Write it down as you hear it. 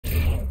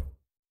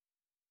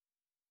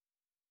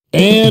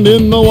And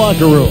in the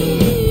locker room,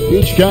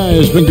 each guy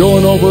has been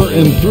going over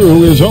and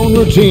through his own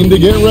routine to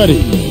get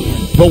ready.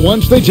 But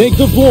once they take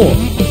the floor,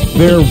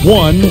 they're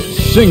one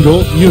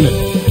single unit.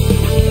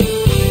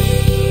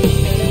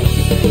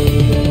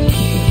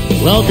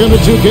 Welcome to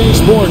 2K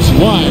Sports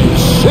Live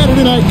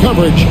Saturday night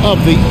coverage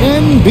of the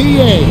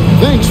NBA.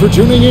 Thanks for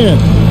tuning in.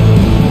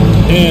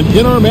 And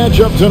in our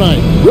matchup tonight,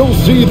 we'll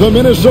see the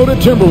Minnesota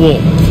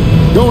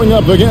Timberwolves going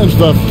up against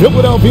the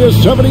Philadelphia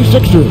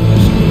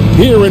 76ers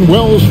here in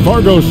Wells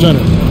Fargo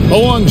Center.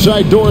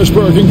 Alongside Doris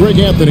Burke and Greg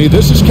Anthony,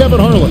 this is Kevin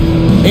Harlan.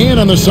 And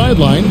on the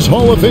sidelines,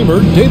 Hall of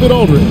Famer David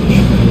Aldridge.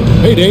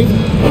 Hey, Dave.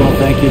 Well,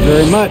 thank you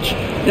very much.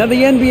 Now,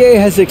 the NBA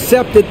has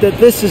accepted that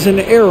this is an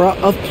era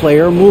of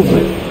player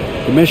movement.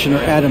 Commissioner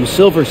Adam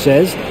Silver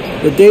says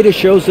the data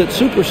shows that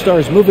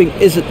superstars moving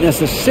isn't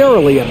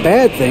necessarily a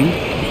bad thing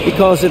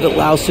because it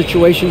allows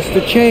situations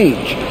to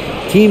change.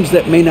 Teams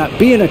that may not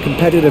be in a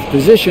competitive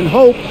position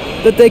hope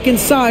that they can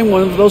sign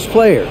one of those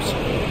players.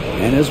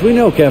 And as we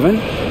know, Kevin,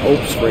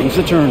 hope springs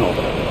eternal.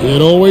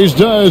 It always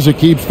does. It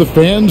keeps the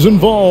fans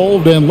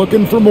involved and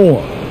looking for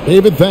more.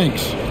 David,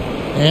 thanks.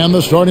 And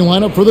the starting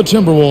lineup for the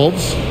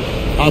Timberwolves.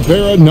 A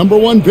pair of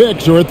 #1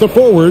 picks are at the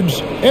forwards,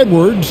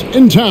 Edwards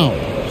and Towns.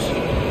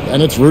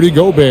 And it's Rudy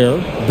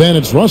Gobert, then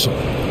it's Russell.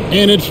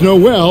 And it's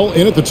Noel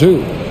in at the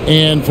 2.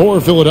 And for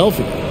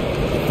Philadelphia,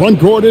 front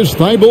court is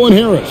Thibault and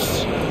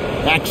Harris.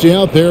 Maxey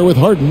out there with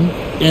Harden,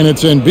 and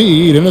it's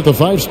Embiid in at the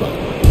 5 spot.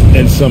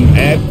 And some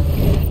added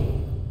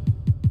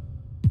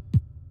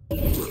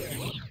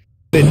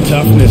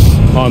toughness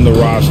on the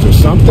roster.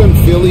 Something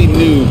Philly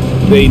knew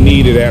they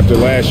needed after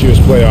last year's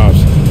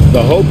playoffs.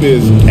 The hope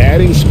is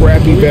adding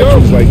scrappy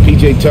veterans like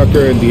P.J.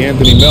 Tucker and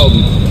DeAnthony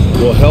Melton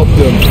will help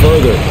them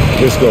further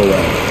this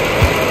go-round.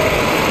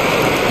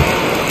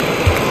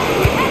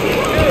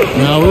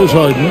 Now here's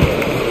Harden.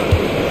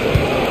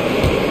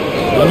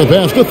 And the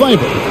pass to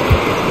Thibault.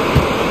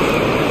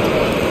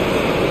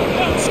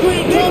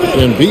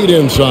 Embiid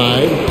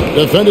inside.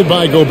 Defended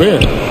by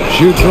Gobert.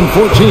 Shoots from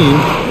 14.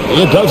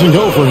 It doesn't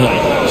go for him.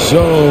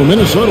 So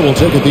Minnesota will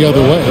take it the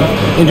other way.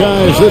 And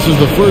guys, this is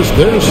the first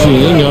they're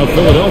seeing of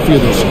Philadelphia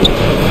this year.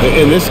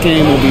 And this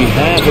game will be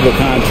half of the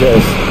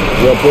contest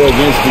they'll play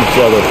against each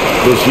other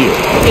this year.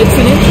 It's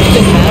an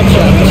interesting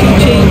matchup. Two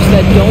teams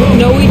that don't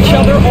know each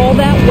other all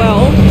that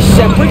well.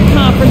 Separate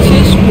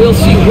conferences. We'll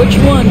see which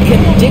one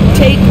can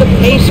dictate the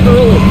pace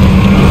early.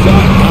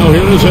 Now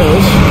here is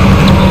Harris.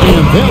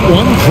 And that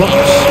one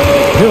drops.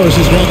 Harris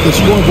has got the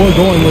scoreboard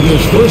going with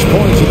his first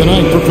points of the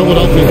night for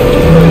Philadelphia.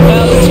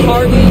 Well, it's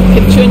Harden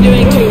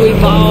continuing to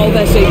evolve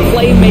as a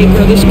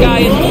playmaker. This guy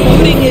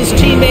including his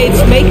teammates,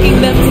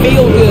 making them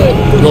feel good.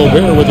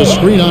 Gobert with a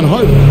screen on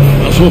Harden.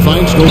 Russell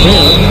finds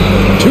Gobert.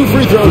 2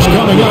 free throws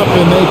coming up,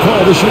 and they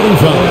call the shooting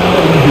foul.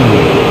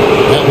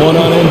 That one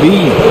on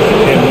Embiid.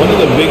 And one of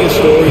the biggest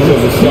stories of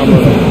the summer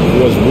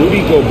was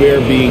Rudy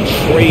Gobert being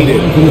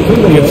traded.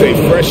 Gets a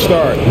fresh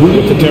start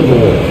with the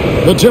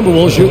Timberwolves. The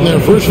Timberwolves shooting their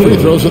first free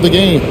throws of the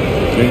game.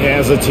 And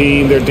as a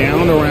team, they're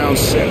down around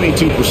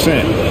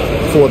 72%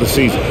 for the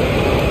season.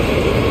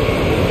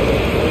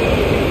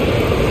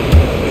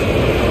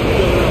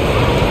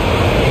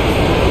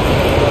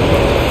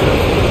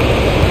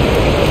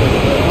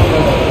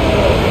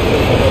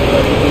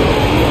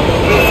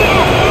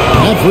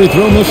 That free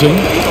throw missing.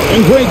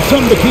 And Greg,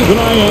 something to keep an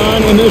eye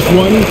on in this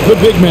one, the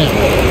big man.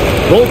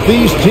 Both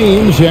these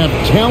teams have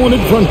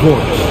talented front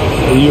courts.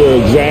 You're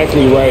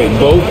exactly right.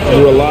 Both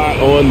rely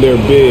on their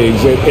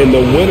bigs, and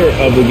the winner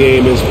of the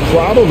game is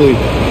probably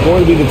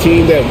going to be the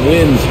team that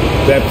wins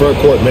that front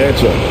court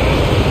matchup.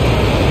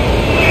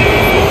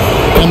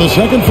 And the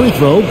second free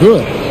throw,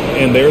 good.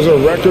 And there's a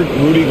record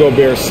Rudy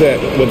Gobert set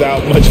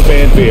without much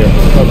fanfare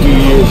a few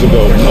years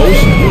ago.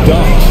 Most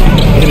dunks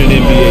in an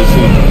NBA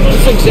season.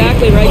 That's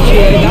exactly right,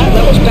 Jay.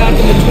 That was back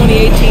in the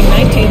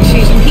 2018-19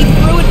 season. He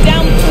threw it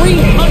down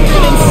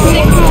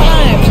 306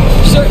 times.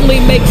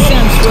 Certainly makes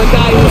sense for a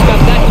guy who's got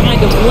that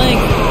kind of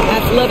length,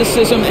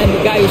 athleticism, and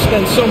the guy who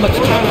spends so much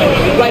time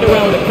right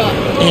around the cup.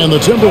 And the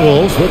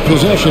Timberwolves with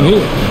possession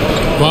here.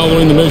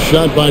 Following the missed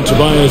shot by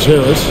Tobias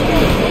Harris.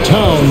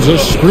 Towns, a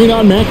screen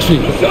on Maxey.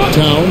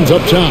 Towns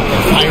up top.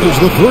 Fires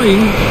the 3.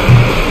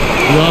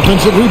 The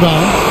offensive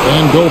rebound.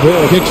 And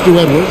Gobert kicks to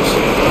Edwards.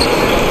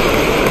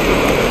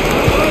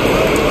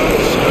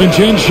 Second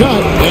chance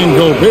shot. And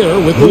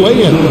Gobert with the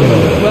lay-in.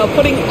 Well,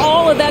 putting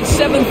all of that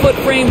 7-foot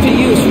frame to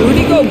use,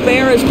 Rudy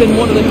Gobert has been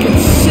one of the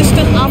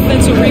consistent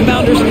offensive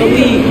rebounders in the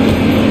league.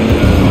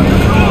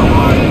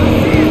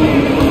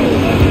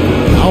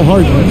 Now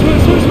Harden.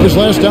 His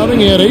last outing,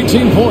 he had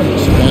 18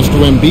 points. Pass to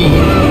Embiid.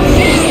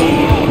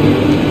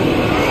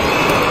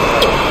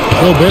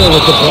 Gobert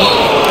with the ball.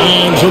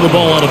 And so the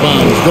ball out of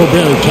bounds.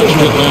 Gobert touched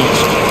it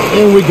last.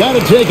 And we got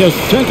to take a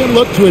second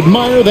look to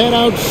admire that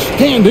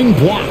outstanding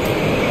block.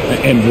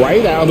 And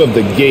right out of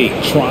the gate,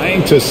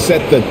 trying to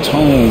set the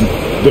tone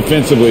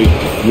defensively,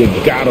 you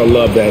got to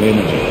love that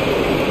energy.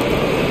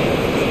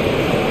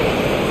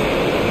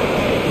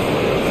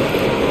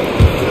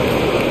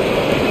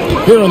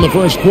 here in the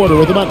first quarter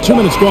with about 2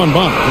 minutes gone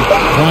by.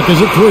 Clock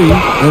is at 3.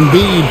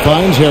 Embiid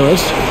finds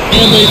Harris.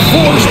 And they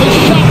force the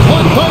shot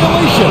clock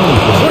violation.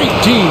 Great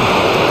team.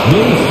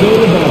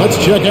 Let's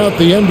check out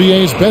the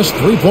NBA's best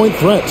three-point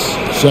threats.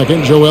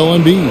 Second, Joel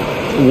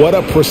Embiid. What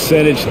a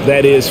percentage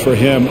that is for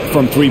him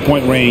from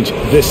three-point range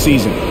this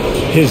season.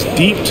 His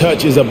deep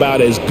touch is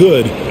about as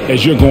good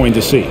as you're going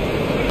to see.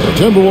 The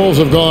Timberwolves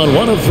have gone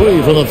 1 of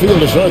 3 from the field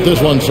to start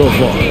this one so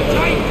far.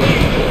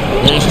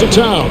 Pass to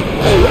Towns.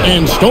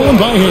 And stolen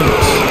by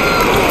Harris.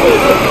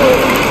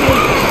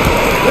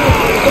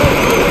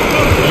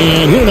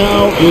 And here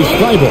now is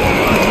Thibault.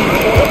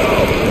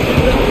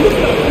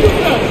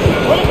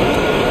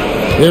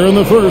 Here in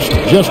the first,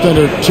 just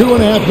under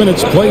 2.5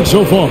 minutes played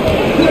so far.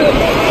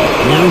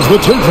 Here's the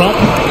teardrop.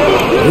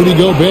 Rudy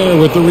Gobert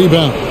with the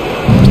rebound.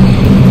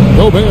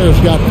 Gobert's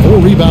got 4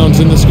 rebounds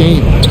in this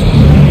game.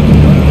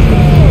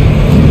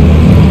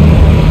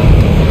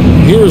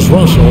 Here's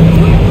Russell.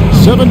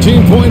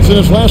 17 points in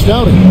his last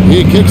outing.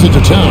 He kicks it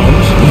to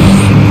Towns.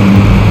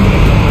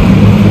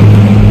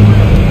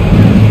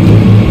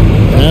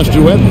 Pass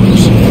to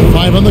Edwards.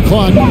 5 on the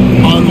clock.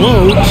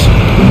 Unloads.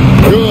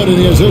 Good, and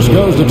the assist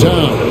goes to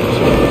Towns.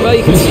 Well,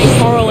 you can see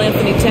Karl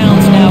Anthony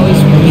Towns now is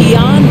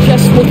beyond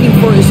just looking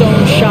for his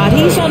own shot.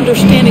 He's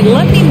understanding,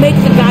 let me make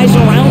the guys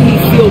around me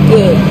feel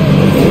good.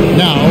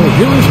 Now,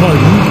 here is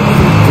Harden.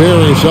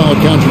 Very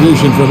solid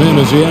contribution from him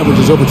as he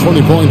averages over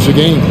 20 points a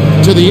game.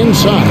 To the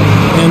inside,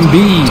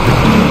 Embiid.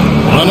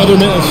 Another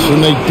miss,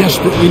 and they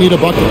desperately need a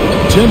bucket.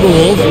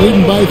 Timberwolves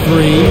leading by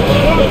 3.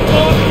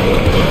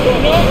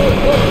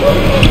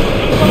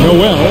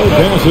 Noel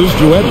passes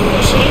to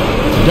Edwards.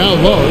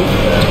 Down low.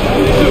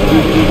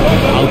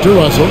 Out to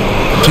Russell.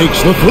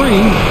 Takes the 3.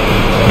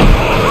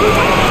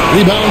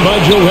 Rebound by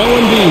Joel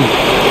Embiid.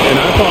 And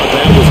I thought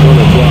that was going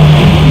to drop.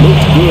 It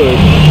looked good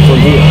from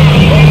here.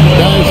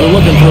 Guys are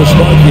looking for a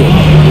spark here.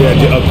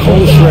 Yeah, a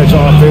cold stretch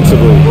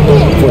offensively,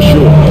 for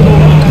sure.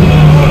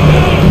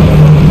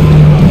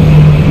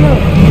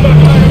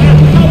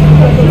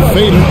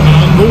 Fader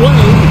on the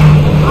way.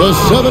 The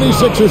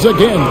 76ers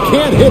again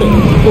can't hit it.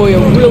 Boy,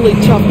 a really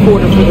tough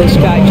quarter for this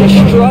guy. Just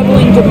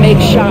struggling to make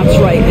shots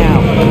right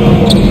now.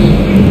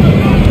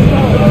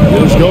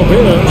 Here's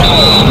Gobert.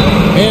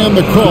 And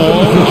the call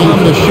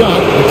on the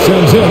shot that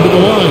sends him to the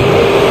line.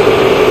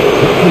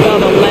 Well,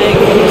 the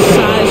length and the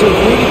size of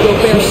Rudy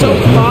Gobert so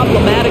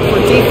problematic for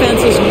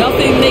defenses.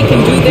 Nothing they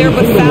can do there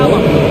but foul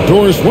him.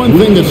 Doris, one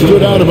thing that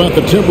stood out about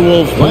the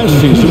Timberwolves last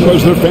season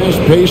was their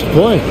fast-paced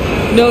play.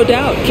 No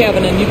doubt,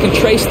 Kevin, and you can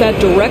trace that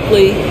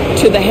directly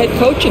to the head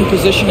coaching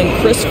position in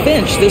Chris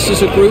Finch. This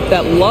is a group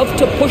that loved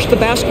to push the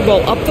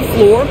basketball up the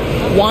floor,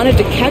 wanted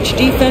to catch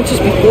defenses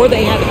before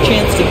they had a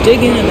chance to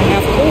dig in the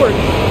half court.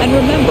 And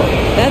remember,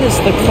 that is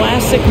the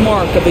classic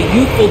mark of a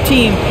youthful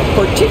team,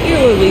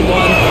 particularly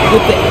one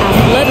with the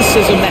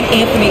athleticism that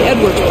Anthony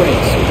Edwards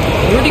brings.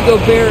 Rudy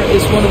Gobert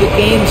is one of the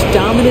game's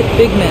dominant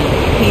big men.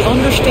 He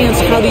understands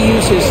how to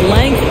use his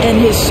length and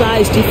his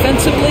size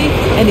defensively,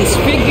 and he's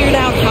figured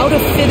out how to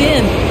fit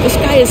in. This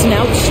guy is an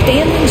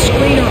outstanding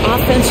screener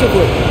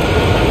offensively.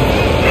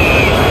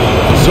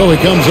 So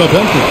he comes up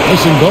empty,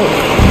 missing both.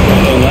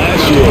 And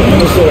last year,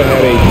 Minnesota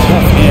had a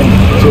tough end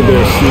to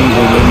their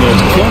season. In their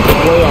 10th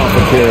playoff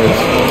appearance,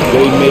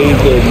 they made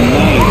their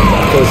 9th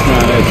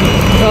first-time exit.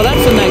 Well,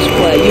 that's a nice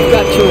play. You've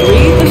got to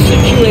read the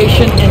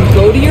situation and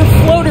go to your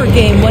floater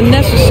game when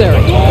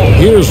necessary.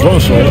 Here's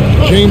Russell.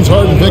 James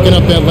Harden picking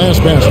up that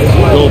last basket.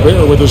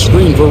 Gobert with a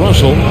screen for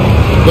Russell.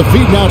 The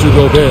feed now to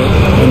Gobert.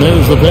 And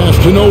there's the pass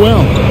to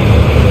Noel.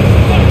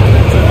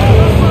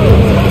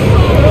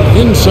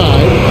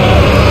 Inside.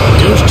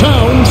 Here's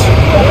Towns.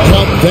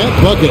 Got that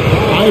bucket.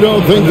 I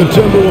don't think the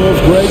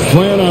Timberwolves, Greg,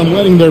 plan on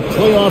letting their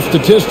playoff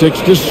statistics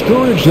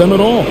discourage them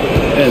at all.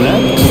 And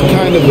that's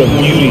kind of the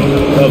beauty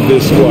of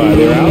this squad.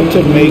 They're out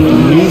to make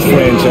new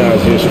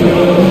franchise history,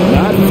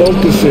 not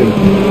focusing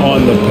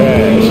on the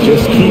past,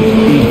 just keep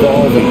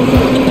evolving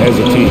as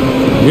a team.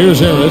 Here's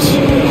Harris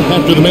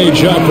after the made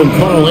shot from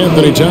Karl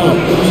Anthony Towns.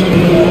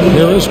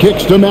 Harris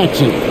kicks to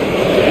Maxey.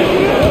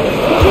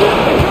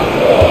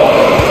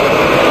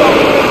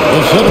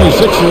 The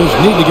 76ers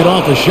need to get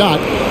off a shot.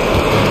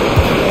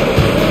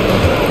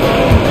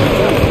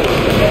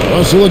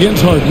 Russell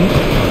against Harden.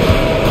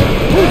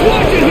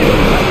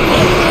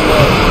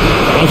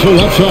 Russell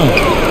left side.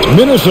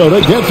 Minnesota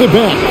gets it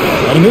back.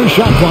 At a new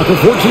shot clock of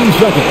 14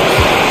 seconds.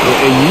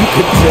 And you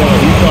could tell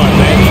he thought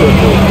that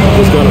triple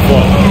was going to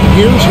fall.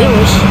 Here's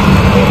Harris.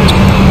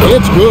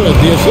 It's good.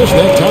 The assist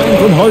that time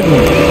from Harden.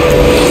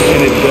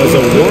 And it does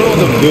a world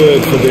of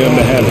good for them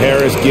to have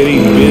Harris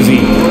getting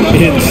busy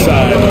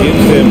inside.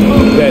 Gives them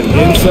that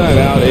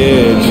inside-out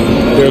edge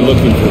they're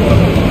looking for.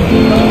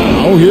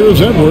 Oh, here's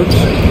Edwards.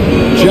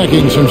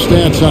 Checking some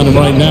stats on him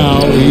right now.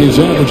 He's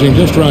averaging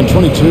just around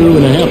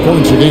 22.5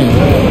 points a game.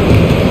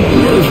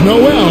 Here's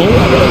Noel.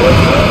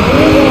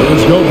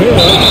 Here's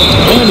Gobert.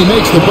 And he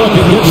makes the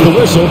bucket, gets the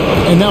whistle,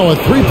 and now a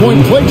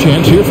three-point play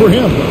chance here for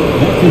him.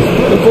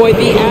 But boy,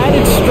 the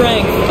added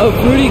strength of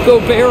Rudy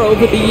Gobert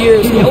over the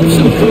years helps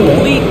him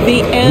complete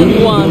the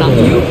and one.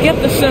 You get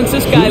the sense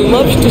this guy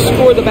loves to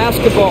score the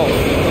basketball.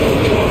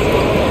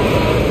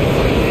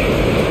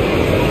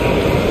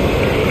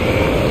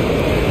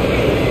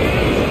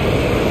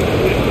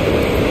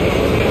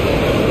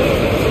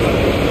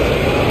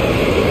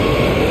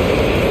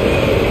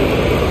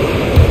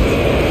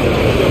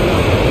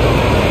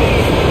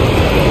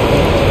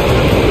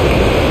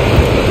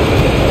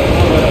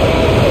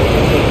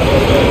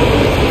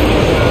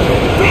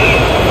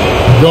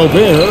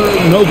 Gobert,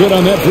 no good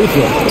on that free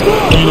throw.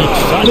 An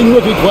exciting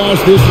rookie class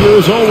this year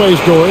as always,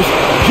 Doris.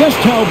 Just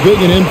how big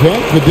an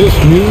impact could this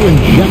new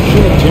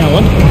injection of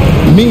talent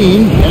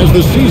mean as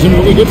the season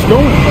really gets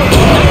going?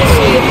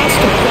 Honestly, it has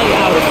to play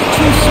out. It's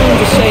too soon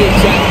to say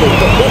exactly,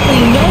 but what we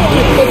know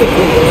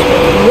unequivocally is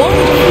one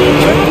key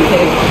draft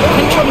pick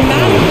can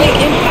dramatically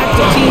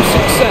impact a team's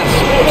success.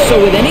 So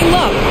with any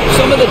luck,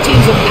 some of the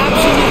teams have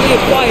absolutely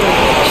acquired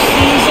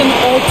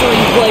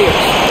season-altering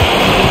players.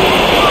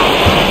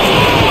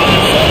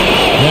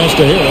 Pass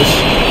to Harris.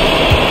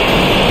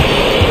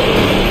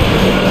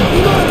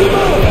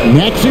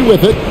 Maxey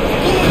with it.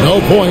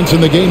 No points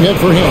in the game yet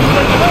for him.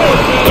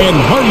 And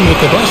Harden with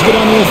the basket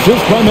on the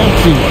assist by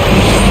Maxey.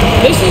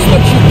 This is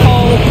what you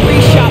call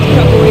pre-shot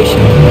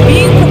preparation.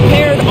 Being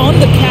prepared on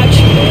the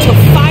catch to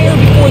fire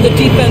before the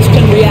defense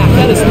can react.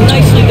 That is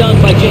nicely done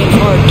by James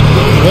Harden.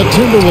 The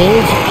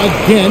Timberwolves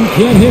again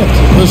can't hit.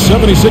 The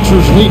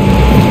 76ers lead.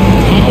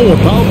 How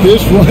about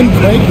this run,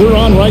 Craig, they're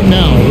on right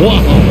now?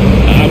 Wow.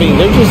 I mean,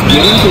 they're just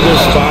getting to their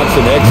spots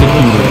and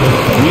executing,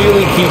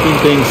 really keeping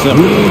things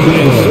simple.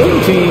 And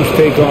certain teams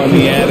take on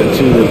the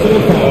attitude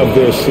of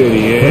their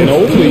city. And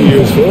over the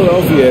years,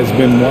 Philadelphia has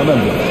been one of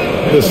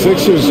them. The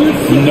Sixers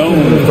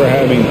known for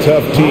having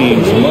tough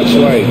teams, much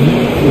like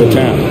the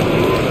town.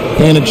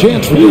 And a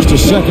chance for just a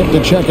second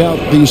to check out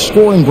the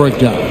scoring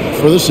breakdown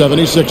for the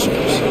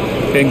 76ers.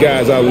 And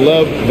guys, I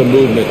love the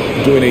movement,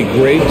 doing a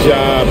great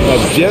job of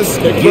just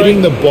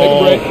getting the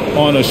ball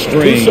on a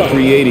string,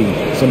 creating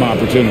some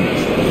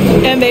opportunities.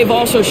 And they've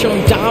also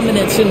shown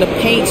dominance in the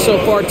paint so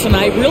far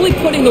tonight, really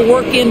putting the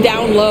work in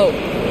down low.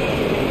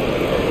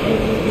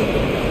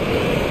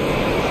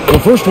 The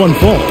first one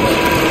falls.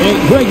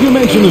 And Greg, you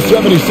mentioned the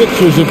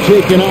 76ers have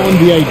taken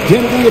on the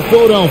identity of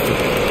Philadelphia.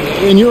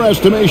 In your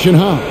estimation,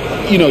 how?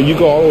 You know, you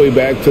go all the way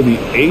back to the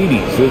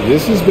 80s.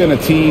 This has been a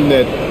team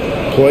that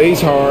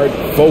plays hard,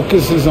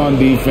 focuses on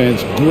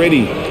defense,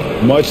 gritty,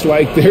 much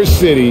like their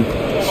city,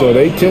 so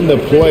they tend to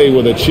play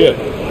with a chip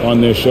on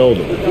their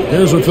shoulder.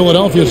 Here's what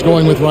Philadelphia's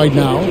going with right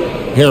now.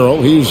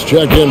 Harrell, he's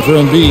checked in for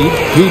Embiid.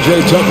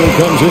 P.J. Tucker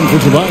comes in for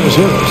Tobias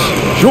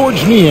Harris.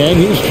 George Niang,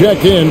 he's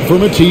checked in for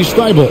Matisse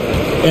Thybulle.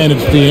 And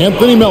it's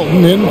Anthony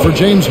Melton in for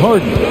James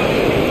Harden.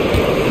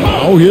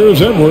 Now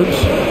here's Edwards.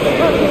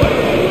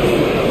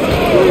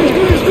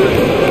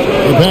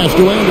 The pass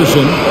to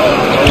Anderson.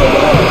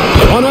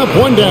 One up,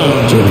 one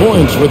down. 2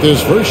 points with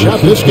his first shot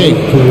this game.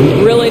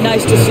 Really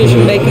nice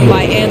decision making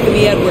by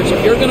Anthony Edwards.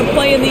 If you're going to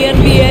play in the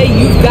NBA,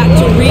 you've got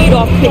to read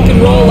off pick and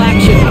roll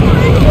action.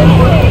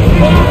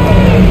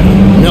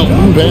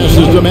 Melton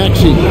passes to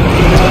Maxey.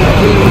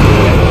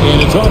 And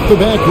it's off the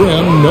back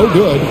rim. No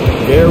good.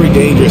 Very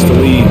dangerous to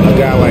leave a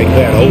guy like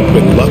that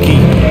open. Lucky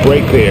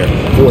break there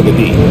for the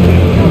D.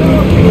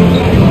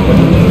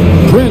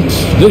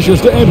 Prince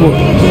dishes to Edwards.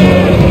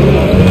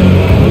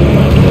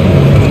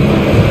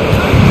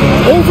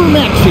 Over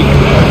Maxey.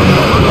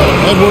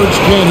 Edwards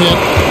can't hit.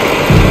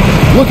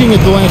 Looking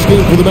at the last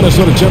game for the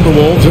Minnesota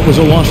Timberwolves, it was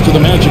a loss to the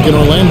Magic in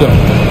Orlando.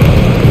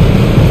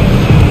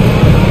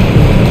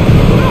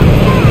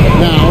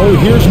 Now,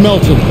 here's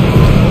Melton.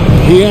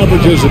 He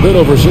averages a bit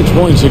over 6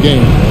 points a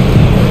game.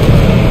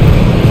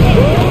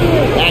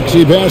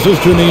 Maxey passes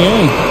to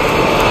Niang.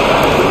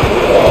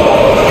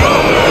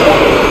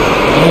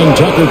 And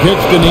Tucker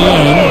kicks to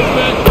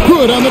Niang.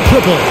 Good on the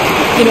triple.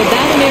 You know,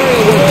 that's an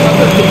area where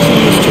Tucker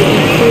continues to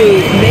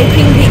improve,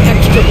 making the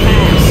extra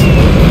pass.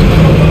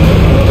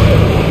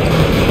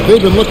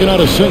 They've been looking out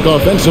of sync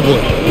offensively.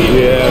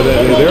 Yeah,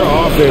 their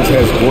offense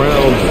has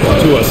ground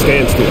to a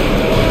standstill.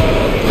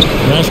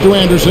 Pass to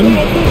Anderson.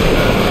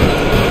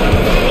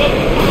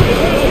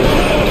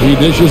 He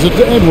dishes it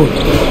to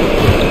Edwards.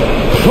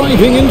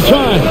 Driving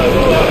inside.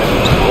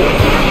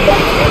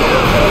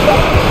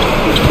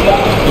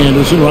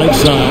 Anderson right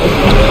side.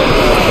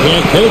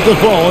 Can't get it to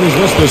fall. He's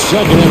missed the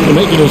second after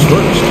making his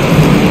first.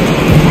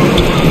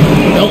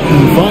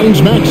 Melton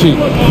finds Maxey.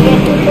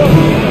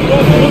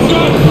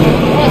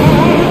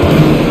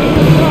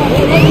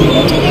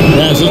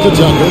 Passes to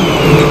Tucker.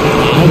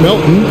 Now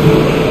Melton.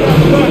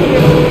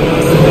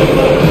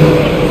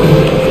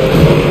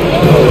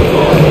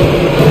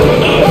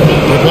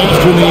 The pass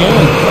to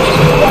Niang.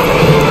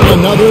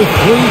 Another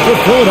three for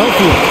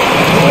Philadelphia.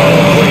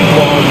 Great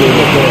ball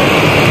movement there.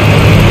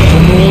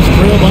 Timberwolves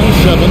trail by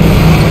 7.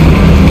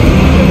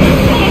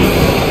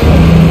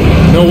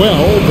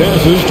 Noel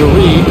passes to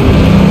Reed.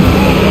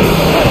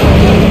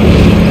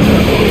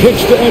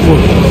 Kicks to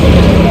Edwards.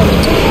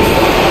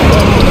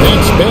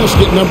 That's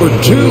basket number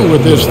 2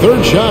 with his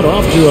third shot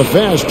off to a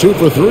fast 2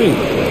 for 3.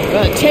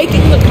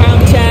 Taking the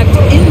contact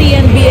in the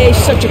NBA is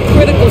such a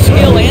critical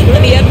skill.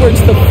 Anthony Edwards,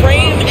 the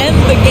frame and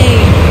the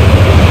game.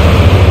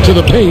 To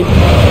the paint.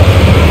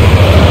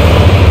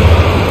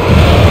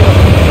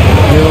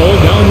 Harrell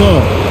down low.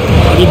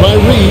 Guarded by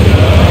Reed.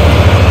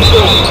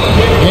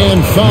 And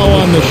foul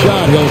on the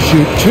shot. He'll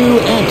shoot 2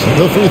 at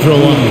the free throw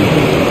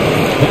line.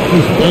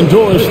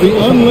 Endorse the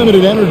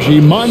unlimited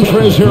energy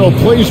Montrezl Harrell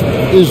plays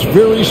is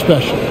very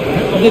special.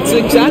 It's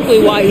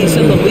exactly why he's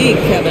in the league,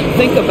 Kevin.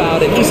 Think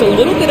about it. He's a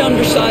little bit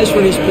undersized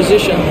for his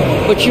position,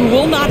 but you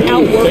will not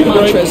outwork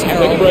Montrezl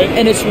Harrell,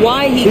 and it's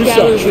why he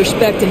gathers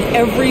respect in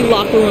every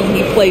locker room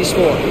he plays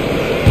for.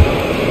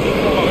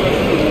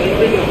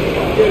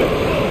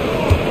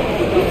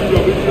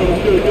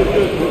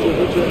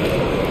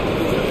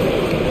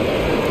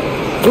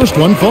 First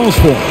one falls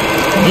for.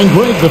 And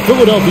Greg, the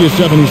Philadelphia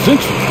 76ers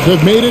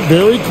have made it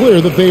very clear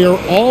that they are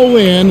all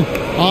in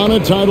on a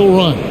title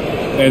run.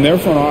 And their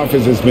front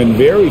office has been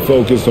very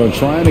focused on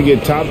trying to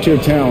get top-tier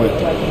talent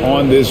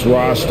on this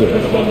roster.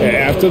 And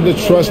after the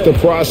trust the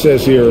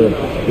process era,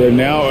 they're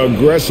now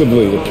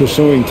aggressively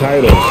pursuing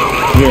titles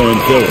here in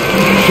Philly.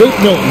 Shake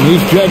Milton,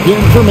 he's checked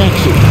in for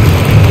Maxey.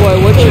 Boy,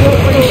 what you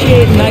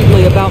appreciate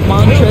nightly about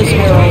Montrezl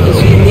Harrell is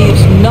he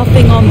leaves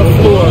nothing on the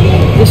floor.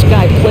 This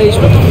guy plays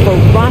with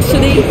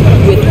ferocity,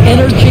 with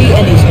energy,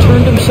 and he's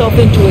turned himself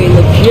into a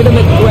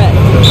legitimate threat.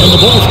 And the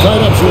ball's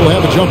tied up, so we'll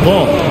have a jump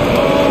ball.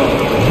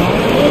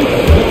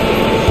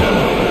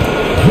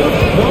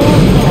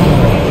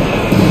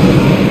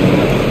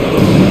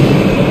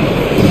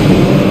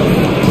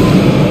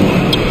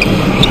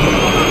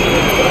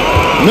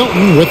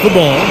 Milton with the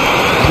ball.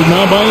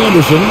 Now by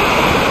Anderson.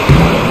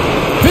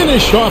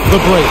 Finished off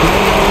the break.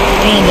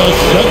 And the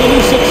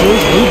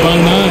 76ers lead by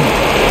 9.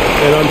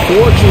 And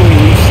unfortunately,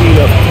 we've seen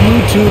a few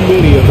too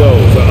many of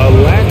those. A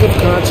lack of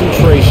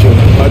concentration,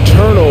 a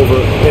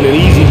turnover, and an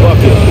easy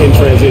bucket in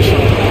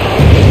transition.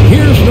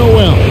 Here's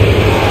Noel.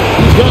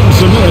 He's gotten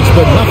some minutes,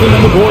 but nothing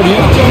on the board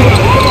yet.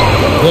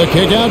 The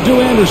kick out to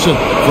Anderson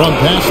from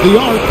past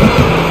the arc.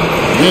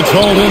 It's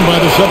hauled in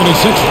by the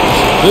 76ers.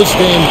 This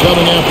game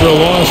coming after a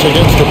loss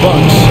against the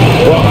Bucks.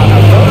 Well, I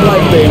felt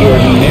like they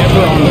were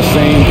never on the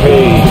same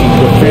page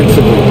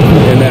defensively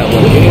in that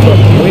one. Gave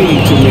up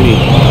way too many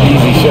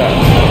easy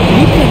shots.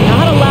 You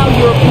cannot allow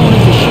your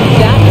opponent to shoot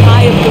that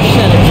high a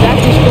percentage.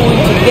 That's just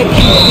going to get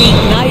you beat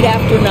night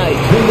after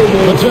night.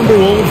 The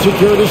Timberwolves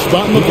secured a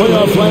spot in the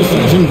playoffs last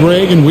season,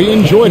 Greg, and we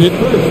enjoyed it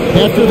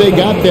after they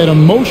got that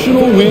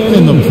emotional win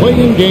in the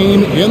play-in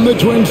game in the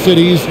Twin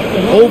Cities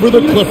over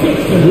the Clippers.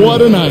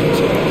 What a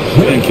night.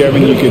 And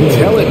Kevin, you can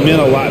tell it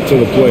meant a lot to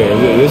the players.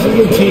 This is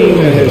a team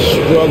that has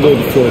struggled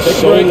for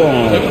so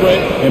long.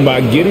 And by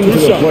getting to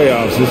the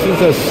playoffs, this is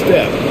a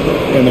step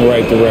in the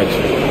right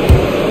direction.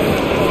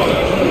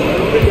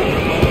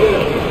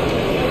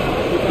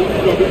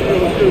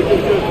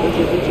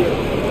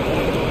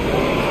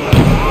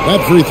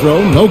 That free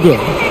throw, no good.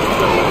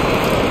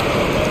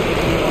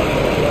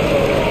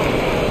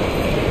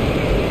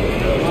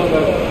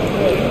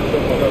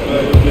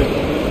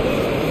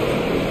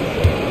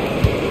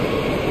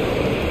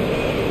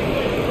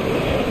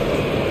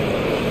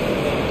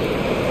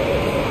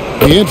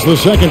 He hits the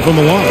second from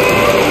the line.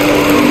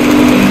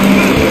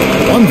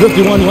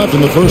 1:51 left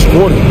in the first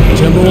quarter.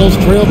 Timberwolves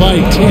trail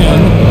by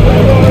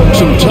 10.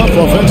 Some tough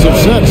offensive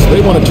sets.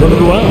 They want to turn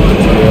it around.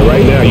 Yeah,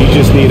 right now you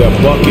just need a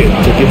bucket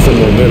to get some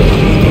momentum.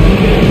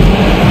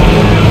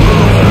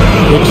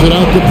 Kicks it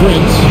out to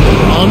Prince.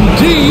 On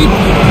deep.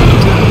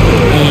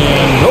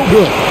 And no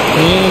good.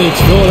 And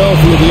it's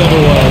Philadelphia the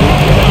other way.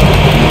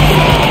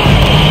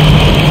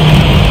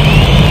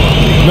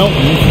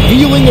 Melton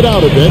feeling it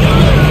out a bit.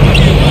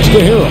 That's to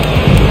Harrell.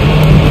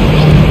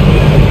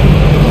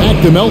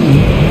 Back to Melton.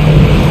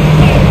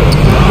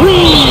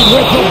 Reed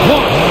with the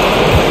block.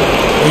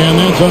 And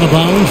that's out of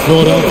bounds.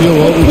 Philadelphia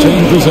will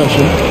retain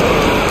possession.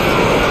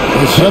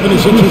 The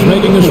 76ers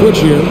making a switch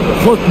here.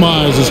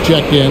 Korkmaz is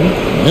checked in.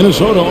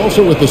 Minnesota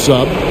also with the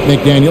sub.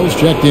 McDaniels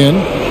checked in.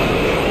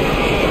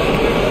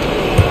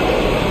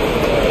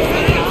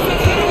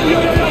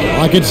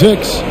 Lock at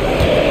 6.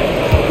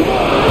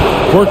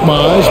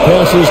 Korkmaz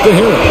passes to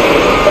Harrell.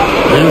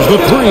 Here's the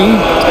 3.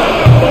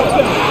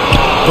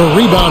 The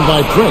rebound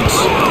by Prince.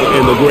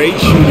 And the great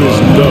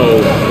shooters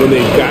know when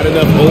they've got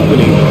enough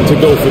opening to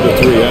go for the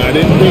 3. I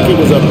didn't think it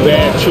was a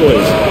bad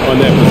choice on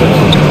that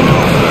possession.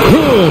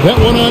 Good. That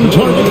one on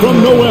target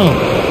from Noel.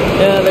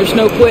 There's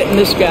no quitting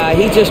this guy.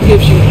 He just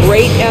gives you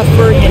great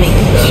effort, and he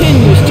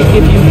continues to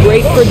give you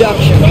great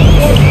production.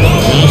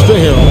 Pass to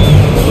Harrell.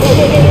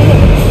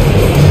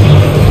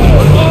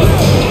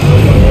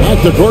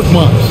 Back to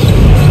Korkmaz.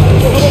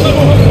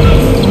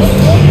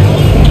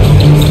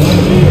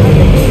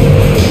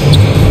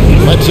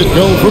 Lets it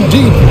go from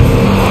deep.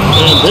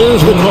 And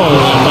there's the call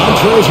on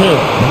Montrezl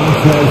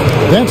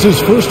Harrell. That's his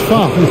first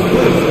foul.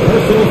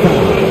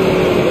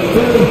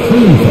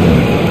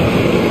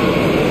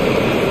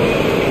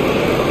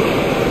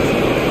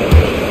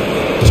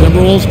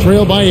 Timberwolves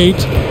trail by 8.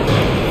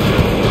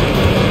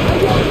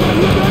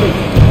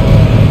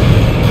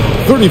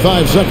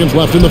 35 seconds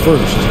left in the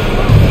first.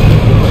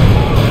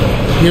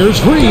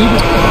 Here's Reed.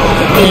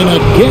 And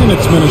again,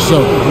 it's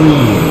Minnesota.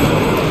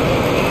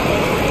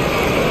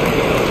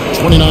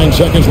 29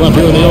 seconds left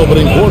here in the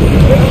opening quarter.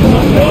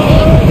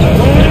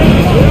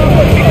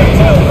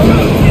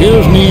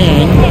 Here's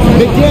Niang.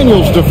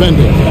 McDaniels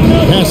defending.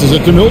 Passes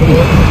it to Milton.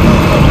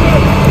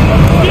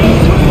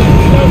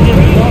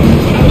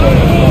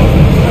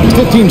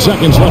 15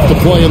 seconds left to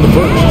play in the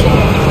first.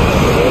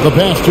 The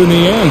pass to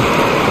Niang.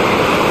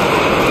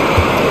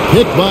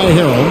 Hit by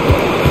Harrell.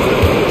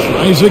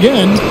 Tries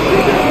again.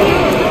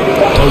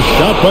 A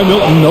shot by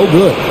Milton, no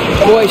good.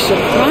 Boy,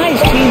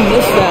 surprised he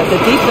missed that. The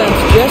defense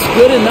just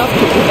good enough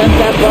to prevent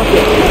that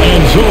bucket.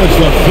 And so it's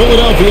the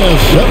Philadelphia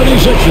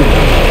 76ers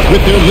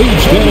with their lead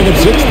standing at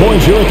 6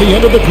 points here at the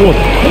end of the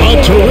quarter. A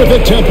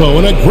terrific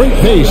tempo and a great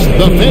pace.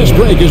 The fast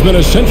break has been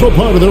a central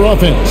part of their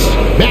offense.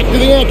 Back to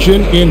the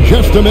action in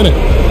just a minute.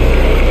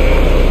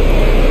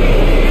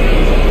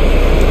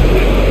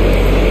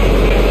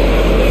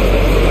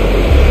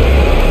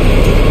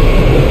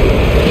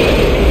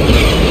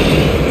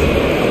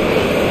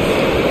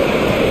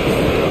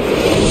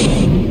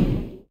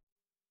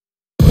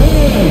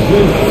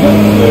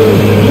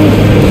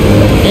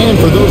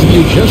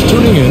 Just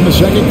tuning in, the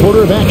second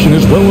quarter of action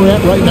is where we're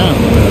at right now.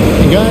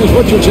 And guys,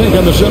 what's your take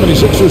on the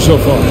 76ers so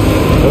far?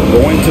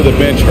 Well, going to the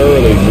bench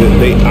early,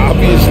 they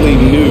obviously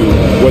knew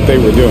what they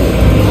were doing.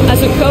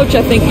 As a coach,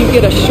 I think you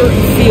get a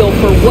certain feel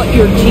for what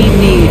your team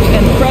needs.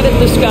 And credit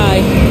this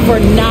guy for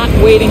not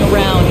waiting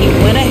around. He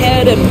went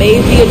ahead and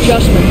made the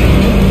adjustment.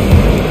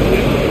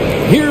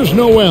 Here's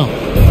Noel.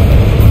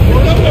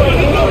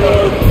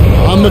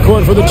 On the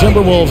court for the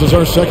Timberwolves as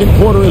our second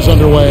quarter is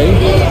underway.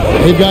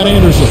 They've got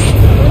Anderson.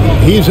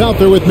 He's out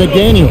there with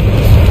McDaniel.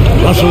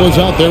 Russell is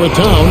out there with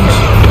Towns.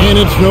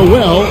 And it's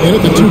Noel in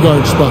at the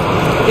two-guard spot.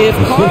 If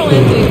Karl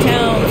Anthony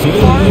Towns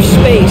carves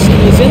space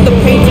and is in the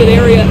painted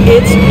area,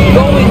 it's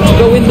going to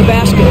go in the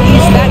basket.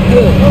 He's that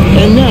good.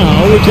 And now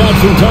we've got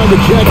some time to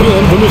check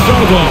in from the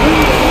sideline.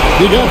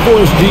 You got for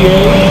us,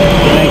 D.A.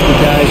 Thank you,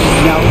 guys.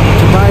 Now,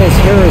 Tobias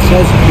Harris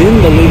has been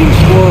the leading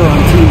scorer on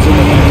teams in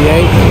the NBA,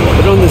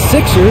 but on the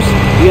Sixers,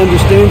 he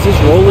understands his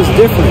role is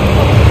different.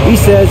 He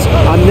says,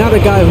 I'm not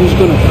a guy who's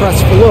going to press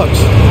for looks.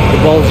 The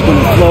ball is going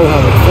to flow how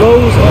it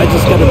flows, and I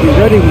just got to be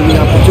ready when the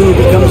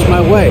opportunity comes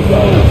my way.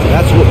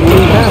 That's what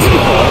winning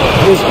basketball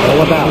is all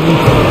about.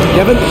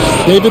 Kevin?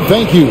 David,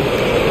 thank you.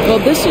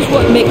 Well, this is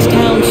what makes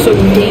Towns so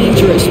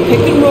dangerous. Pick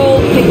and roll,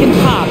 pick and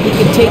pop. He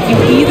can take you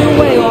either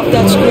way off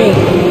that screen.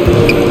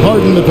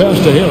 Harden the pass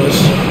to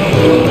Harris.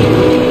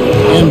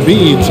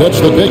 Embiid sets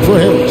the pick for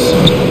Harris.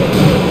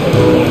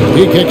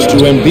 He kicks to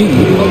Embiid.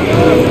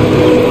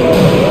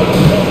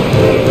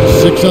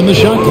 6 on the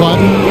shot clock.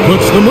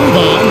 Puts the move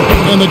on.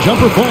 And the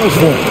jumper falls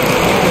for him.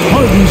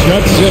 Harden's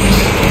got 6.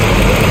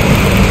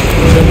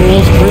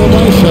 Timberwolves trail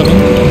by 7.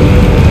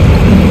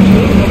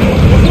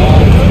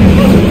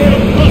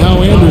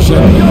 Now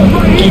Anderson.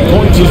 8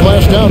 points his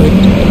last outing.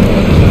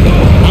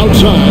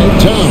 Outside,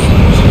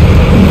 Towns.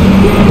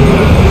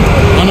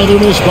 Another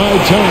miss by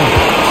Towns.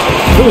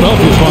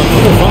 Philadelphia's gone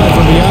 4-5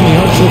 from beyond the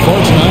arc so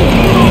far tonight.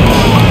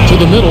 To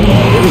the middle.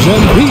 Here's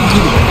Embiid.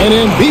 And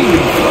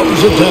Embiid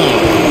throws it down.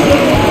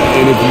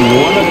 And if you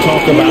want to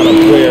talk about a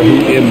player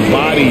who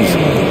embodies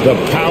the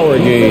power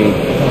game,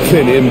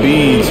 then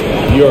Embiid's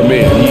your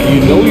man.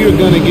 You know you're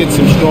going to get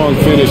some strong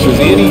finishes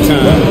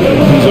anytime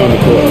he's on the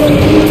court.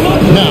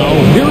 Now,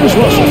 here is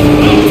Russell.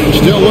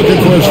 Still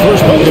looking for his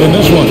first bucket in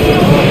this one.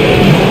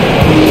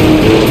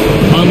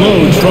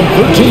 Unloads from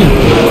 13.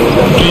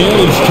 And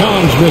it's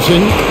Towns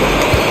missing.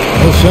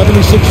 The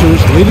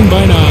 76ers leading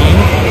by 9.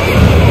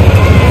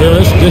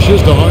 Harris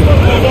dishes to Harden.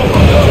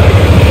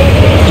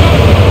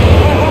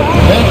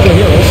 Back to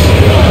Harris.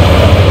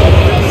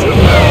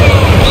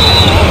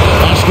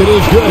 Basket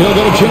is good. He'll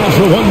get a chance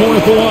for one more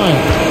at the line.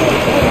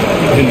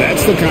 And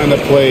that's the kind of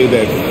play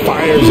that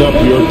fires up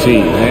your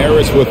team.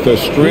 Harris with the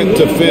strength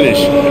to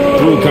finish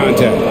through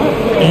contact.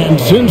 And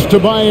since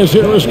Tobias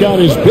Harris got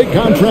his big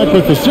contract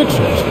with the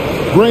Sixers,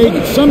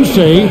 Greg, some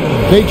say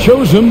they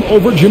chose him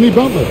over Jimmy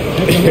Butler.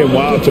 And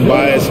while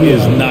Tobias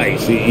is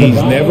nice,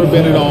 he's never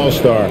been an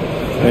all-star.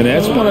 And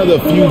that's one of the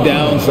few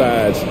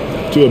downsides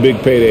to a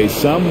big payday.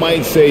 Some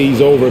might say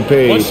he's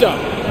overpaid. What's up?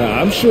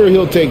 I'm sure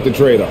he'll take the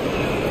trade-off.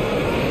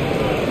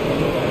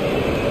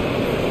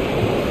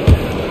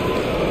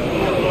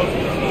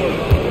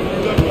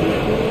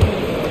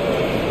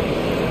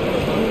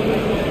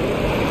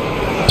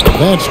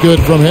 That's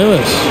good from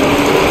Harris.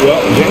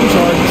 Well, James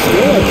Harden's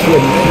still a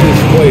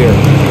tremendous player,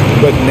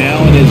 but now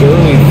in his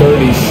early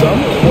 30s,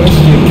 some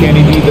question can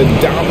he be the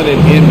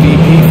dominant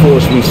MVP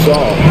force we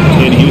saw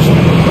in Houston.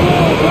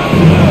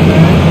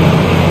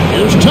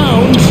 Here's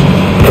Towns.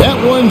 That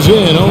one's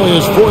in. Only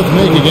his 4th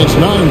make against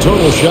 9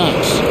 total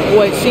shots.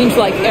 Boy, it seems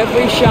like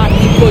every shot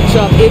he puts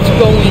up, it's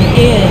going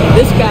in.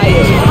 This guy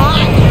is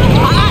hot,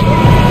 hot.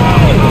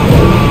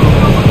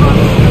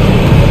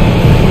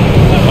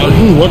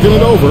 Harden looking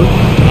it over.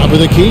 Top of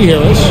the key,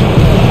 Harris.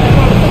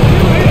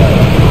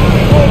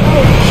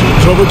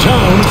 over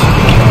Towns.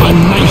 A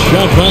nice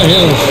shot by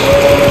Harris.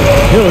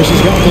 Harris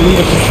has got the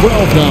lead up to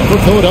 12 now for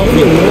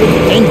Philadelphia.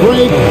 And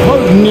Greg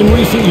Harden in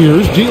recent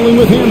years dealing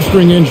with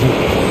hamstring injury.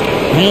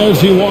 Has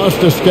he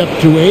lost a step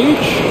to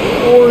age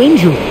or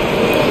injury?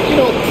 You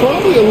know,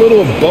 probably a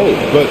little of both,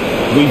 but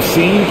we've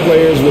seen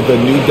players with a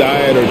new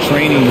diet or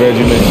training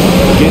regimen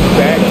get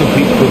back to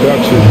peak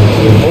production.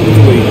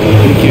 Hopefully,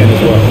 he can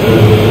as well.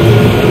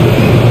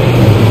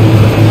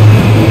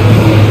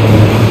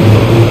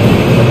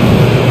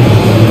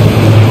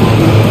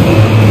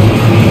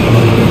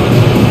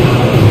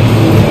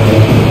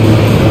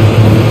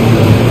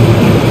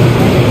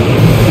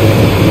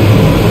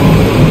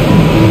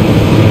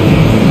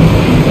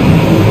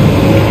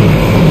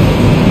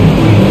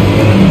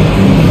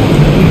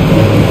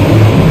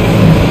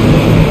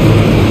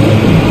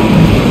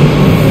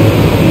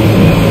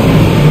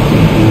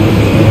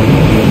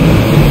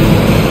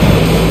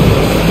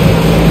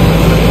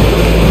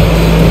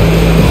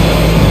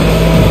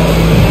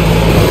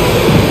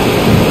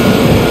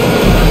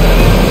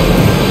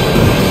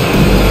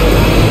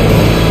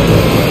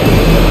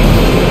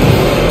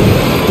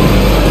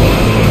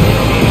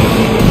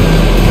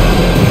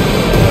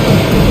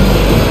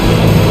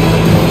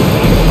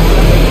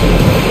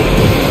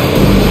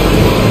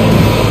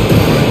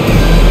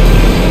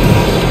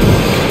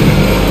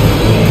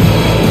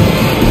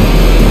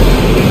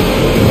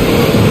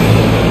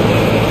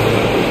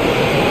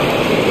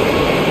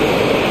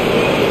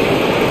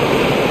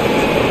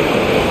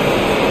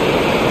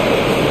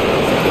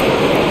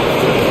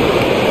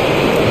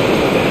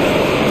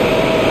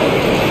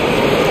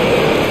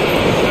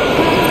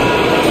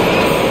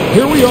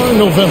 Here we are in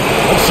November.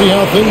 Let's see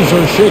how things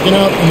are shaking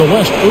out in the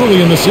West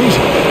early in the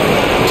season.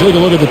 Take a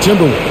look at the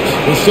Timberwolves.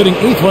 They're sitting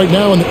 8th right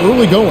now in the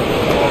early going.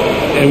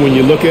 And when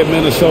you look at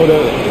Minnesota,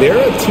 they're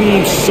a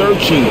team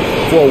searching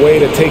for a way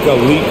to take a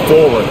leap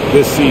forward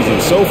this season.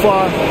 So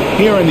far,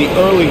 here in the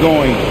early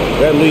going,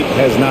 that leap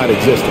has not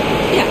existed.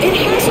 Yeah, it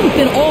hasn't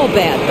been all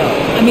bad,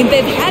 though. I mean,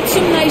 they've had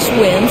some nice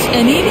wins,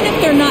 and even if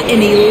they're not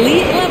an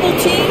elite-level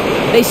team,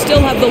 they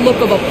still have the look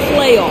of a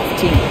playoff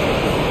team.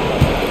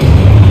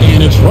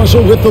 And it's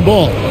Russell with the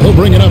ball. He'll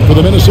bring it up for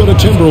the Minnesota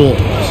Timberwolves.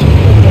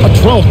 A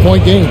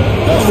 12-point game.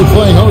 They'll be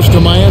playing host to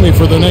Miami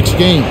for the next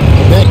game.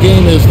 That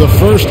game is the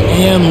first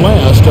and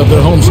last of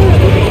their home series.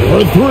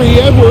 For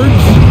three,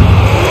 Edwards.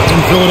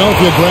 And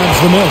Philadelphia grabs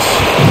the miss.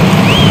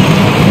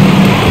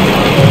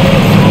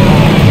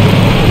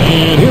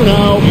 And here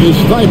now is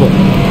Thibault.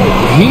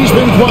 He's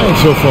been quiet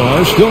so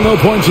far. Still no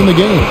points in the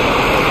game.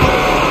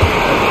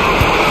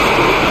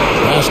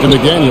 Pass to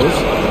McDaniels.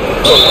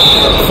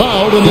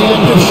 Fouled in the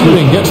act of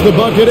shooting. Gets the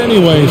bucket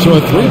anyway, so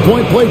a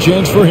three-point play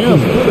chance for him.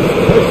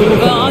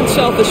 The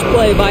unselfish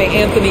play by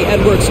Anthony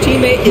Edwards'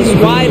 teammate is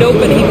wide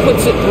open. He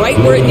puts it right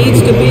where it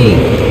needs to be.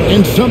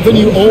 And something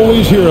you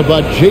always hear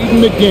about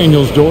Jaden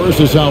McDaniels, Doris,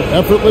 is how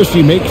effortless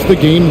he makes the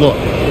game look.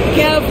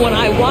 Kev, when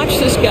I watch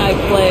this guy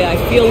play, I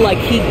feel like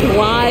he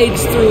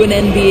glides through an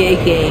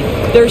NBA game.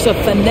 There's a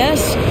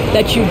finesse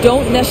that you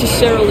don't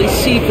necessarily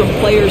see from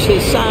players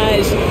his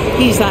size.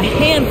 He's a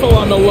handful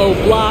on the low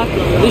block.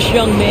 This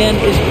young man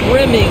is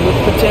brimming with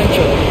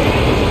potential.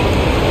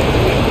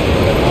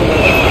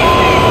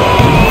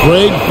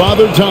 Greg,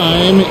 Father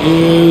Time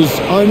is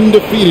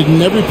undefeated,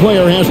 and every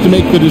player has to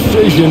make the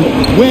decision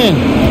when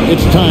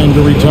it's time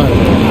to retire.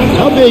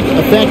 How big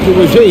a factor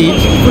was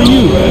age for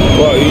you?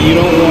 Well, you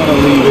don't want to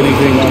leave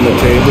anything on the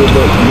table,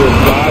 but your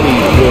body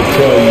will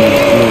tell you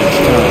when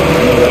it's time.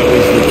 That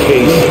was the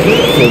case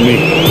for me.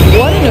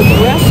 What an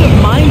aggressive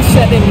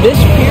mindset in this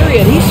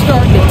period. He's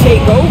starting to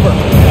take over.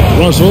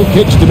 Russell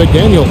kicks to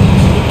McDaniel.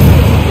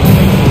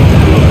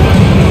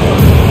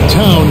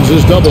 Towns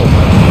is double.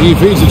 He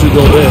feeds it to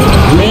Gobert.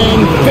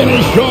 And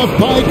finished off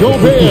by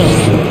Gobert.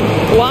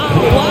 Wow,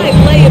 why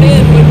lay it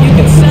in when you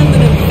can send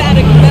an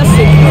emphatic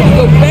message with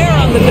Gobert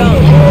on the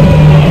dunk?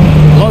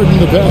 Harden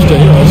the pass to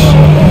Harris.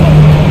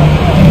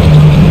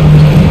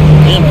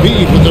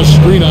 Embiid with the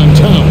screen on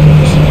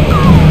Towns.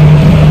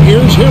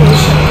 Here's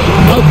Harris.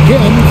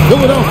 Again,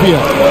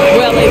 Philadelphia.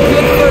 Well, a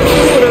good first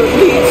quarter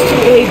leads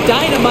to a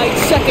dynamite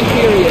second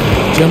period.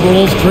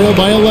 Timberwolves trail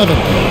by 11.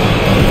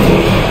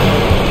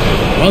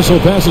 Russell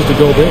passes to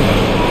Gobert.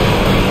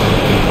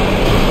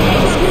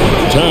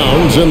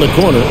 Towns in the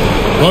corner.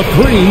 A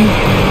three.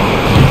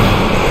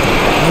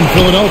 And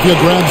Philadelphia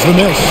grabs the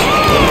miss.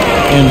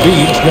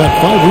 Embiid's got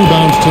 5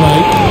 rebounds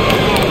tonight.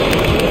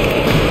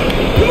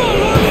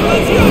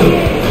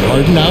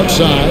 Harden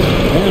outside.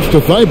 Pass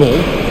to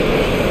Thibault.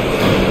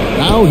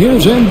 Now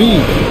here's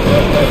Embiid.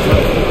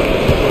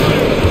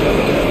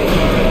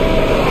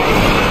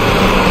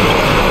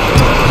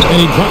 And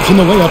he drops in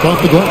the layup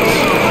off the glass.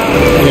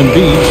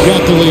 Embiid's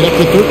got the lead up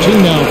to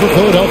 13 now for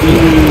Philadelphia.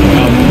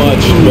 A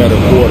much better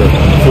quarter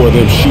for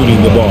them shooting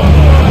the ball.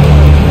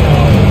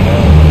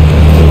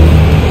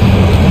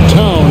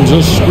 Towns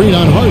a screen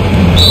on Harden.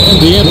 And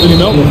DeAnthony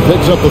Melton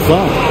picks up the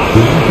foul.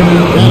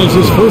 That is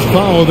his first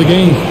foul of the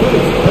game.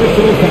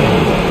 Personal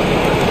foul.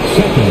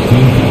 Second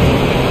team foul.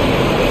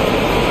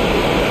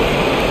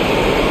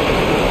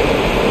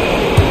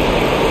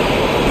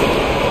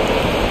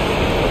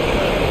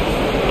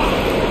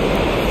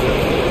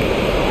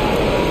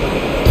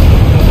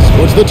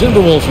 is the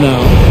Timberwolves now.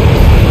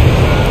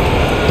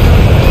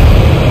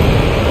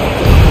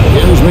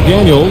 Here's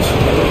McDaniels.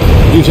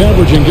 He's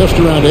averaging just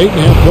around 8.5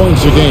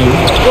 points a game.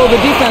 Well, the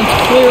defense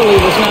clearly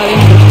was not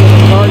interested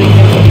in guarding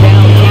him from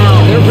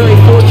downtown. They're very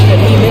fortunate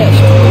he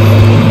missed.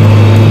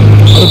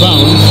 Out of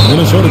bounds,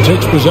 Minnesota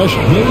takes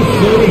possession.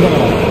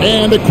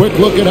 And a quick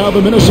look at how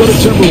the Minnesota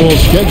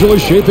Timberwolves schedule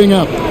is shaping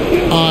up.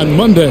 On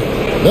Monday,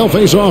 they'll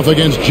face off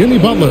against Jimmy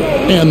Butler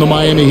and the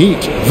Miami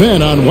Heat.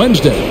 Then on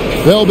Wednesday,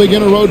 they'll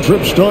begin a road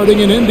trip starting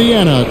in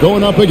Indiana,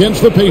 going up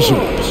against the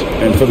Pacers.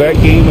 And for that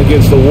game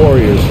against the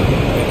Warriors,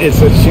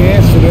 it's a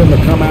chance for them to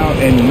come out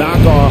and knock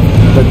off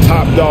the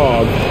top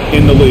dog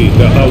in the league.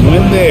 A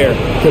win there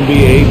can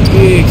be a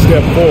big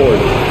step forward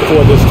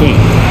for this team.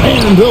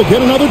 And they'll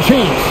get another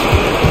chance.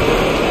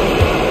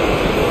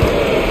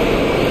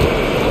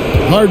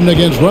 Harden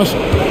against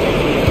Russell.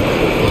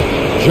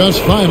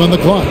 Just 5 on the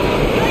clock.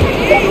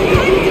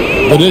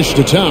 The dish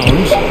to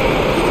Towns.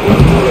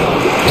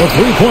 A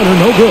three-pointer,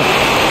 no good.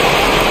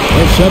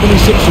 The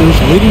 76ers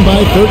leading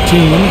by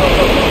 13.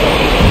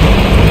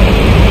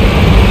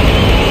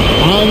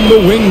 On the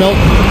wing,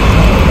 Melton.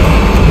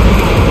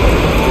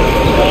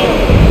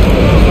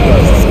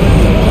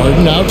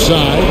 Harden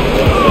outside.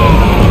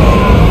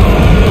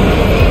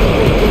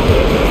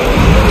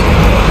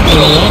 And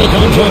a lot of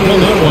contact on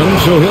that one,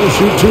 so he'll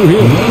shoot 2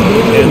 here.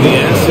 And the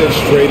assets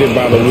traded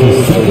by the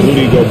Wolves for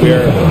Rudy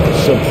Gobert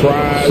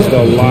surprised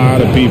a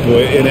lot of people.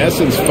 In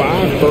essence,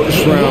 5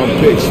 first-round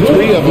picks,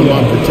 3 of them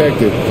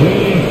unprotected.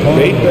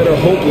 They better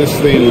hope this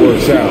thing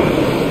works out.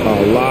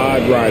 A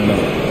lot riding on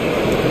it.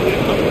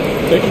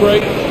 Take a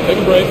break. Take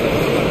a break.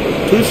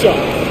 2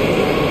 shots.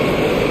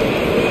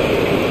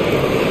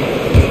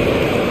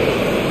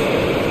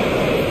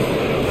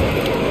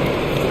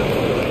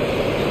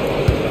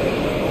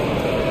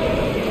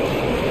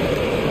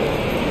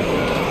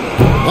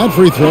 That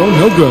free throw,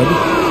 no good.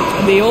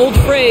 The old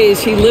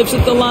phrase, he lives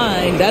at the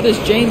line. That is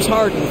James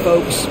Harden,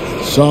 folks.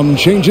 Some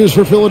changes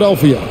for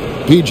Philadelphia.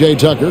 P.J.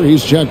 Tucker,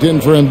 he's checked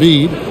in for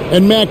Embiid.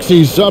 And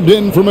Maxey subbed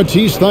in for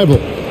Matisse Thybulle.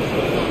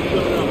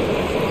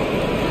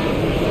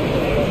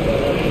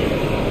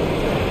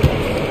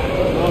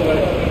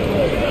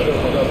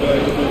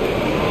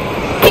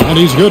 And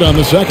he's good on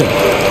the second.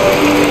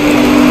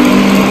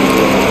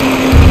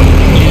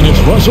 And it's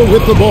Russell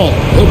with the ball.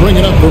 He'll bring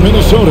it up for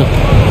Minnesota.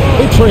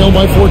 They trail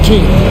by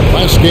 14.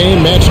 Last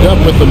game matched up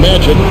with the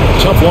Magic.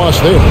 Tough loss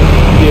there.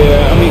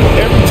 Yeah, I mean,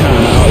 every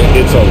time out,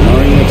 it's a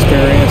learning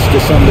experience to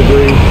some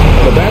degree,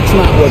 but that's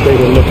not what they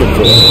were looking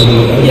for.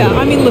 Yeah,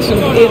 I mean, listen,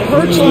 it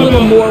hurts a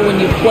little more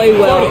when you play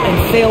well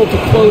and fail to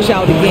close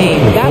out a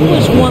game. That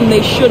was one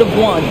they should have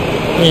won.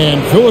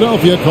 And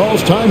Philadelphia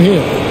calls time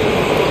here.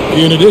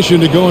 In addition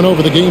to going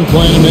over the game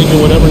plan and making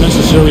whatever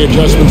necessary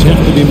adjustments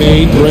have to be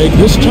made, Greg,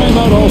 this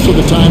timeout also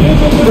the time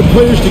for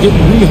players to get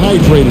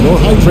rehydrated or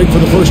hydrate for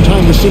the first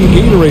time with some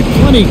Gatorade.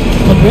 Plenty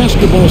of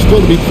basketball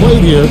still to be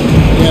played here,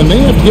 and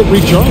they have to get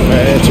recharged.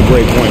 That's a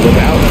great point.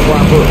 Without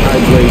proper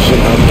hydration,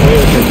 a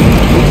player can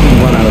completely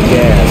run out of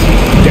gas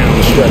down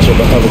the stretch of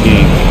a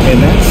game.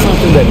 And that's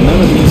something that none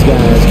of these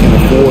guys can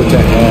afford to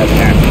have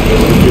happen.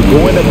 If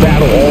you're going to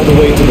battle all the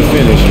way to the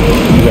finish,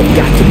 you have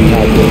got to be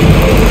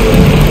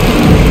hydrated.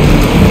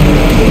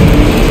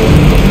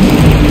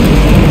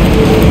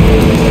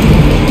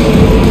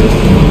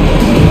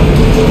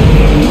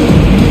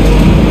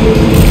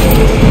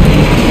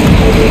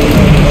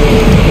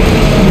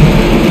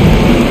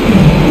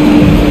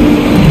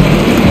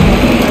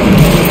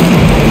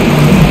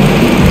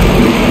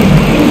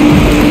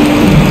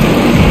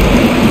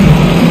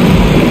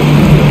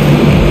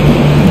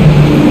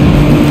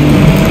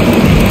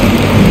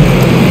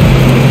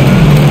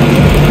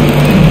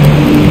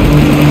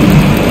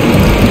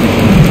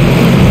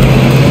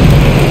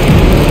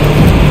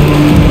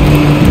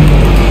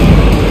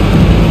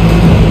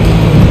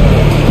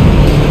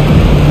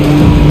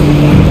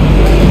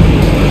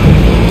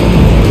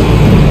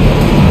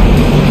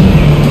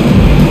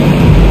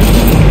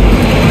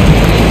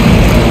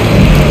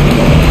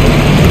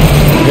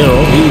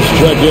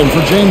 In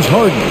for James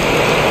Harden.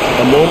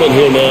 A moment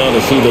here now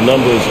to see the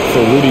numbers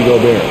for Rudy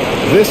Gobert.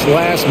 This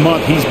last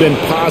month, he's been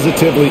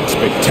positively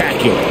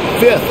spectacular.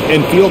 5th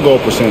in field goal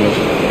percentage,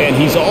 and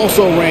he's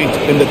also ranked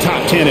in the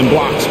top 10 in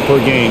blocks per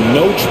game.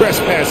 No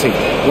trespassing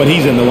when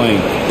he's in the lane.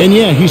 And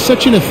yeah, he's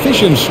such an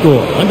efficient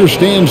scorer.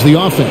 Understands the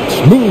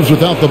offense. Moves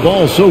without the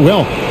ball so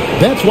well.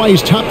 That's why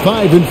he's top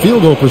 5 in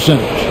field goal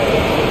percentage.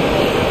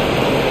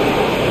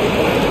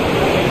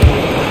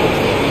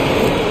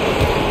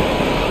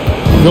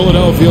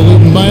 Philadelphia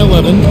leading by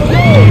 11.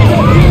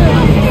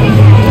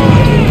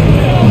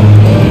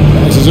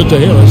 Passes it to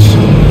Harris.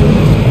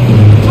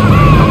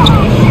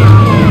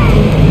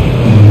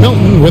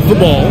 Melton with the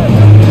ball.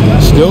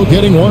 Still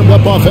getting warmed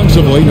up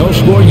offensively. No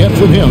scoring yet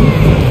from him.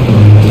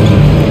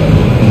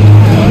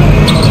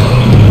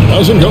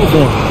 Doesn't go for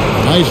him.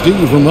 Nice D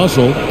from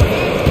Russell.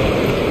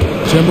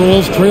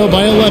 Timberwolves trail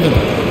by 11.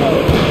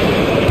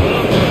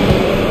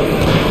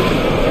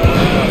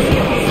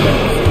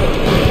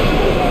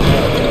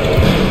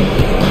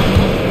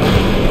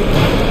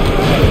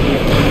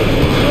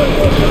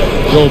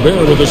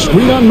 Gobert with a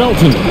screen on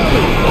Melton.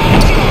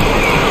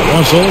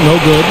 Russell, no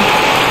good.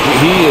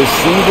 He is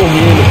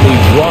single-handedly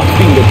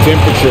dropping the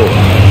temperature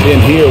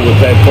in here with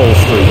that cold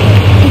streak.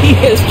 He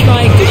is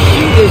trying to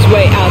shoot his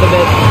way out of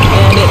it,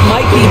 and it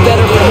might be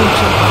better for him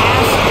to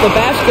pass the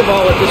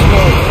basketball at this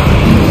point.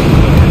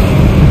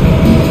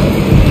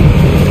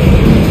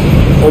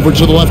 Over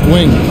to the left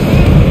wing.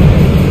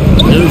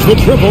 There's the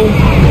triple.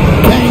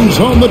 Bangs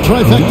home the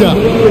trifecta.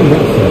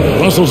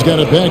 Russell's got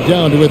it back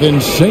down to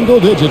within single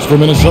digits for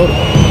Minnesota.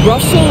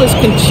 Russell is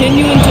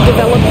continuing to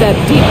develop that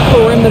deep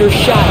perimeter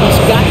shot. He's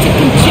got to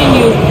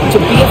continue to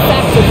be a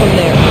factor from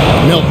there.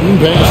 Melton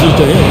passes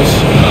to Harris.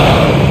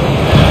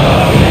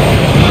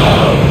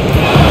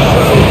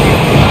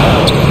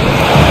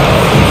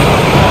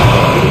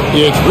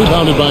 It's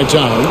rebounded by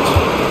Towns.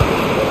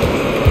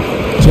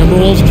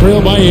 Timberwolves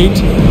trail by 8.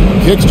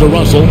 Kicks to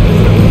Russell.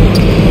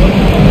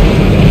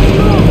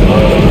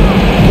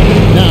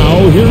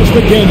 Now here's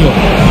McDaniel.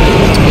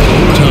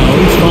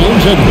 Towns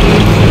finds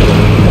Edwards.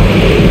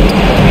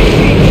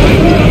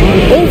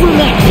 Over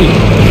Maxey.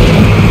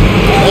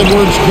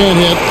 Edwards can't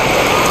hit.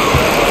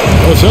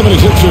 The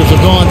 76ers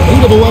have gone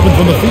 8 of 11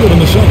 from the field in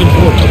the second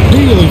quarter.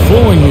 Really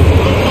flowing here.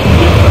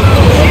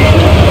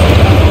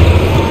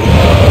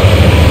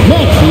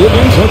 Maxey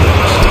against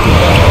Edwards.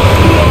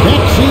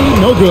 Maxey,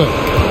 no good.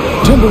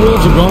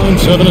 Timberwolves have gone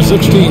 7 of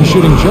 16,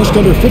 shooting just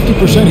under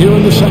 50% here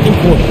in the second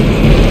quarter.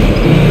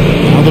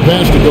 Now the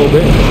pass to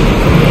Gobert.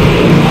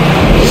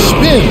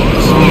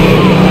 Spins.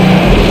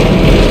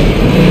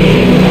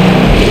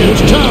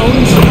 Here's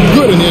Towns.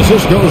 Good, and the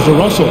assist goes to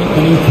Russell.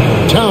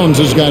 Towns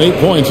has got 8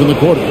 points in the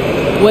quarter.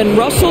 When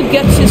Russell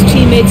gets his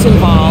teammates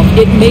involved,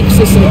 it makes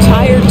this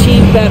entire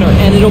team better,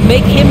 and it'll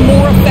make him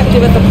more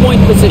effective at the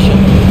point position.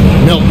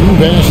 Melton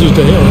passes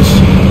to Harris.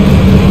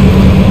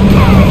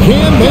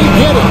 Can they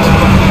get it?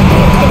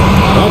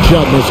 That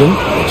shot missing.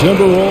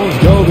 Timberwolves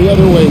go the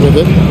other way with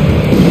it.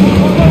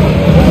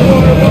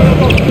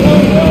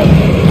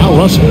 Now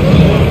Russell.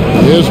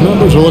 His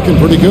numbers are looking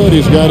pretty good.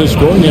 He's got his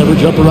scoring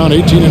average up around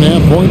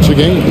 18.5 points a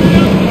game.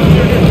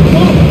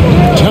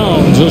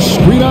 Towns, a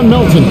screen on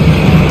Melton.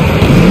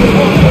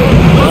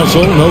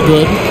 Russell, no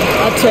good.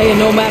 I'll tell you,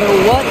 no matter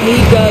what he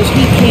does,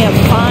 he can't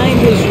find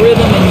his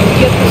rhythm, and you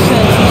get the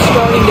sense he's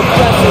starting to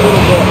press a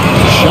little bit.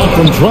 Shot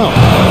from 12.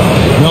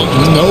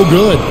 Melton, no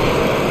good.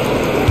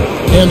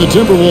 And the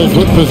Timberwolves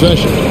with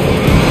possession.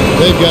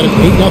 They've got an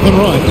 8-0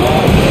 run.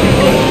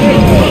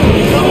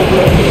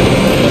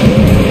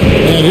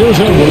 And here's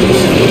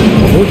Edwards.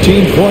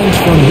 14 points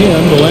from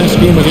him the last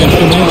game against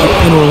the Magic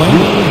in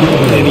Orlando.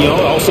 And he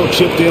also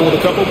chipped in with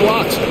a couple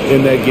blocks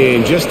in that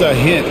game. Just a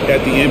hint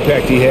at the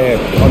impact he had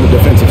on the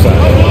defensive side.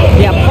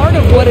 Yeah, part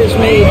of what has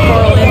made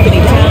Karl Anthony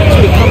Towns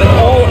become an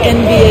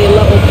all-NBA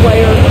level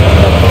player,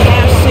 the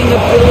passing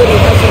ability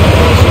has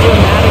increased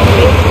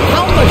dramatically.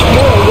 How much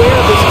more aware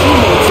of his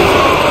teammates is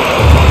he?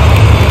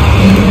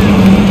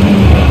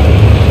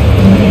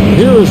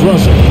 Here is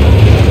Russell.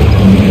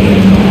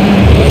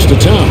 Pass to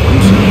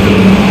Towns.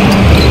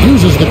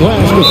 Uses the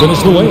glass to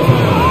finish the layup.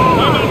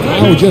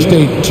 Now just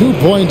a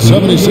 2-point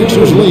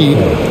 76ers lead.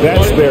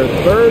 That's their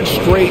third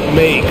straight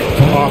make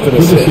off an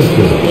assist.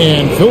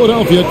 And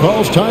Philadelphia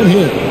calls time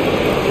here.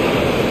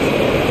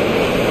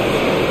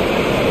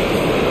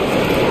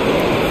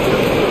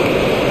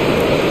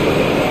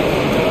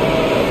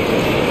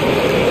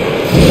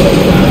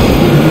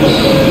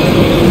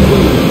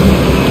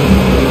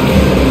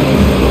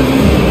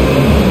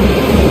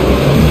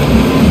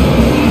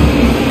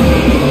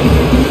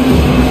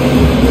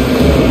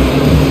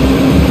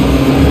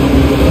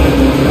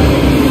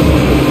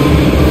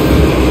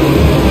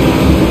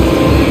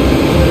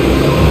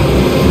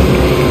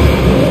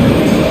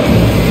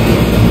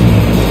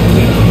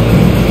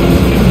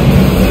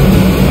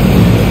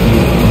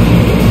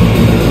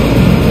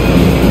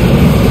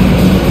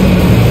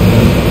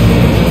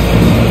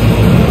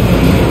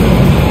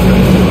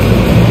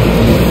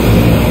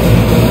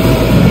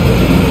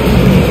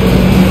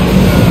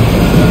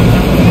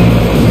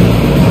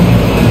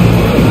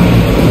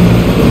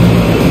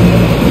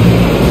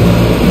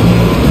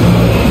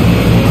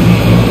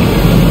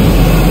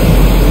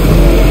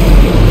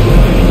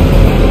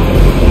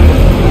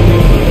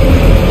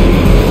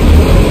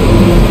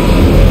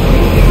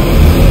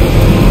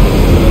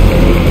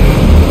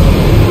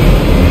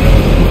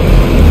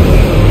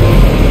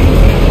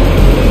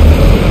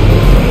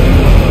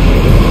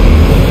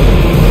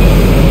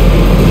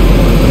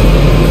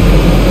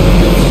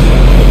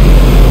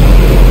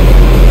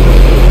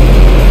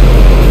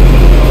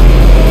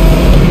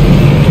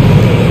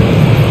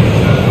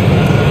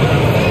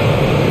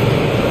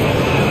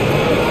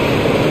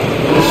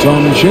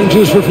 Some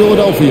changes for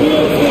Philadelphia.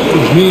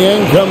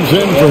 Niang comes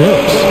in for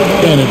Harris.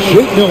 And it's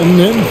Shake Milton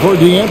in for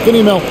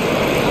DeAnthony Melton.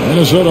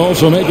 Minnesota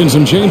also making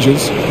some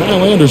changes.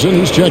 Kyle Anderson,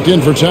 he's checked in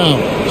for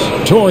Towns.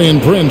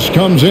 Taurean Prince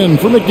comes in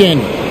for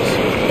McDaniels.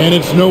 And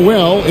it's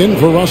Noel in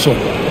for Russell.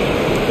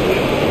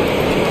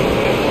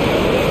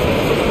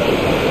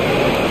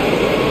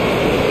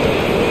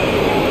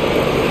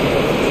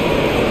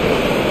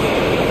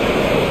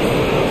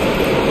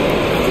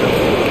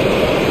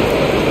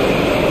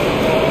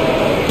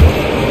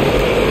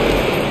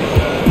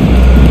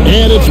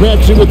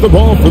 Maxey with the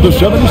ball for the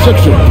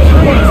 76ers.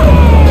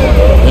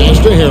 Pass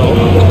to Harrell.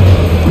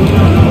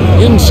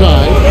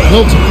 Inside,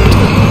 Milton.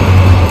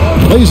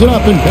 Lays it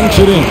up and banks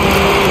it in.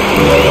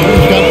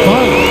 He's got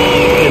 5.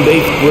 And they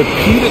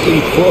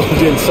repeatedly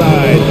closed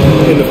inside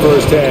in the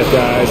first half,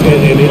 guys,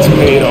 and it's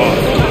paid off.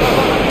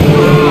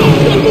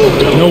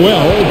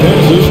 Noel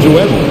passes to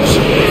Edwards.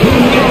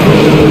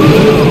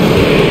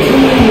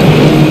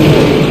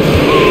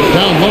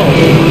 Down low.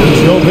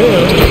 It's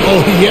Gobert. Oh,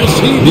 yes,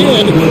 he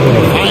did.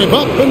 5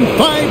 up and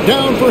 5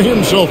 down for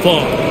him so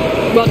far.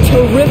 Well,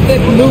 terrific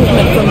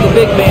movement from the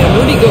big man.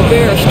 Rudy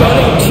Gobert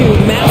starting to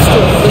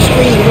master the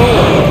screen and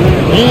roll.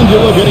 And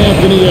you look at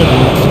Anthony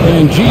Edwards.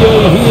 And, G.A.,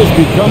 he is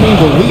becoming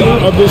the leader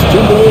of this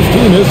Timberwolves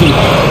team, isn't he?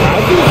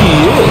 I think he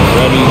is.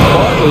 I mean,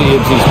 partly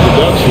it's his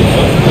production.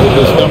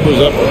 His numbers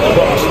up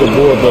across the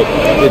board, but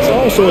it's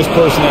also his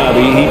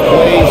personality. He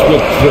plays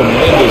with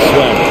tremendous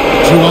swag.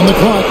 2 on the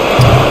clock.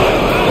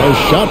 A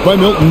shot by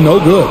Milton,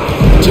 no good.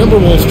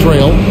 Timberwolves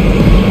trail.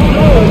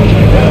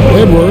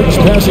 Edwards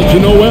passes to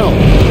Noel.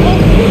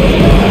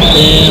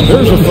 And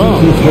there's a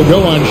foul to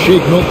go on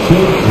Shake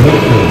Milton.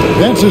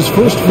 That's his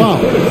first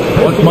foul.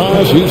 Mark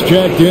Miles, he's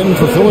jacked in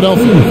for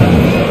Philadelphia.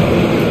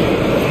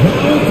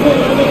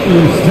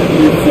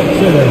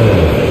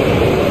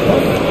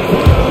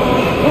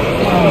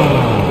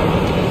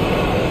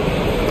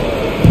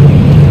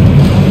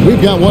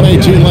 We've got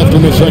 1:18 left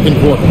in the second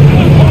quarter.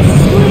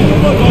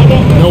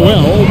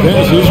 Noel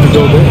passes to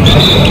Gobert.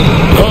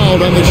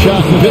 Fouled on the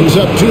shot and picks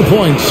up 2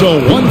 points. So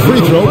 1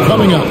 free throw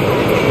coming up.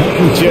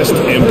 Just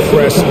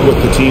impressed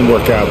with the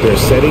teamwork out there,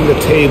 setting the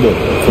table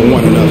for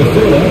one another.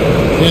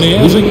 And he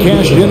hasn't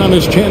cashed in on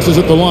his chances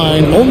at the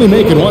line, only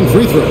making 1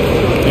 free throw.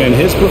 And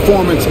his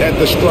performance at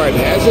the stripe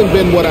hasn't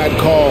been what I'd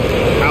call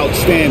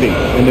outstanding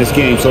in this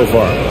game so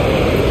far.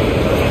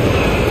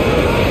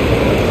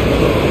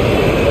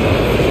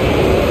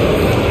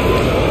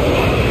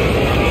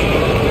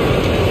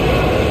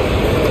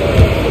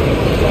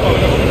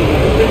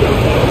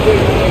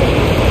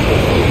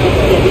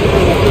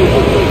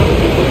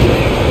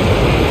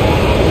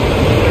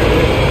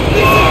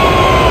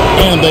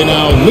 And they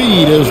now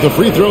lead as the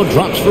free throw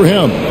drops for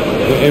him.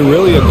 And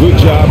really a good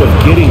job of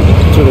getting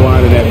to the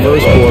line in that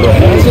first quarter.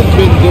 Hasn't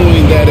been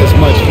doing that as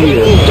much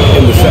here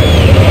in the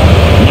second.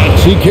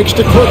 Maxey kicks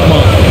to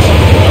Korkmaz.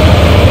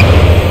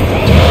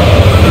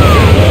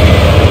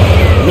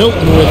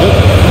 Milton with it.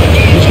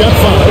 He's got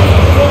 5.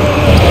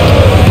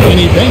 And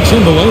he banks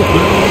in the lane.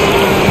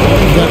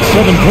 He's got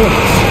 7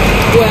 points.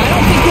 Boy, I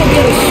don't think he'll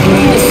get a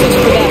screen assist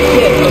for that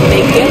hit, but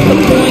they get the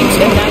points,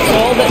 and that's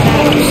all that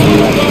matters.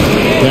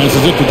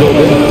 Passes it to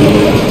Gobert.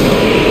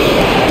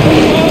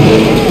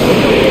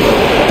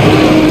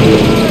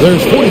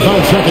 There's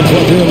 45 seconds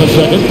left here in the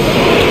second.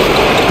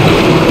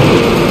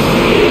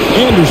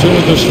 Anderson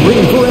with the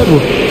screen for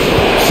Edwards.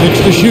 6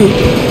 to shoot.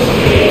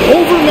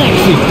 Over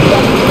Maxey.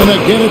 And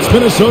again, it's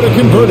Minnesota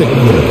converting.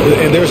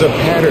 And there's a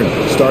pattern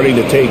starting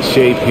to take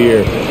shape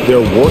here.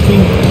 They're working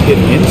it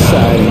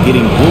inside and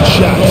getting good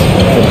shots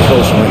from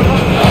close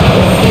range.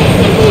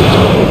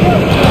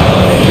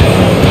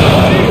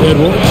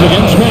 Edwards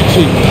against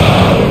Maxey.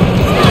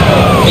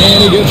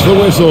 And he gets the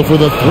whistle for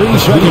the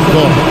 3-second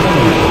call.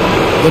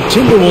 The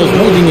Timberwolves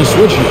making a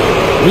switch here.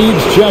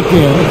 Reed's checked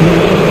in.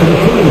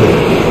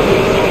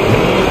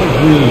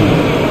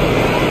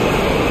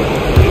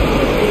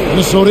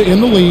 Minnesota in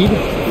the lead.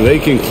 They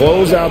can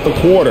close out the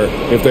quarter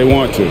if they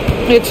want to.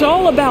 It's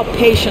all about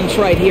patience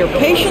right here.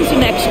 Patience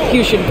and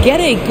execution.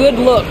 Get a good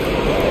look.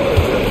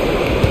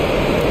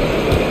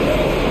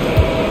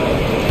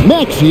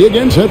 Maxey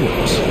against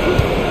Edwards.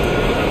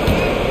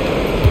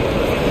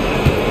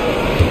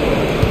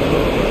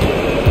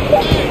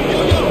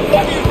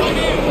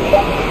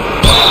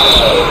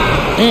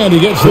 And he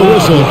gets the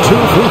whistle. 2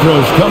 free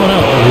throws coming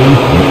up.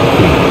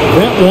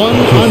 That one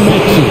on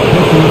Maxey.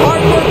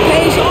 Hard work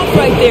pays off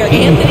right there.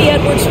 Anthony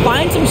Edwards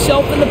finds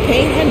himself in the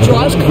paint and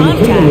draws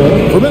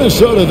contact. For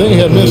Minnesota, they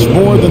have missed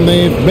more than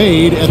they've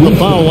made at the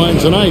foul line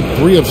tonight.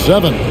 3 of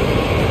 7.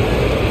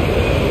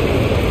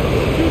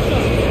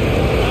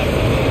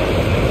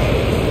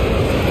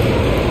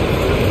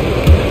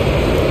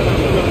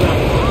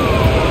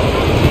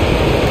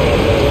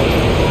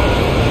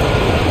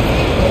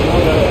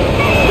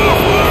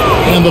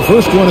 And the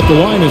first one at the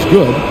line is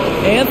good.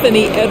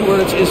 Anthony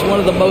Edwards is one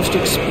of the most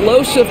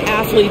explosive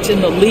athletes in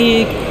the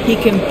league. He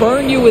can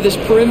burn you with his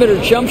perimeter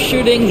jump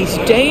shooting. He's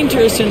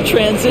dangerous in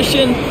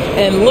transition.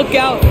 And look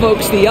out,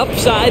 folks, the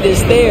upside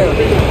is there.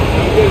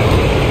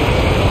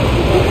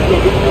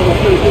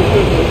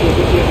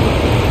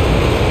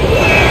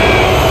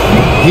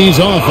 He's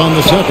off on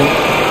the second.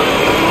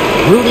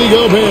 Rudy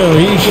Gobert,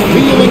 he's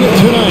feeling it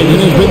tonight and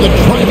has been the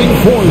driving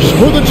force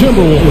for the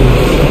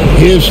Timberwolves.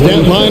 His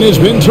stat line has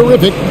been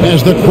terrific.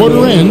 As the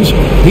quarter ends,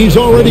 he's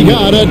already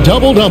got a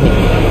double-double.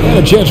 And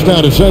a chance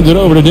now to send it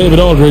over to David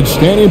Aldridge,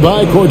 standing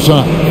by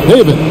courtside.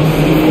 David.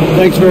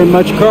 Thanks very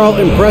much, Carl.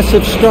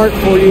 Impressive start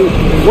for you.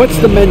 What's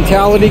the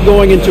mentality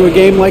going into a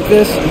game like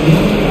this?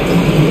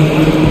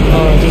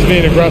 Just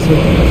being aggressive.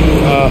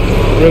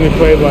 Really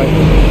played like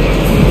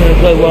didn't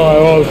play well at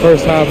all the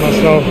first half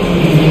myself.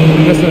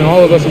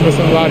 All of us are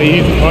missing a lot of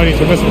easy money,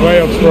 so missing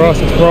layups for us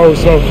as pros.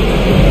 So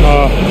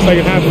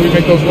second half, if we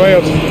make those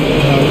layups,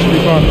 it should be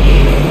fun.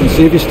 Let's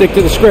see if you stick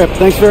to the script.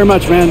 Thanks very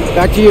much, man.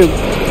 Back to you.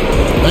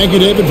 Thank you,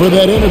 David, for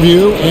that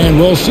interview, and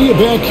we'll see you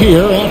back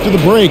here after the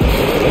break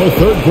for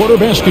third quarter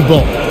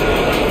basketball.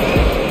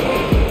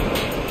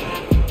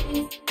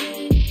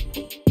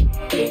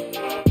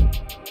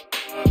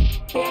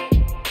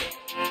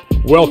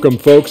 Welcome,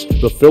 folks.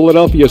 The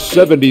Philadelphia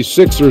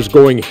 76ers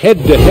going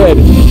head-to-head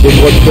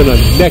in what's been a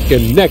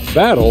neck-and-neck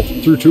battle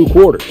through 2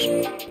 quarters.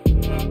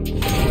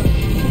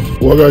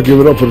 Well, I got to give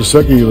it up for the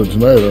second unit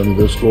tonight, Ernie.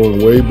 They're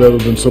scoring way better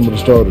than some of the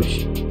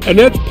starters. And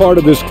that's part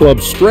of this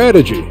club's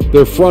strategy.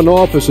 Their front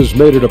office has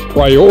made it a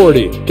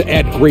priority to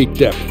add great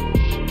depth.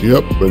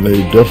 Yep, and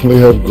they definitely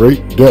have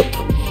great depth.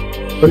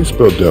 How do you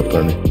spell depth,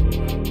 Ernie?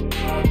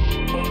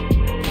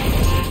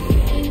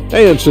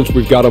 And since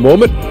we've got a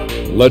moment,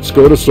 let's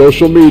go to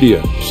social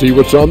media, see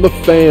what's on the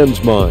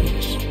fans'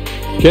 minds.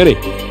 Kenny,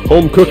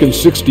 Home Cookin'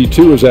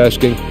 62 is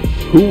asking,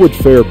 who would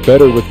fare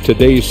better with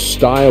today's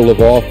style of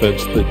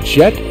offense, the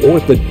Jet or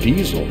the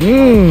Diesel?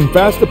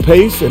 Faster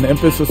pace and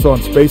emphasis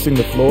on spacing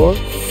the floor.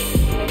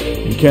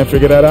 You can't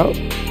figure that out?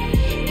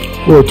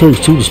 Well, it takes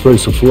two to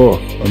space the floor.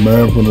 A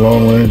man from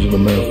long range and a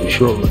man from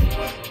short range.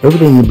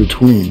 Everything in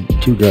between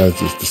two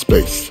guys is the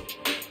space.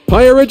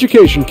 Higher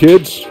education,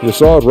 kids. You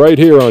saw it right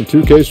here on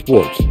 2K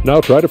Sports.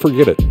 Now try to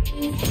forget it.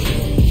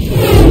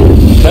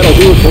 That'll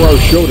do it for our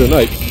show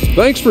tonight.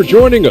 Thanks for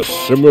joining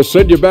us, and we'll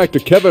send you back to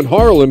Kevin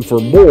Harlan for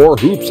more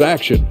Hoops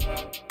action.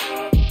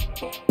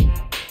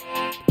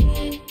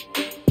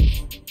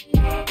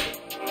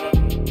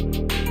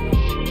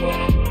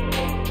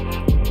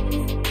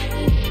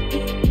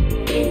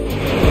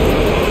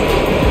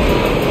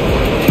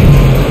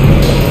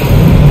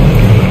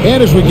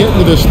 And as we get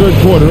into this third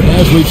quarter,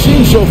 as we've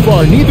seen so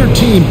far, neither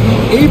team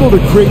able to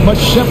create much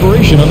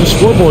separation on the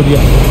scoreboard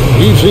yet.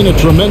 We've seen a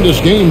tremendous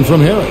game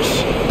from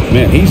Harris.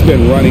 Man, he's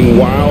been running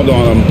wild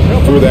on him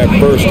through that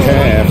first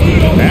half.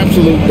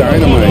 Absolute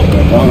dynamite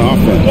on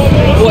offense.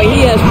 Boy,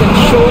 he has been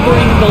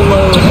shouldering the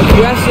load.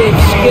 Aggressive,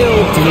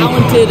 skilled,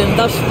 talented, and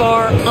thus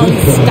far,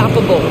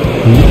 unstoppable.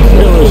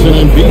 Harris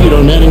and Embiid are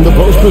manning the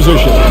post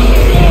position.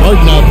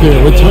 Harden out there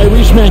with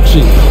Tyrese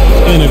Maxey.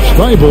 And it's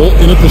Thybulle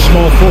in at the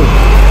small forward.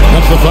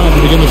 That's the time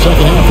to begin the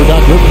second half for Doc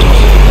Rivers.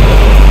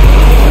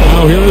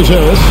 Now here is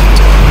Harris.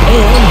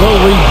 And the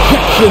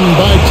rejection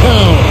by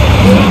Towns.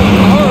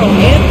 Carl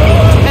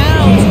Anthony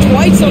Towns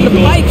twice on the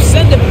pipe.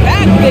 Send it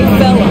back, big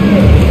fella.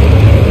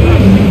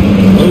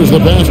 There's the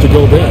pass to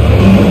Gobert.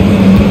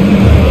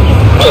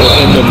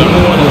 And the number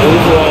 1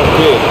 overall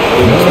pick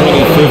in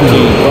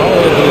 2015,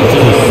 Carl Anthony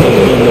Towns has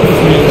been the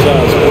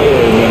franchise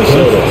player in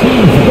Minnesota.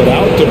 But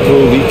out to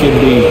prove he can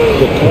be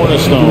the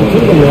cornerstone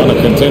on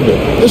a contender.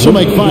 This will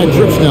make 5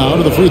 trips now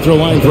to the free throw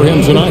line for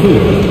him tonight.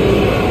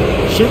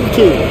 Shooting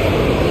 2.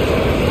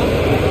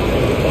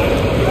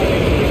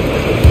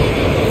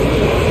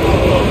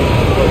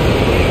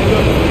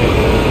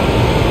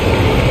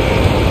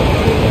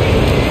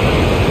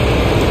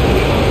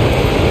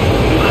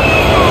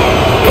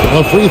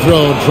 A free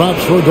throw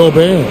drops for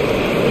Gobert.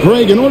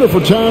 Greg, in order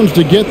for Towns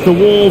to get the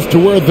Wolves to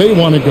where they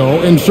want to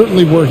go, and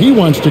certainly where he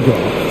wants to go,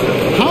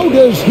 how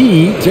does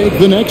he take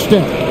the next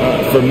step?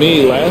 For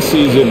me, last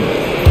season,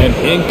 an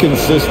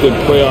inconsistent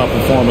playoff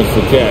performance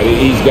for Cat.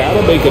 He's got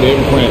to make an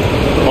imprint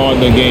on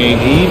the game,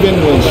 even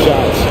when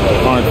shots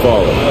aren't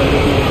falling.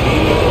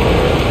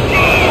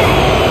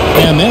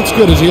 And that's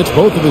good as he hits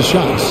both of his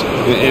shots.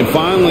 And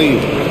finally,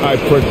 a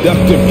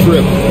productive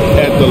trip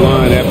at the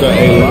line after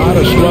a lot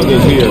of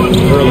struggles here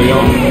early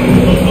on.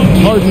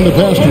 Harden the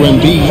pass to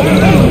Embiid.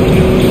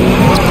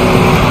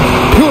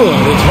 Good.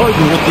 It's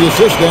Harden with the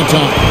assist that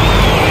time.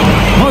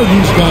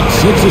 Harden's got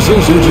 6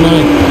 assists here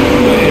tonight.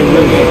 And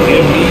really,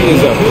 Embiid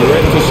is a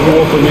threat to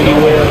score from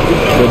anywhere.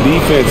 The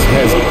defense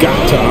has got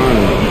to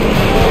honor him.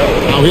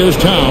 Now here's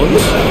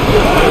Towns.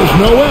 There's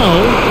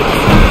Noel.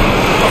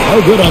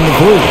 Oh, good on the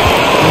three.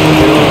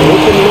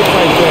 Look at look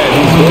like that.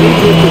 He's very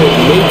good at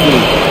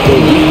making the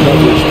weak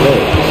coverage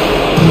plays.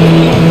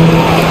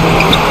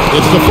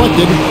 It's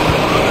deflected.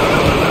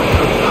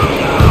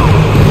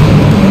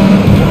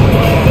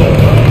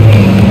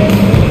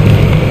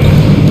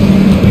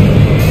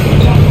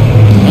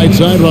 Right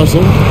side,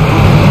 Russell.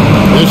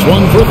 This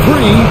one for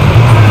 3.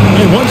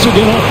 And once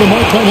again off the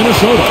mark by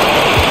Minnesota.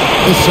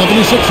 The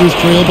 76ers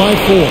trail by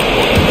 4.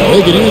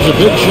 They can use a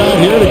big shot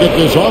here to get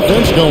this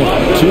offense going.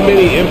 Too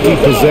many empty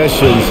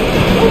possessions.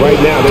 Right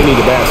now, they need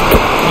a basket.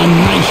 A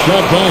nice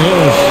shot by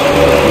Harris.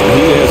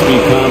 He has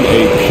become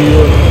a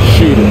pure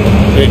shooter.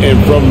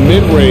 And from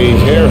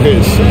mid-range,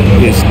 Harris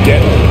is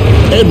deadly.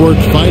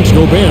 Edwards finds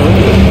Gobert.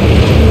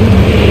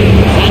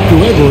 Back to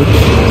Edwards.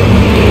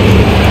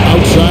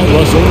 Outside,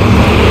 Russell.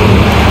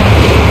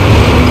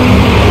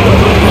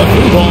 A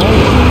free ball.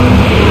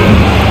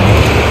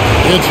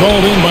 It's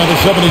hauled in by the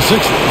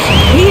 76ers.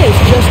 He is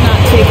just not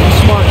taking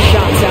smart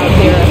shots out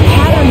there. A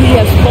pattern he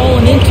has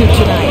fallen into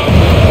tonight.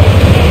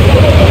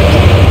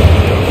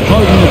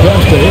 Harden the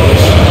pass to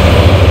Harris.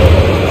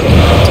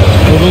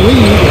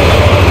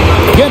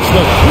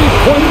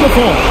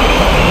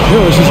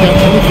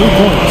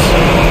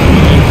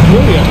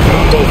 Really a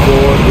combo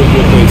forward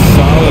with a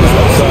solid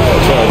outside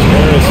touch.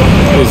 Harris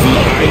is the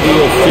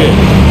ideal fit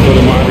for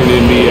the modern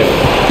NBA.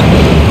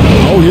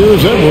 Oh,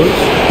 here's Edwards.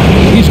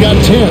 He's got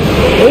 10.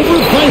 Over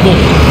Feigl.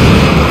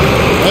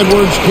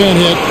 Edwards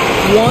can't hit.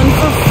 1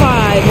 for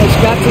 5 has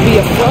got to be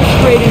a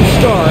frustrating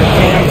start,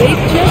 and they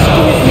just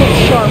don't look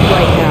sharp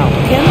right now.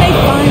 Can they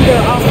find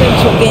their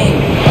offensive game?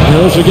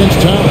 Harris against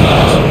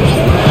Towns.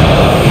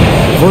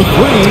 For 3.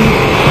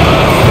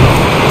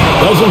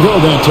 Doesn't go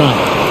that time.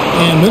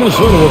 And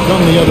Minnesota will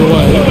come the other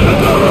way.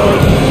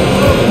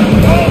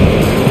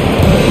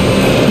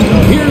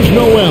 Here's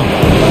Noel.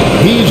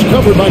 He's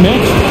covered by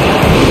Max.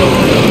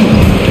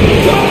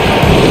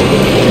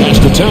 Pass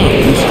to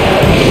Towns.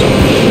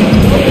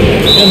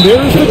 And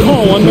there's the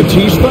call on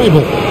Matisse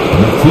Feigl.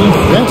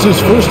 That's his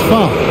first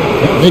foul.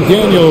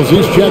 McDaniels,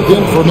 he's checked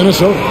in for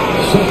Minnesota.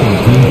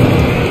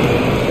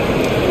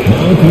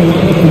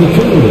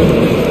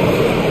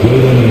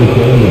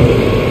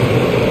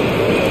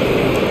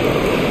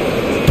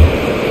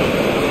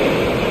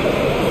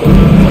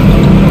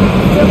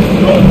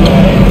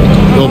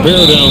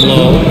 Gobert down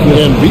low,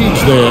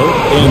 Embiid's there,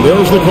 and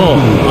there's the call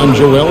on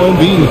Joel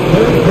Embiid.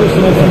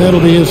 And that'll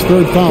be his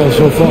third foul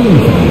so far.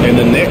 And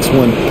the next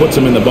one puts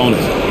him in the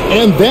bonus.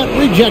 And that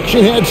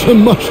rejection had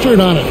some mustard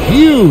on it.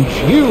 Huge,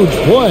 huge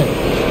play.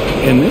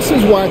 And this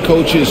is why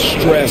coaches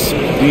stress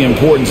the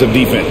importance of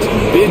defense.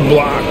 Big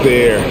block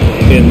there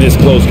in this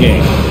close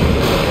game.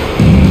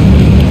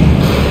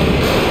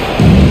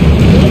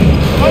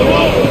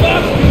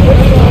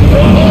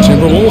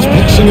 Timberwolves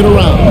passing it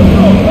around.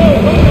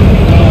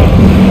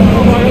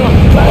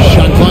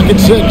 Shot clock at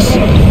 6.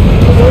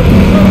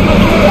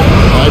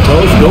 High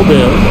post,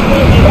 Gobert.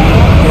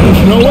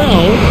 There's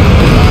Noel.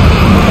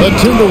 The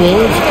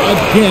Timberwolves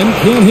again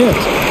can't hit.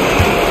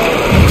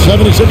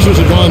 76ers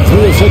have gone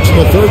 3 of 6 in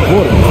the third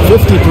quarter.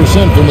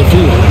 50% from the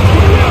field.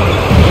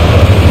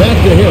 Back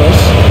to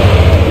Harris.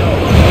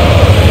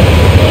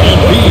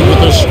 Embiid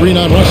with the screen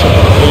on Russell.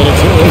 And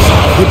it's Harris,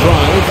 the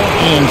drive,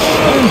 and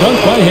slam dunk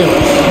by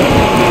Harris.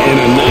 And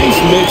a nice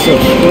mix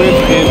of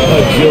strength and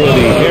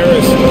agility.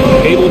 Harris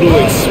able to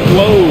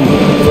explode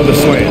from the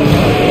slam.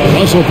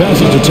 Russell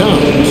passes to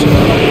Towns.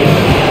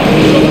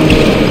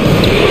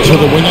 To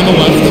the wing on the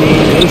left.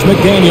 There's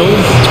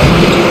McDaniels.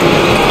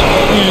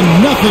 And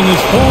nothing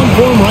is falling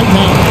for him right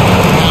now.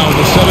 Now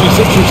the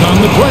 76ers on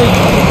the break.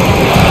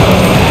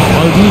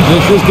 Harden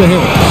dishes to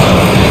Harris.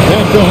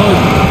 Back to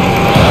Harden.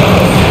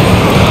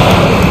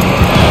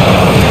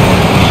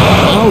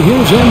 Now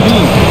here's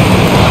Embiid.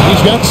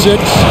 He's got 6.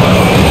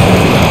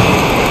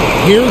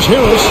 Here's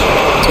Harris.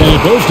 And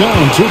it goes down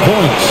 2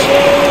 points.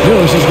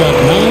 Harris has got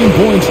 9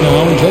 points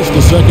now in just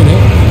the second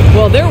half.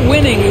 Well, they're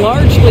winning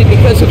largely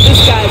because of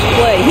this guy's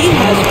play. He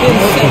has been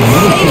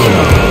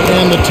sensational.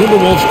 And the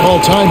Timberwolves call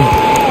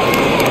timeout.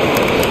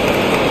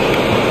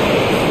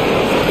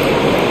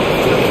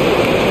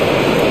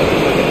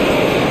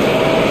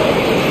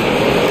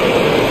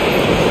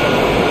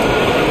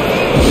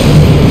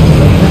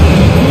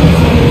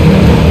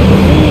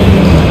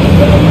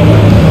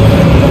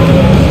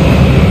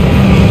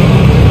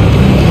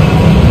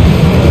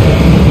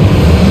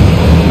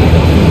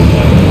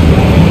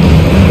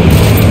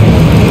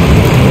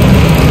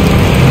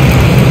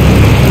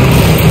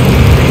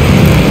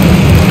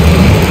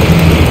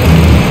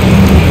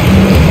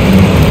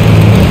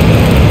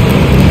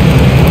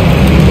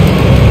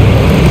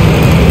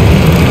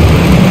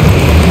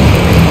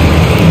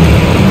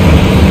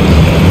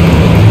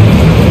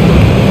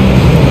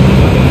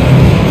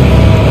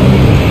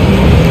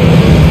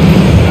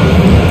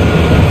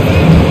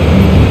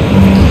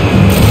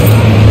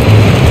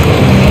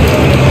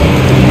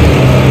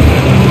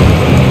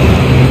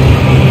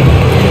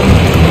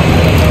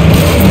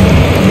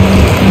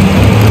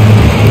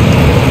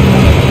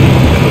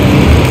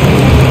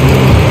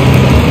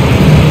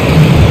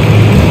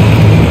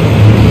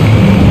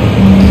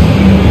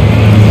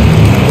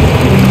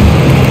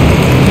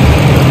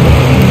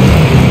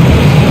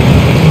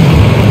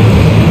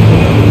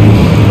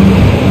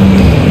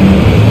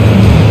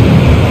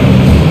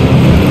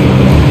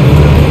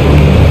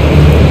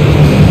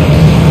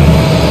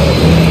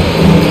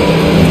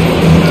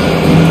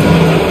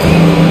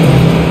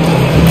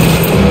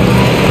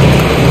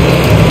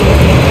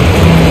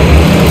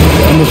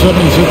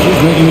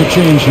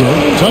 Change here.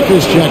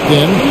 Tucker's checked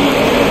in.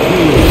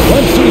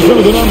 Let's see some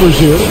of the numbers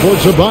here for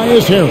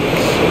Tobias Harris.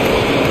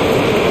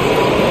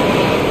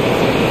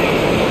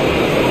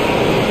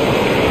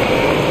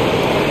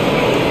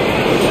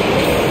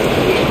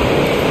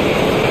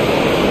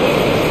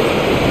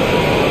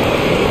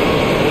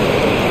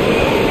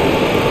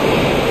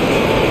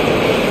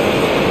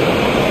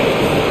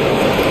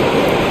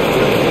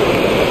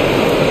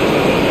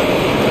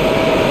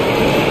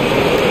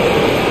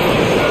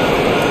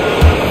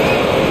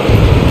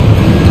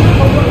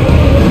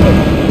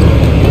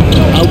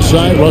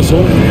 Outside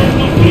Russell.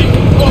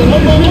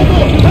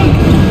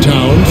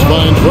 Towns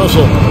finds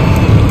Russell.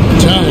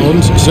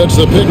 Towns sets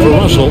the pick for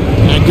Russell.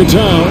 Back to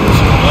Towns.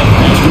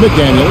 Pass to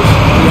McDaniels.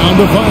 Down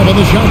to 5 on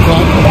the shot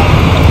clock.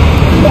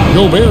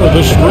 Gobert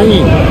the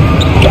screen.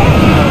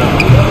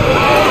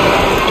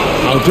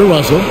 Out to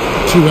Russell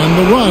to end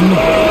the run.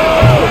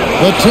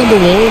 The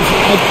Timberwolves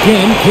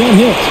again can't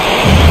hit.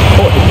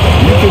 Boy,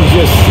 you can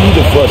just see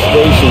the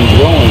frustration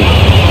growing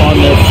on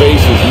their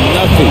faces.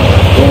 Nothing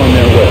going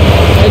their way.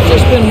 It's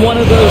just been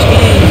one of those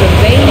games, and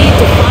they need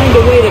to find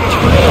a way to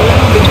turn it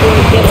around before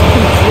it gets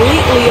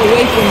completely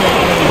away from them.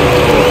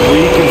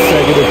 3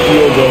 consecutive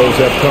field goals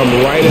have come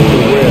right at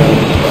the rim.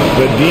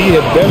 The D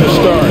had better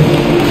start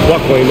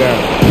buckling down.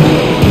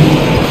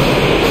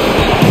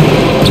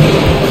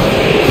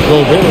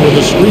 Gobert with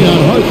a screen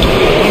on Hart.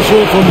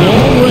 Russell from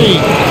long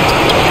range.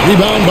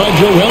 Rebound by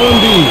Joel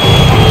Embiid.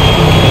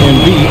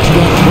 Embiid's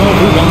got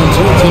 12 rebounds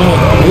here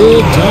tonight.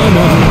 Big time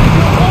effort.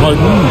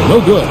 Harden,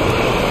 no good.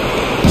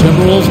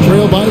 Timberwolves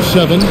trail by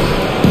 7.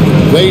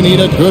 They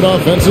need a good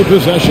offensive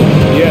possession.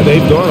 Yeah,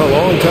 they've gone a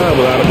long time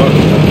without a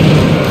bucket.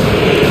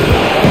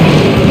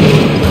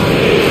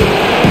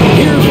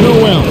 Here's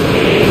Noel.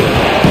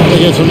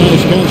 They get some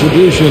nice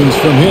contributions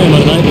from him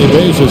on a nightly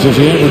basis as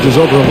he averages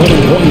over 11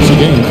 points a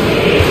game.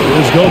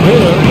 Here's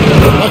Gobert.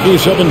 Lucky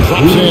 7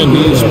 drops in.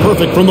 He's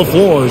perfect from the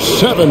floor.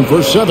 7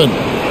 for 7.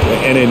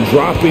 And in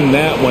dropping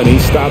that one, he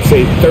stops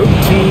a 13-0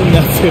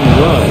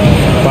 run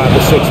by the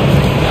Sixers.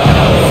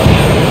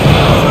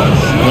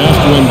 Pass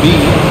to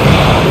Embiid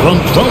from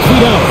 12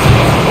 feet out.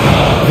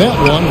 That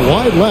one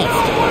wide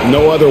left.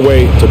 No other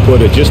way to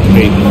put it. Just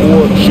a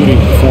poor shooting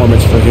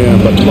performance for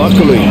him. But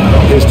luckily,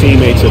 his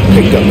teammates have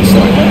picked up the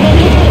slack.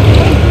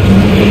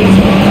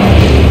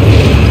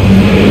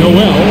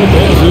 Noel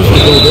passes to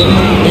Gobert.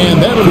 And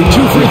that'll be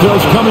 2 free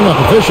throws coming up.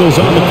 Officials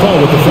on the call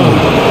with the foul.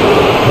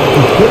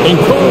 And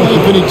Karl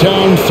Anthony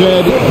Towns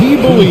said he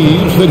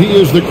believes that he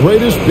is the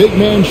greatest big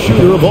man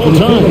shooter of all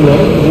time.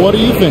 What do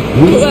you think?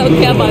 Well,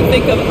 Kev, I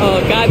think a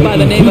guy by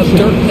the name of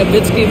Dirk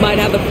Nowitzki might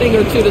have a thing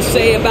or two to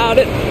say about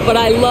it, but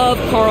I love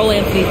Karl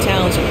Anthony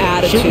Towns'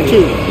 attitude.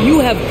 You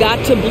have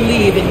got to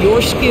believe in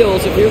your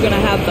skills if you're going to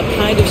have the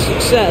kind of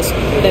success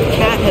that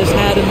Cat has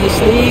had in this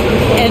league,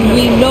 and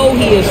we know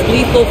he is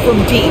lethal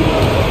from deep.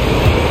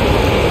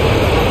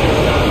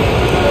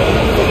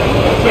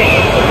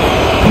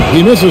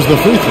 He misses the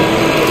free throw.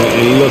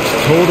 And he looks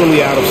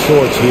totally out of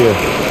sorts here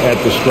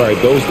at the stripe.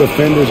 Those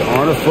defenders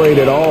aren't afraid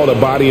at all to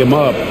body him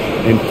up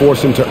and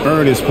force him to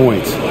earn his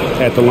points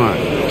at the line.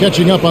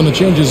 Catching up on the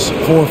changes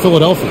for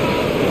Philadelphia.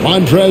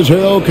 Montrezl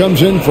Harrell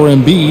comes in for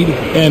Embiid,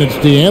 and it's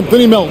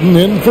DeAnthony Melton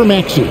in for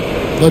Maxey.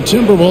 The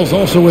Timberwolves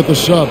also with the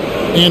sub.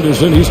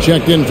 Anderson, he's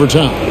checked in for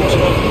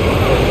Towns.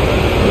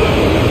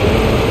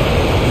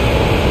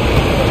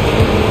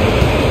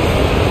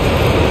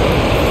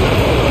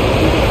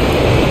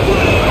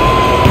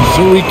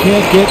 So we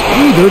can't get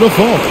either to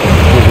fall.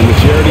 And the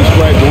charity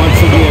stripe once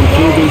again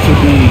proving to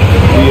be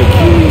the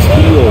Achilles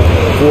heel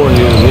for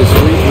him. His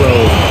free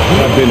throws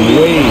have been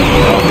way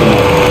off the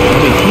mark. I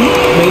mean, he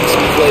makes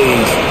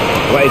plays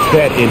like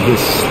that in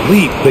his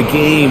sleep. The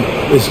game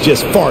is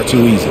just far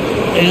too easy.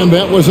 And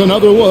that was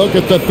another look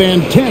at the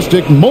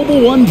fantastic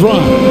Mobile One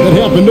drive that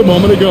happened a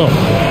moment ago.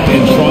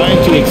 And trying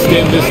to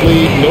extend this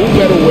lead, no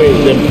better way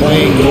than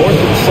playing north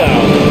and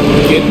south,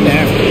 getting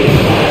after it.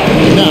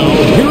 Now,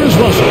 here is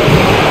Russell.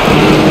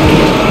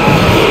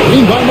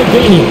 Clean by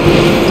McDaniel.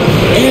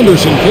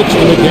 Anderson kicks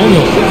to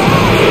McDaniel.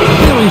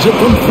 Carries it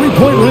from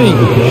three-point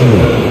range.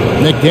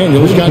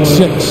 McDaniel's got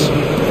 6.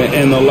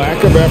 And the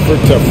lack of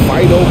effort to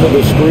fight over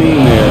the screen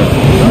there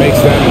makes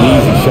that an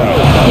easy shot.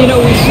 You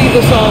know, we see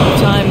this all the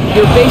time.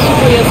 You're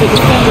basically, as a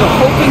defender,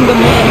 hoping the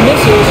man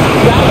misses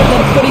rather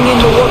than putting in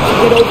the work to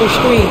get over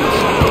screens.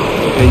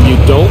 And you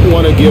don't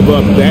want to give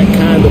up that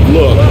kind of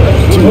look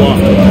too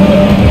often.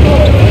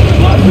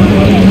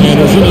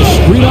 Anderson a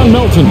screen on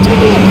Melton.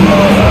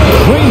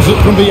 Cranes it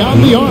from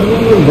beyond the arc.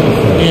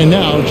 And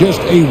now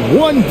just a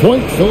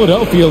 1-point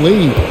Philadelphia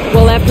lead.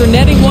 Well, after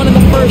netting one in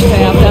the first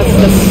half, that's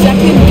the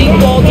second deep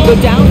ball to go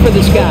down for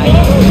this guy.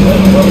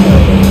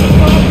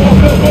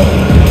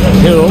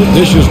 Harrell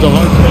dishes to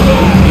Harden.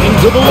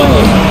 Into the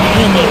lane.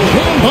 And the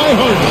jam by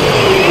Harden.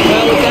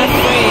 Well, with that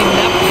frame,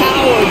 that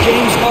power,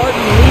 James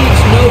Harden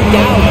leaves no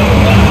doubt.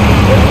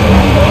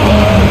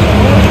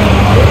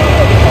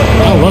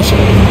 Now Russell.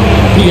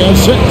 He has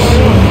 6.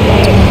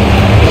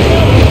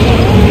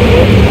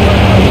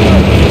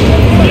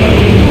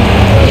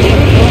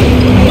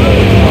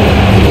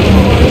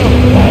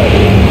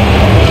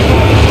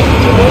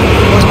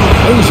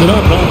 Brings it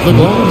up off the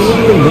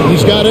glass.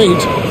 He's got 8.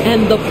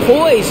 And the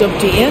poise of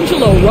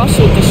D'Angelo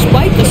Russell,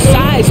 despite the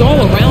size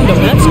all around him,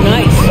 that's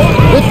nice.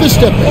 With the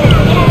step back.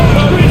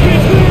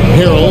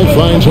 Harrell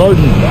finds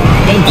Harden.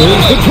 And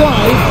there's the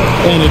drive.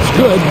 And it's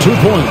good. 2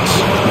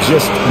 points.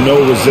 Just no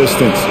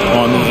resistance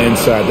on the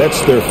inside.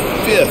 That's their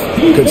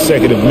 5th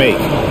consecutive make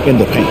in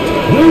the paint.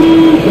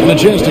 And a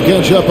chance to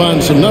catch up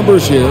on some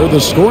numbers here. The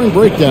scoring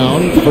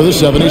breakdown for the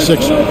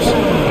 76ers.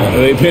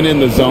 They've been in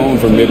the zone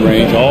for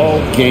mid-range all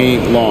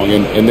game long,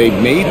 and they've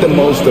made the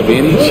most of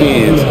any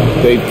chance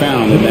they've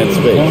found in that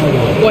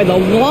space. Boy, the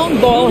long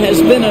ball has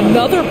been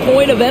another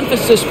point of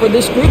emphasis for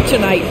this group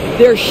tonight.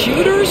 Their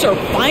shooters are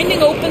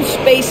finding open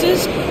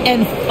spaces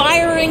and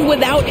firing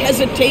without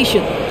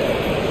hesitation.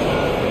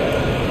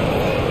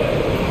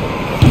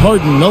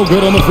 Harden, no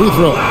good on the free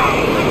throw.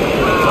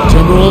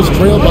 Timberwolves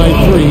trail by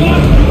 3.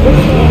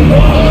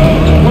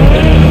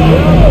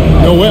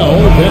 Noel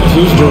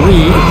passes to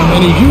Reed,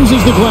 and he uses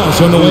the glass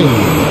on the layup.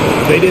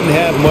 They didn't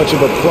have much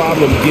of a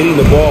problem getting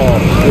the ball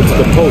into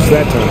the post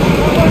that time.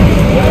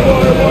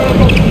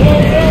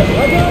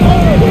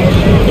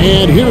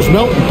 And here's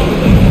Melton.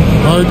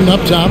 Harden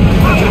up top.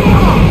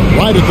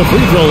 Right at the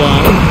free throw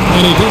line,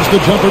 and he gets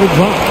the jumper to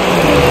drop.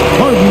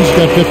 Harden's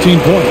got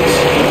 15 points.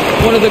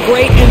 One of the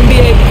great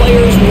NBA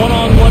players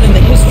one-on-one in the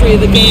history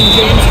of the game,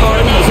 James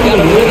Harden, has got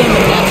a rhythm,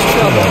 and that's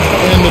trouble.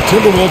 And the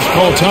Timberwolves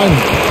call time.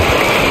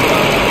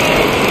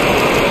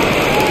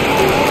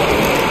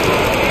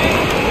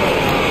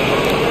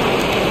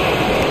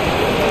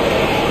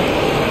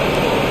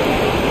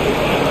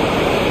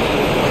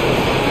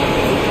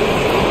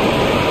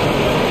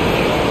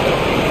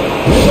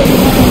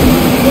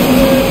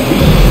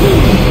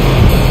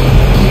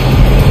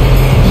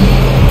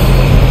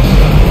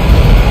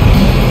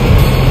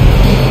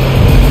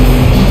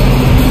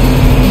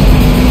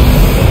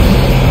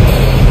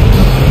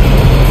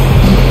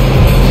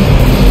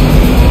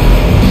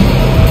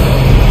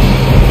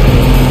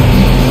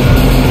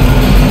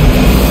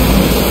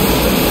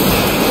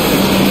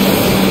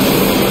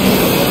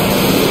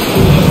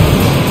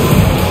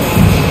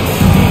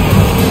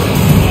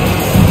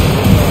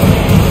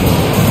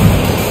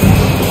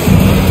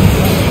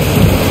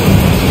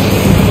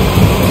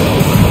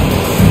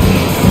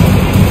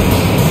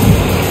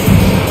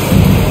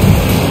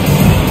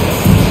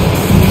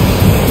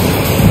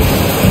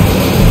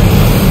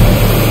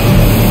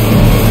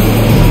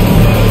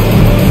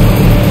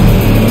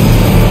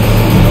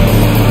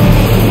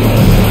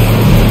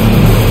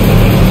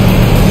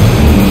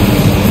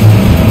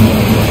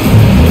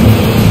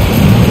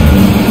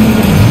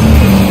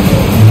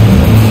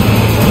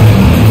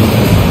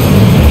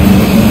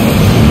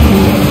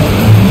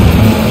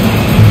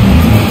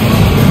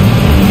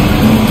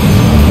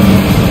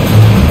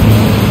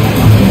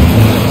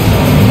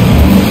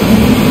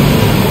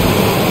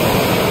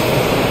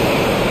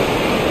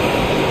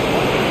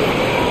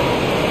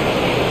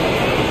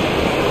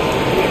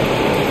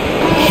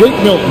 Shake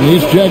Milton,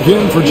 he's checked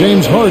in for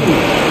James Harden.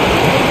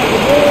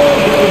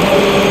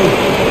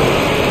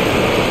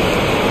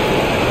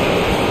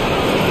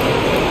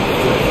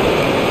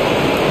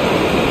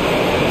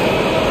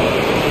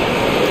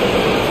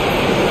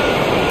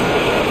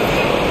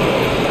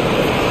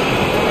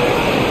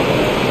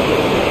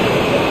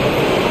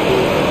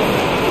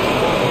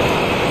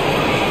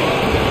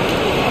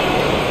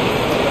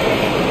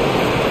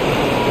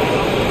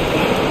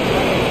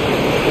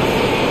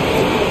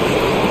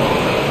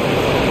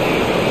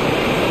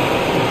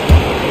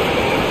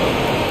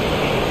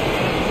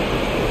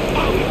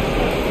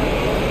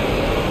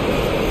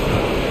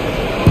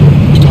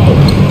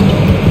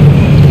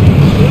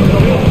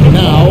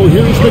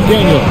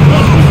 McDaniel.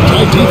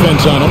 Tight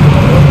defense on him.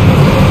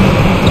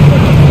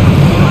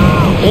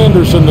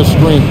 Anderson the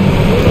screen.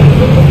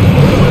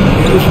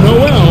 Here's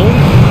Noel.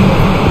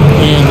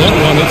 And that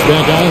one hits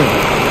back iron.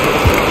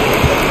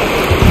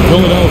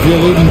 Philadelphia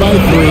leading by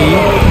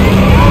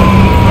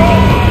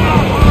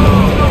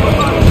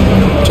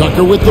 3.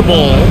 Tucker with the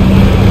ball.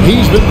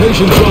 He's been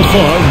patient so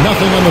far.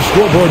 Nothing on the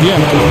scoreboard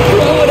yet.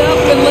 Throw it up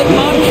and let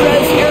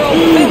Montrezl Harrell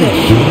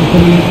finish.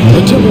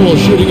 The Timberwolves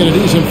shooting at a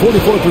decent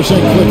 44%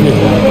 clip here.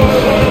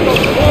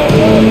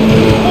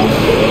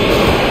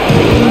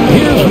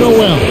 Here's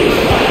Noel.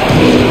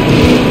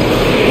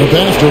 The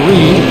pass to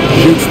Reed.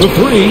 Shoots the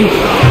 3.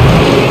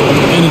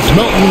 And it's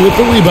Melton with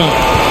the rebound.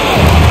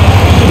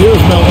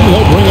 Here's Melton.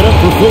 He'll bring it up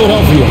for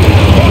Philadelphia.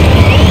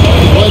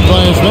 He led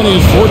by as many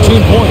as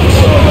 14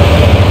 points.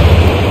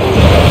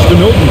 It's to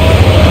Milton.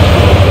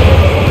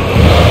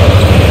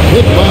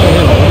 Hit by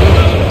Harrell.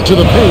 To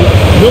the paint.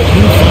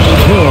 Milton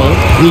finds Harrell.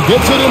 He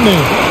gets it in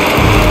there.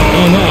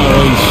 And now a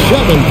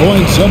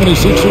 7-point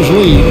 76ers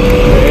lead.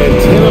 And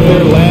 10 of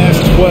their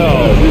last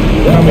 12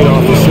 coming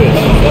off the 6.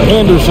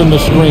 Anderson the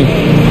screen.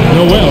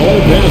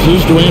 Noel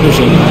passes to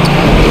Anderson.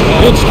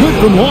 It's good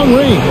from long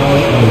range.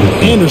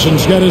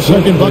 Anderson's got his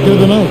second bucket of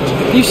the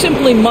night. You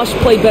simply must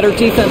play better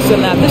defense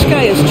than that. This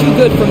guy is too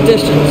good from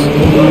distance.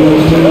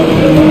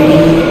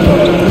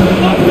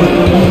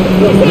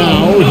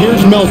 Now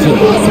here's Melton.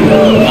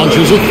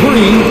 Launches a 3.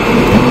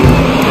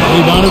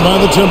 Rebounded by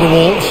the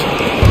Timberwolves.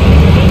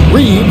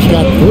 Reeves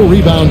got 4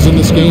 rebounds in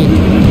this game.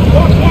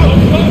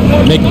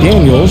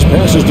 McDaniels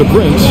passes to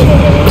Prince.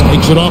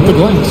 Takes it off the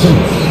glass.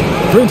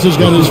 Prince has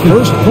got his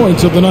first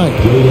points of the night.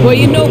 Well,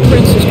 you know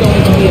Prince is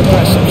going to be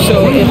aggressive.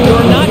 So if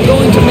they're not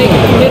going to make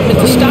a commitment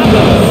to stop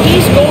him,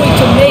 he's going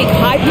to make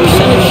high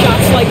percentage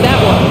shots like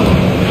that one.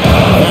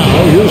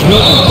 Now here's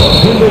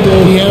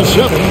Milton. He has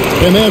 7.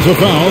 And there's a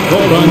foul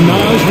called on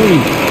Naz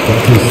Reid.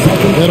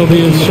 That'll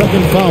be his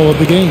second foul of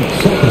the game.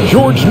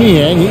 George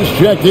Niang, he's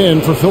checked in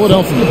for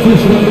Philadelphia.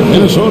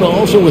 Minnesota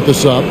also with the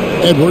sub.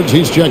 Edwards,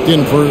 he's checked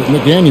in for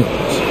McDaniels.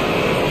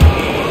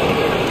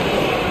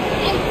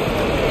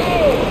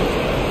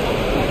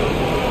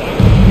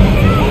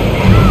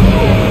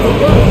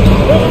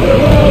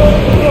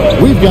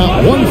 We've We've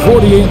got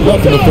 1:48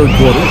 left in the third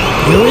quarter.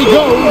 Here he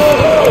goes.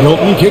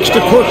 Milton kicks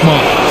to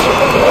Korkmaz.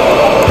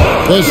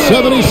 The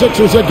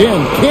 76ers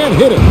again can't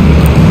hit it.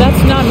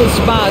 That's not his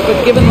spot,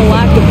 but given the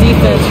lack of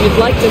defense, you'd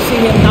like to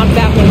see him knock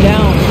that one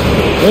down.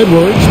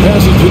 Edwards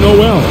passes to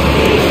Noel.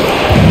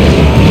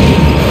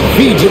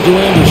 Feeds it to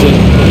Anderson.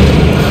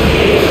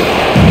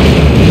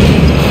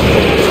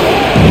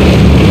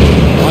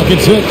 Lock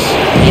at 6.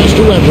 Pass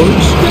to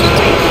Edwards.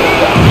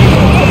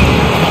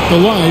 Up the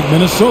line,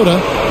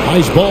 Minnesota.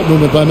 Nice ball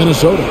movement by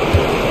Minnesota.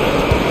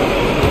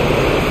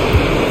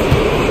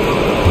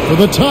 For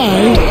the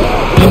tie,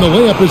 and the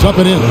layup is up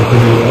and in.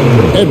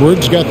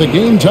 Edwards got the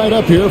game tied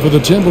up here for the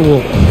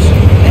Timberwolves.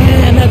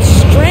 And that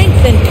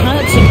strength and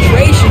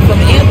concentration from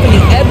Anthony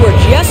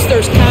Edwards. Yes,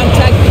 there's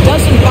contact.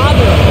 Doesn't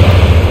bother him.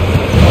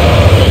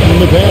 In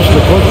the pass to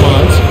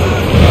Korkmaz.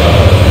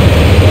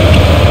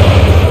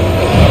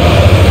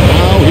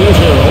 Now here's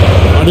Harrell.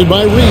 Guarded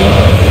by Reed.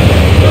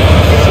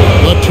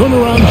 The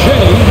turnaround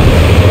Jay.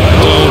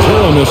 And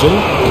Harrell missing.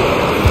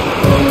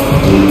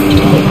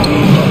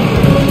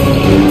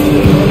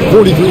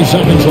 43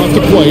 seconds left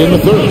to play in the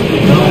third.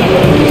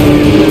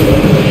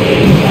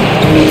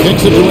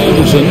 Kicks it to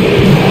Anderson.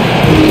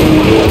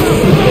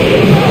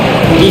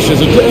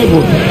 Dishes it to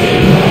Edwards.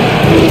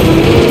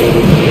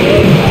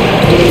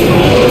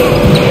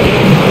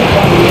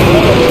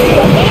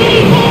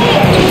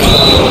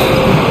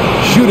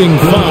 Shooting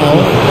foul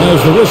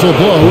as the whistle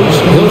blows.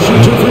 He'll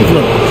shoot 2 free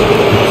throws.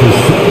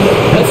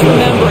 Let's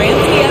remember,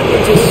 Anthony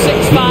Edwards is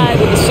 6'5"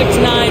 with a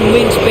 6'9"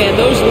 wingspan.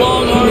 Those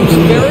long arms,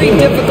 very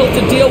difficult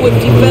to deal with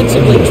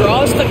defensively.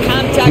 Draws the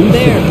contact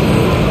there.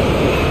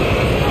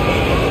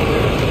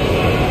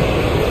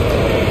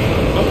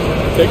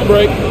 Take a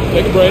break.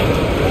 Take a break.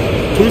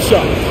 2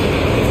 shots.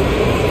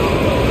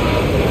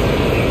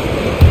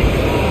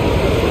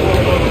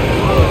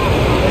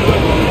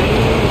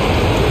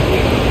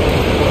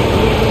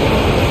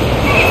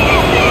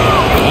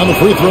 Now the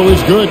free throw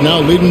is good.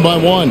 Now leading by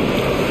 1.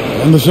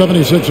 And the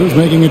 76ers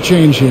making a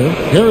change here.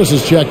 Harris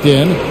is checked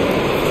in.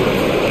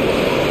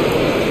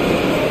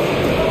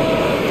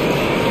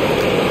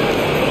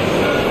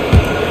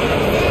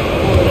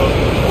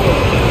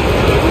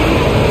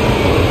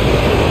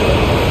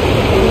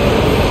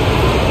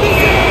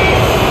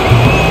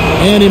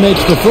 And he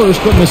makes the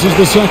first, but misses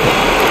the second.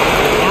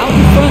 Out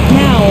in front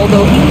now,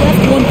 although he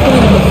left 1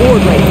 point on the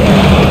board right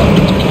there.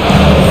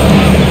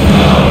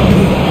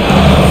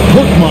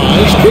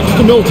 Korkmaz kicks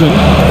to Milton.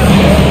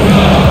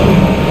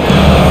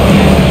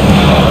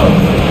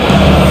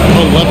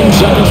 11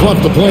 seconds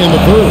left to play in the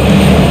third.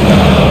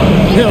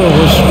 Harrell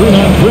will screen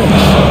on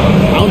Prince.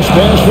 Bounce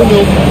pass for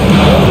Milton.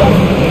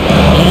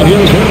 And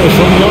here's Harris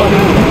from the arc.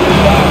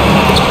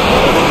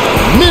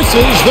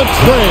 Misses the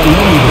tray.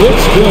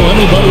 It's still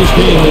anybody's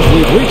game as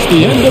we've reached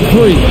the end of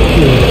 3.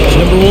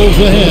 Timberwolves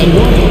ahead,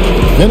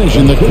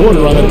 finishing the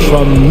quarter on a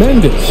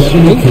tremendous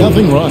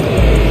 8-0 run.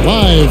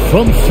 Live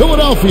from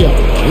Philadelphia,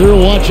 you're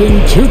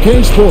watching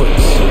 2K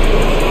Sports.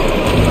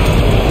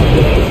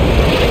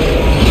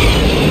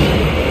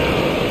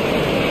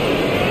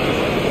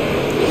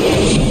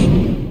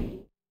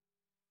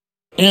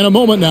 And a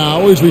moment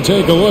now as we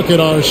take a look at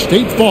our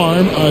State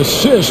Farm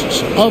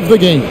assists of the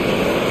game.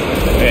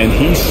 And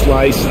he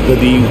sliced the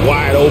D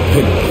wide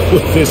open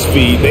with his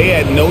feet. They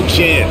had no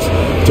chance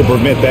to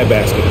prevent that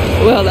basket.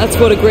 Well, that's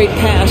what a great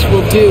pass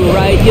will do,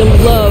 right? You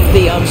love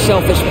the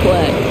unselfish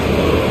play.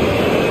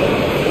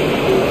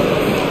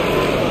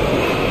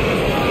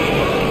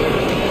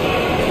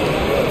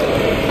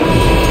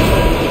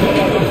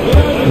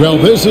 Well,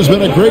 this has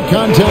been a great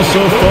contest so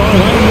far,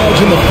 and I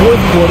imagine the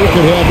fourth quarter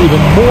could have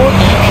even more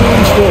action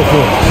in store for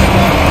us.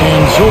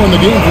 And so in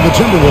the game for the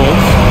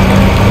Timberwolves,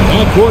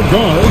 backcourt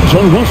guards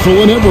are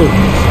Russell and Edwards.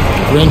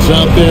 Prince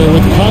out there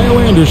with Kyle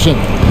Anderson,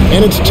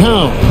 and it's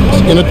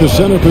Towns in at the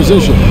center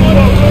position.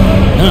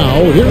 Now,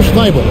 here's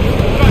Thibault.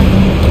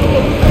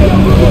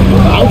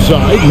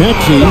 Outside,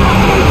 Maxey.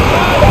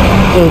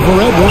 Over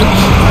Edwards.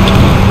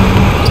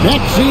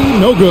 Maxey,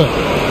 no good.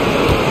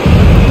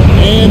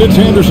 And it's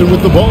Anderson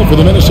with the ball for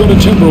the Minnesota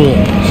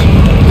Timberwolves.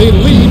 They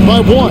lead by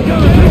 1.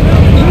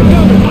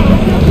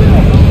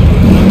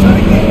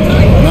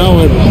 Now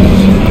Edwards.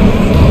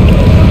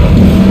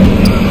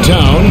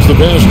 Towns, the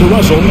pass to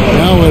Russell.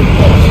 Now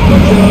Edwards.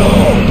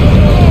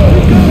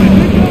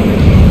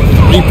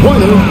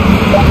 3-pointer.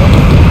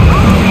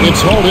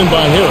 It's hauled in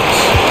by Harris.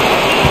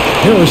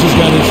 Harris has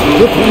got his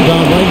 5th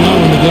rebound right now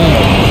in the game.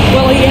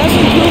 Well, he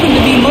hasn't proven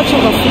to be much of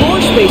a floor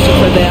spacer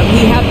for them.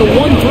 He had the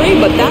 1-3,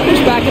 but that was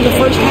back in the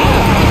first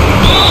half.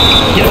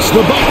 Gets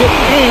the bucket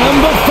and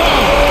the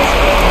foul.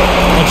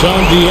 It's on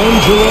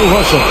D'Angelo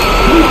Russell.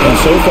 And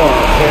so far,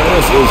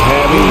 Harris is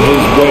having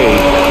his way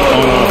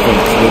on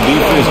offense. The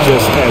defense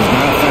just has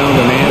not found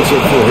an answer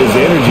for his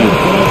energy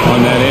on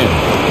that end.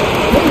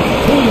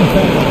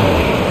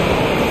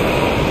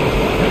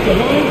 At the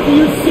line for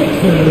your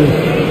Sixers.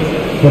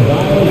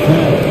 Tobias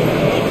Harris.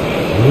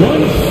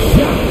 1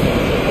 shot.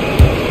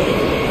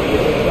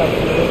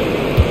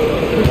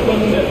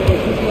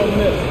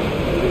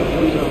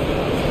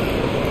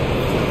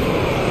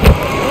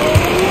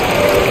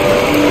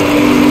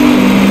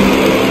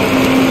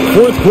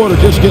 Fourth quarter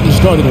just getting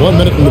started. 1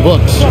 minute in the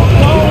books.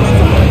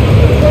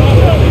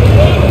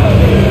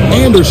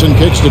 Anderson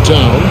kicks to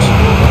Towns.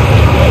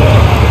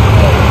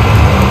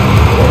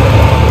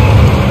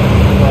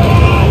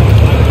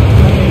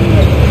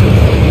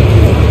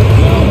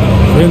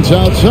 Prince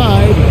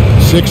outside.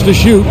 6 to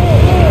shoot.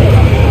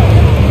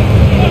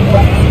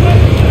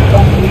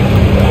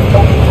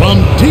 From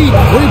deep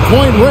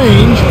three-point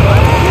range.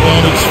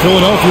 And it's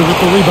Philadelphia with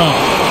the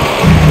rebound.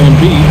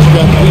 Embiid's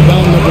got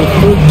rebound number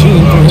 13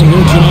 for him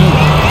here tonight.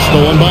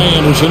 Stolen by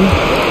Anderson.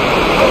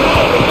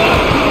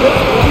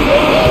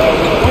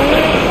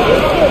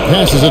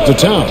 Passes it to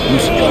Towns.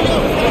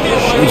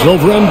 Shoots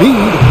over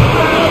Embiid.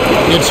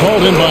 It's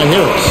hauled in by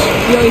Harris.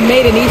 You know, he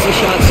made an easy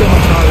shot so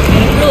much harder,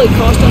 and it really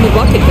cost him the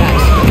bucket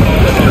pass.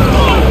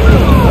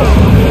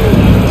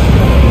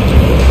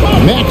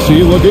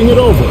 Maxey looking it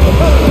over.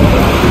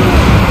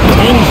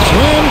 And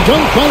slam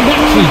dunk by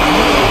Maxey.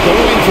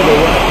 Going to the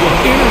rack with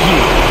energy.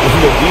 With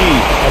the D,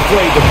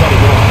 afraid to cut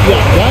it off.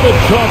 Yeah, gotta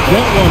chalk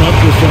that one up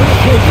to some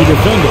shaky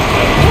defending.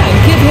 Yeah, and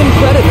give him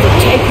credit for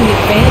taking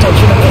advantage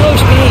in a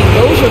close game.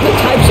 Those are the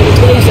types of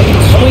plays that can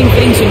swing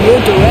things in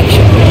your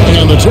direction.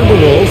 And the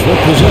Timberwolves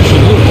with possession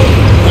here.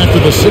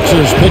 After the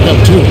Sixers pick up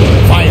 2.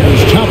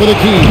 Fires top of the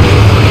key.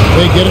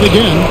 They get it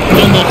again.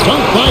 And the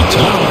dunk by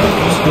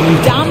Towns.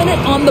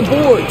 Dominant on the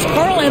boards.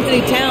 Karl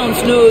Anthony Towns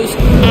knows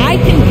I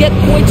can get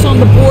points on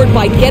the board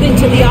by getting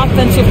to the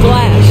offensive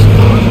glass.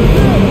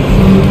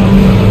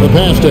 The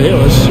pass to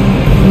Harris.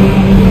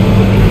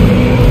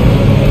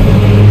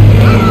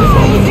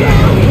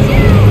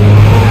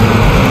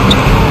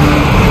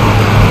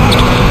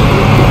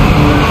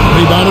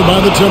 Rebounded by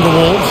the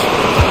Timberwolves.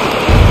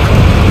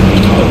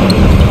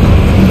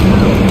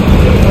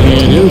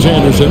 And here's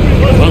Anderson.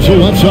 Russell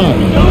left side.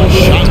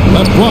 Shot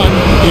left block.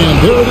 And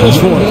there it is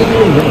for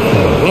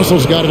him.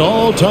 Russell's got it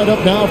all tied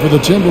up now for the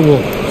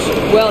Timberwolves.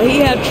 Well, he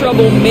had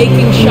trouble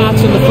making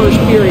shots in the first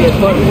period,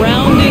 but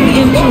rounding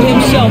into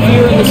himself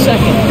here in the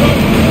second.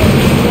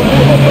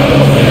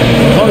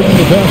 Harden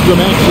the pass to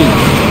Maxey.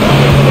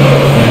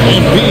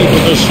 Embiid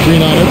with a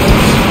screen on it.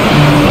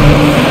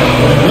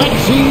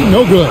 Maxey,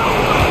 no good.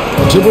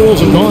 The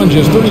Timberwolves have gone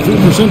just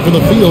 33% from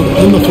the field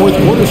in the fourth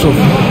quarter so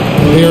far.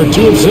 They are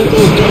 2 of 6.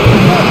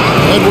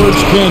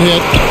 Edwards can't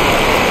hit.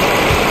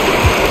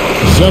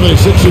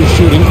 76ers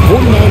shooting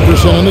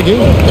 49% on the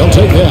game. They'll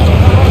take that.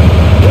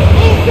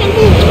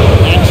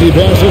 Maxey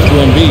passes to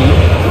Embiid.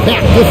 Back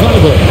to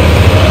Thibault.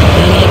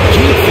 And a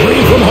deep 3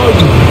 from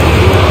Harden.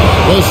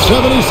 The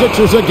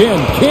 76ers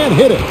again can't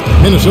hit it.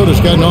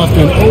 Minnesota's gotten off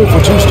to an 0 for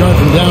 2 start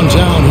from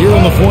downtown here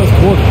in the fourth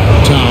quarter.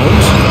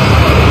 Towns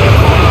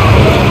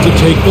to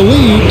take the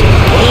lead.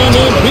 And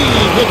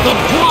Embiid with the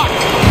block.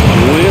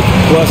 Width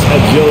plus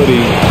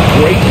agility.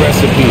 Great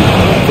recipe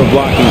for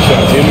blocking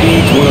shots.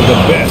 Embiid's one of the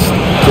best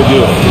to do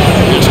it.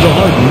 It's to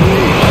Harden.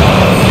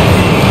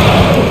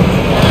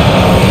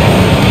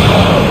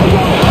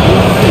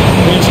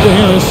 It's to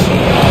Harris.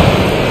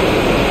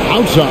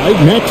 Outside,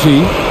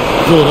 Maxey.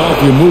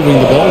 Philadelphia moving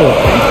the ball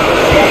around.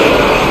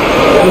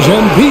 There's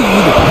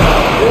Embiid.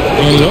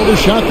 And he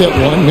overshot that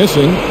one,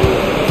 missing.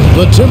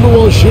 The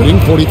Timberwolves shooting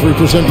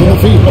 43% from the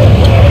field.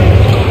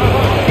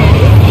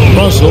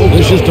 Russell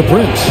dishes to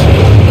Prince.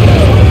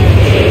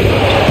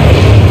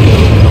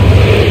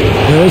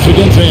 Harris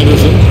against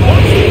Anderson.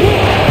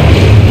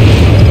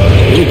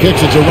 He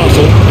kicks it to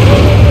Russell.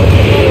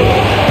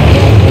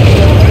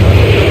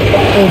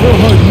 Over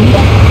Harden.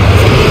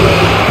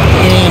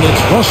 And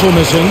it's Russell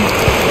missing.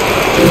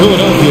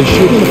 Philadelphia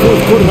shooting the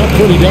fourth quarter, not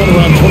pretty, down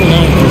around 29%.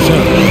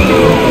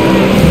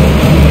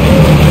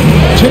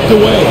 Tipped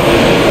away.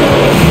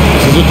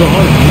 This is it to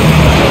Harden.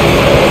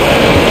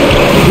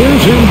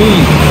 Here's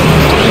Embiid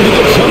trying to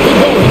get something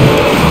going.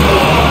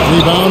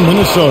 Rebound,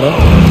 Minnesota.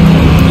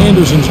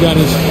 Anderson's got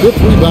his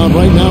 5th rebound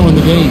right now in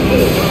the game.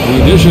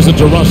 He dishes it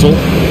to Russell.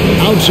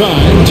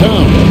 Outside,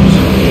 Towns.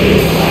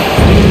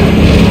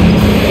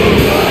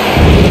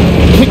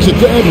 Kicks it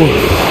to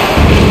Edwards.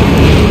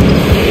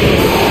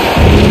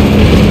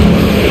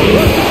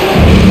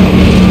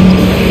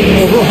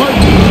 Over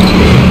Harden.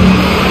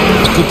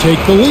 To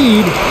take the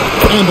lead.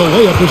 And the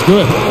layup is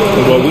good.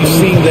 Well, we've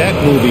seen that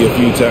movie a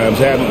few times,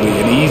 haven't we?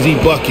 An easy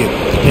bucket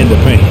in the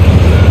paint.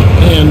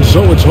 And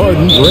so it's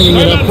Harden bringing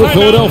it up for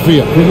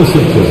Philadelphia.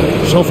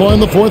 So far in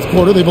the fourth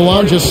quarter, they've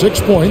allowed just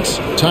 6 points.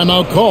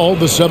 Timeout called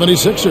the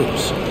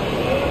 76ers.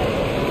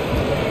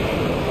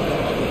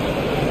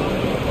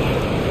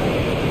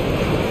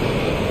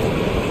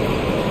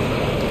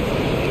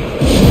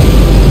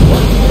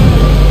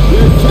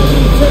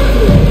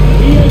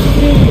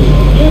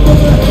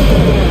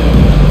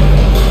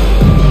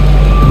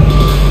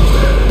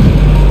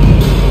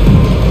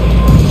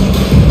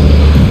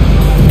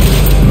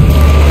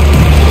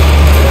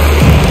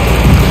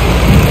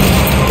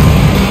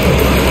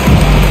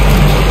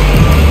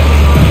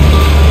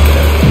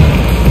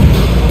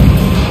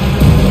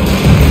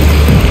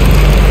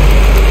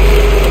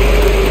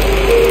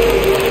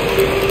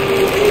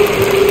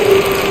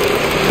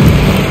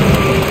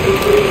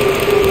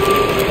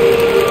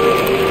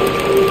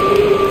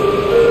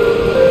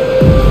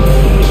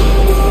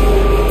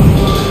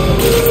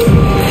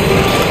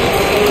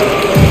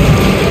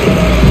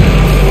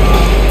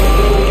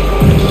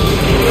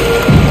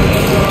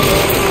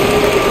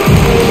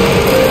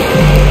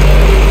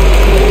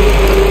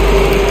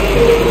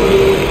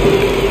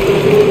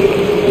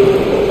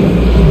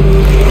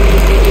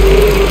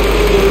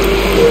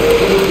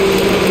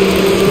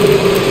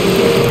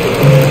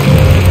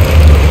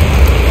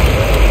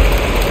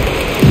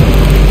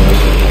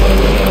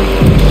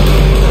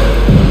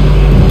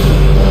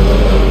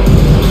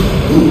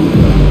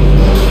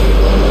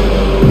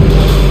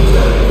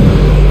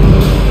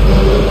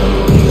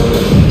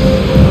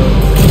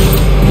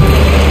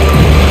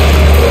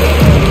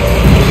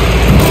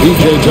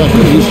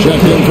 Tucker, he's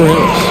checked in for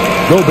Harris.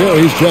 Gobert,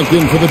 he's checked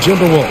in for the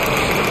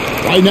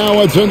Timberwolves. Right now,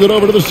 I'd send it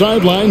over to the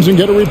sidelines and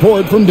get a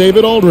report from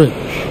David Aldridge.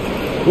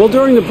 Well,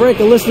 during the break,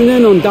 I listened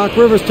in on Doc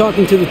Rivers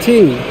talking to the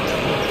team.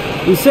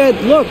 He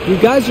said, look, you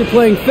guys are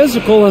playing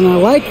physical, and I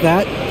like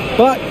that,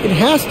 but it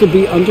has to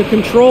be under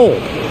control.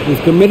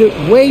 We've committed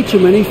way too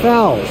many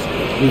fouls.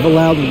 We've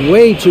allowed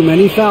way too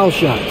many foul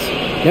shots.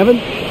 Kevin?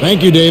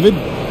 Thank you, David.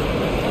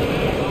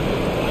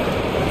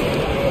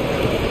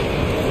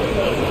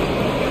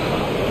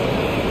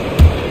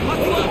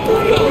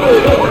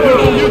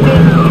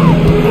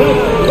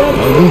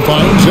 Harden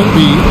finds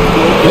Embiid.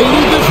 They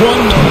need this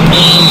one.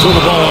 And so the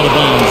ball out of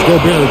bounds.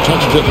 Gobert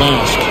touched it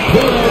last.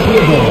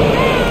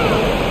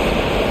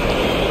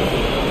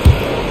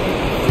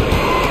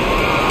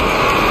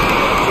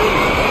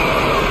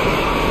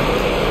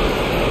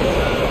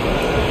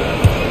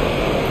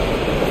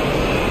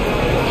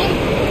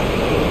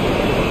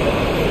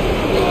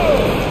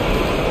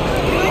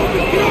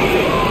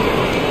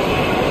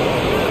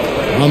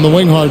 On the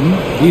wing, Harden.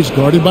 He's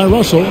guarded by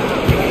Russell.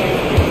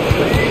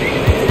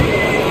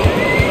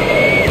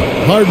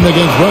 Harden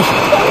against Russell.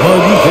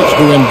 Harden kicks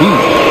to Embiid.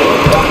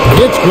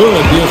 It's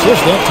good. The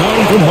assist that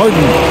time from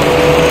Harden.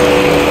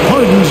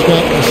 Harden's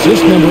got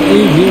assist number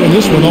 8 here in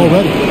this one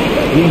already.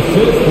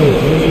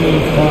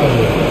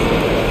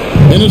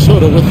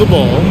 Minnesota with the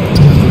ball.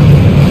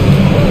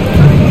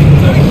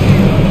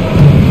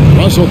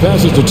 Russell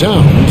passes to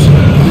Towns.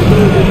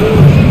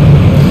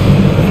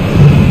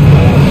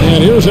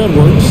 And here's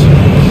Edwards.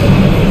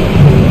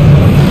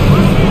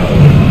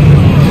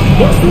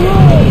 What's the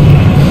roll?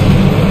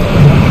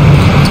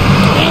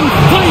 And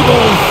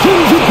Feigl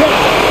sends it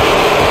back.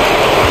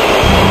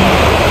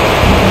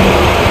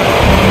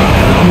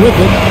 With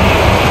it.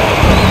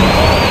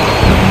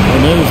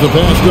 And there's the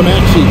pass to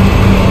Maxey.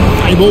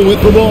 Feigl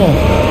with the ball.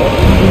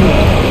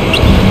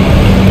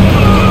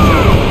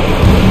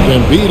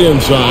 Embiid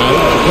inside.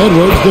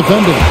 Edwards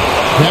defending.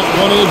 That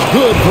one is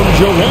good from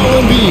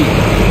Joel Embiid.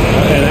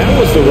 And that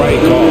was the right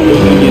call.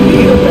 When you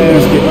need a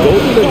basket, go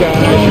to the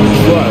guys you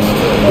trust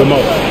the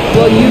most.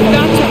 Well, you've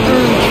got to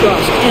earn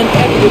trust and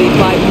equity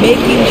by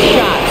making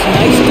shots.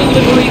 Nice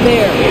delivery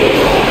there.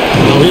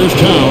 Now here's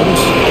Towns.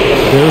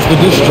 There's the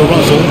dish to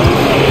Russell.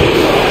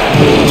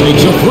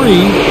 Takes a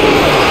three.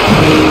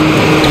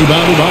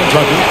 Rebounded by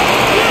Tucker.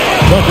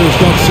 Tucker's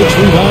got 6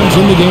 rebounds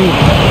in the game.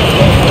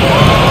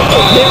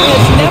 There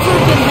has never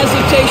been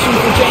hesitation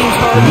for James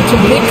Harden to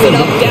mix it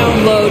up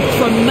down low.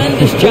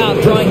 Tremendous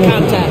job drawing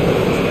contact.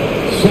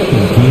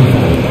 Second team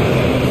foul.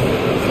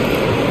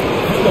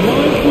 The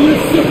line for your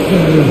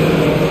Sixers,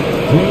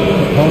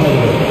 James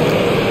Harden,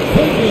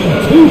 taking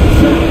 2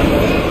 shots.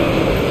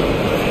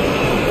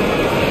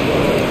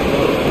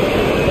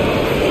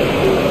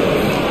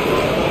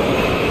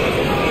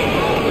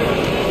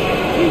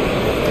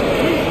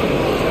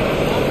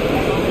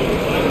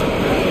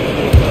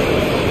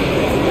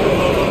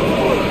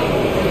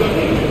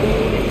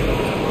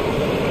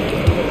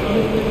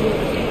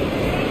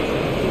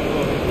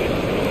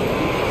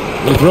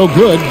 The throw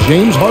good,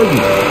 James Harden.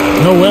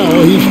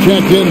 Noel, he's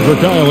checked in for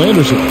Kyle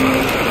Anderson.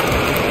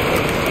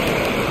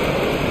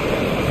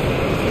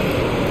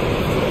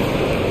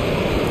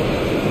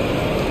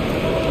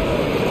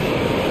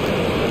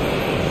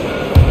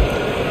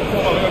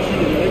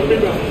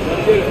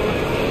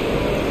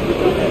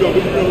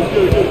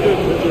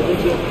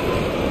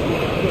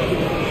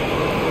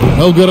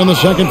 No good on the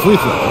second free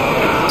throw.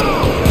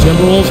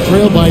 Timberwolves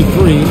trail by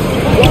 3.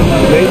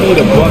 They need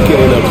a bucket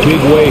in a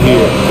big way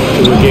here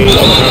to regain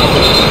some confidence.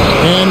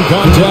 And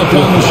contact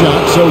on the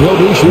shot, so he'll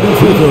be shooting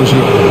free throws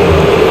here.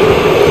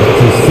 That's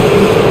his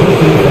second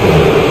personal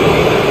foul.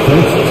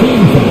 First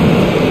team foul.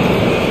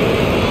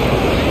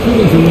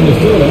 Shooting for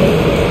Minnesota,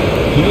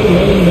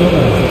 Jalen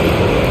Noel.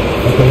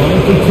 At the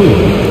line for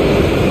 2.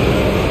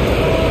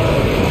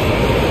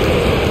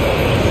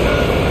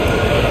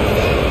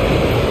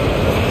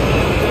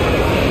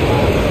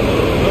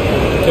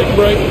 Take a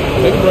break.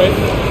 Take a break.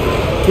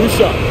 2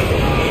 shots.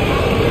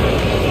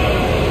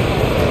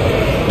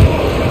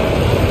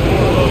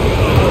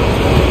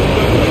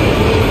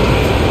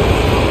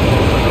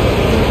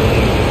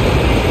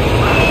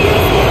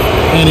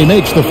 And he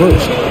makes the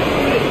first.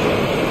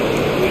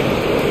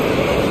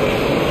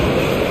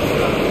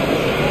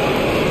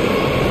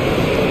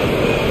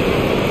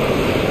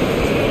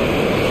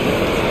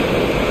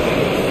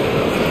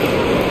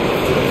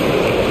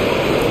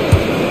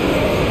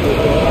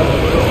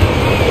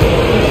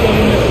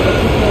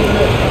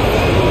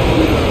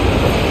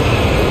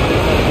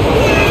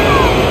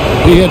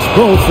 He hits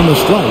both from the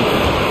stripe.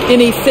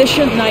 An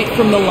efficient night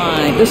from the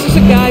line. This is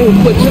a guy who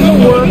puts in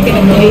the work and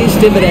it pays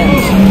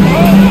dividends.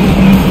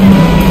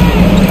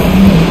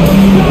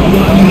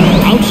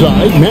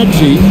 Outside,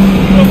 Maxey.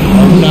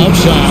 Harden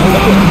outside.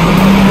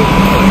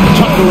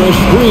 Tucker a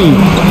screen.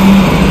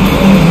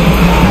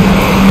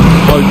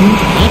 Harden,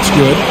 that's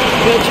good.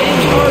 Well,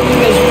 James Harden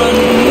has run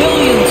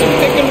millions of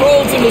pick and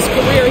rolls in his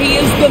career. He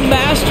is the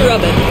master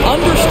of it.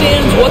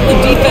 Understands what the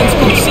defense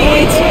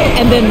concedes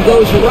and then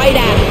goes right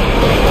at it.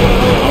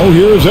 Oh,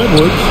 here's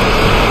Edwards.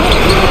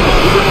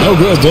 No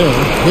good there.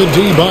 Good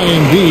D by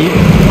Embiid.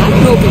 I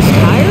don't know if he's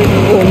tired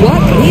or what,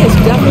 but he is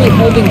definitely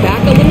holding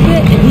back a little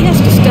bit, and he has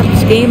to step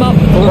his game up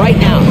right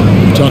now.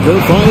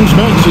 Tucker finds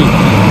Maxey.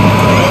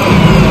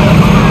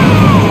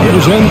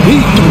 Here's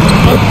Embiid.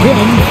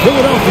 Again,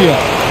 Philadelphia.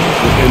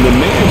 And the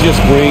man just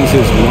brings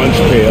his lunch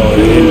pail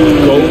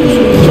and goes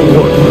to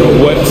work.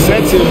 What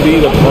sets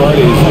Embiid apart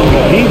is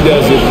he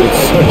does it with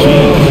such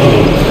ease.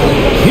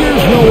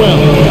 Here's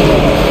Noel.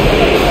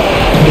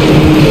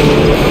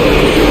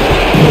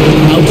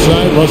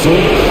 Outside Russell.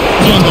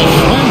 And the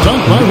slam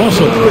dunk by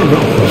Russell.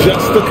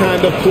 Just the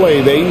kind of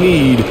play they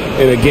need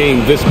in a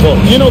game this close.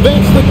 You know,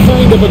 that's the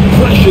kind of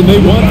aggression they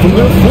want from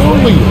their floor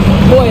leader.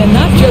 Boy, and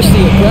not just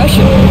the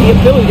aggression, the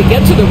ability to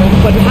get to the rim,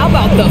 but how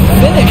about the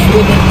finish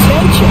with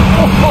intention?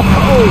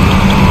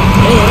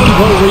 And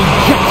the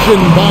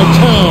rejection by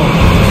Towns.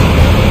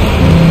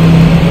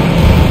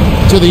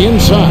 To the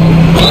inside.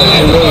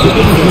 And really the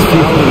defense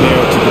foul in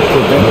there to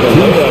prevent the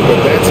layup, but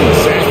that's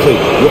exactly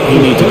what you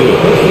need to do.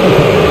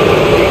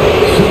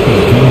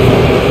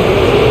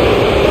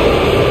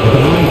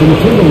 For the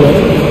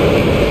Timberwolves,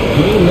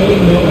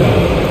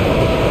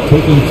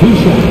 taking 2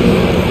 shots.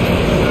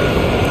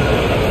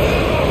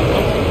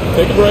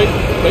 Take a break.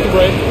 Take a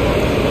break.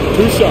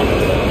 2 shots.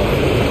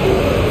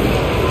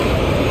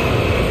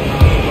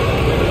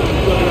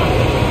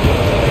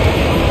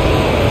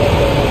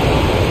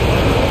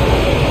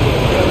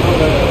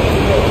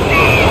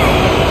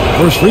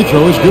 First free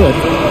throw is good.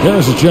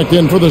 Harris is checked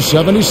in for the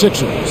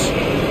 76ers.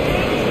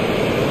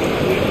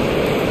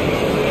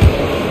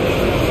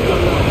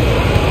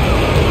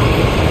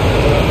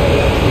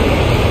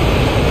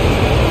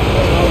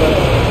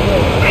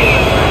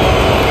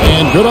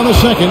 Good on the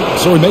second,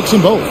 so he makes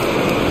them both.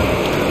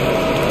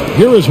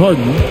 Here is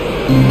Harden.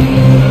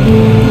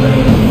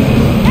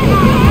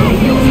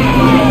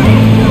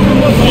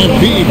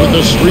 Embiid with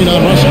the screen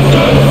on Russell.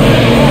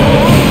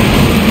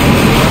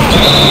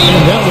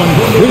 And that one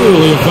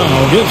clearly a foul.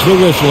 Gets the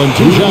whistle and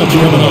 2 shots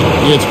coming up.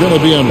 It's going to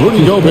be on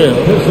Rudy Gobert.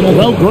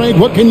 Well, Greg,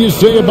 what can you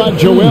say about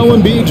Joel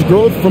Embiid's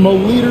growth from a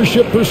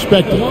leadership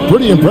perspective?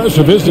 Pretty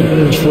impressive, isn't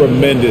it?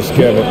 Tremendous,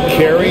 Kevin.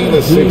 Carrying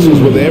the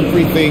Sixers with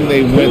everything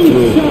they went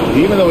through.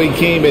 Even though he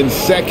came in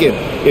second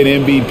in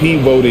MVP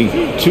voting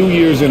 2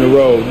 years in a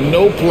row,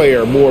 no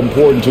player more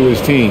important to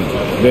his team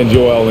than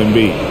Joel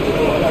Embiid.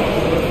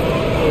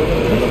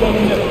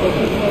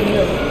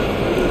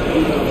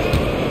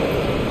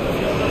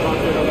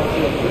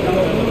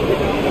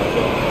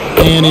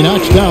 And he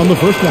knocks down the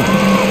first one.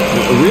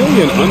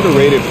 Really an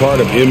underrated part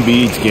of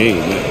Embiid's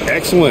game.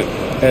 Excellent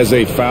as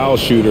a foul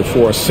shooter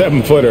for a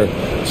 7-footer,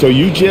 so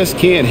you just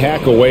can't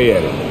hack away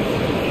at it.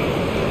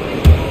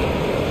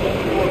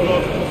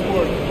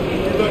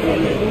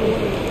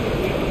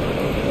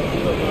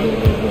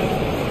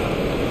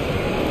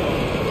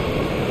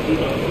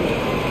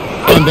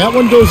 And that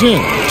one goes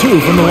in. 2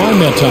 from the line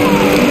that time.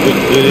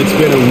 It's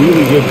been a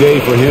really good day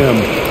for him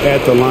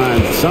at the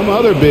line. Some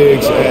other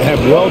bigs have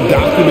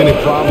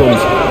well-documented problems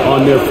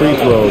on their free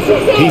throws.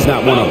 He's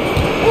not one of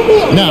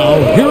them.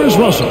 Now, here is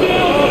Russell.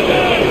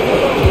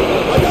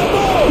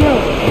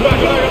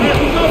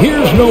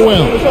 Here's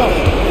Noel.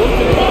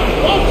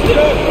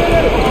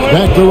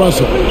 Back to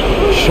Russell.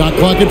 Shot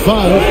clock at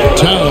 5.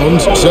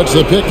 Towns sets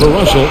the pick for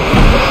Russell.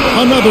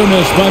 Another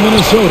miss by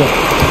Minnesota.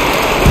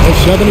 The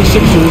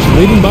 76ers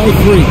leading by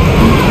 3.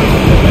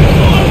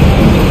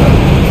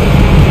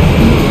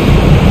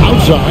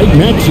 Outside,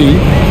 Maxey,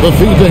 the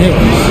feed to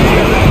Harris.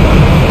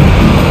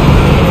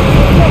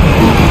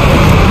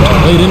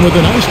 Laid in with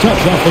a nice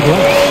touch off the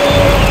glass.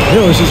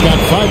 Harris has got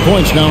 5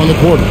 points now in the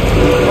quarter.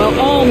 Well,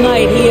 all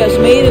night he has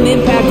made an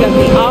impact on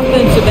the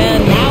offensive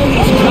end. Now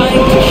he's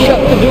trying to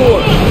shut the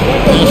door.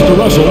 Pass to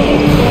Russell.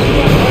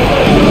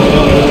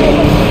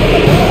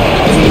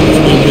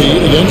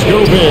 Embiid against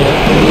Gobert.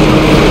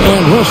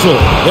 And Russell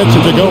gets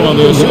it to go on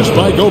the assist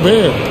by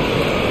Gobert.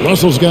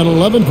 Russell's got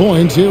 11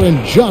 points here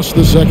in just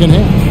the second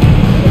half.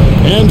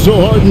 And so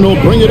Harden will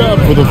bring it up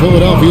for the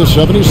Philadelphia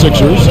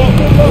 76ers.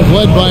 They've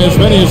led by as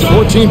many as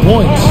 14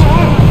 points.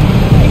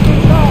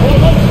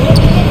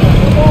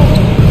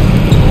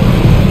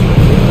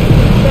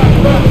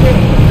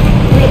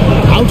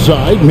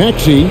 Outside,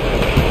 Maxey.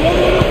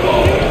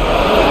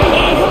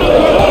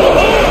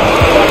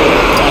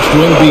 Pass to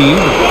Embiid.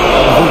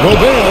 For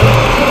Gobert.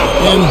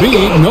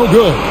 Embiid, no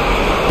good.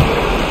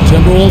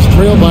 Timberwolves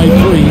trail by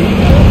 3.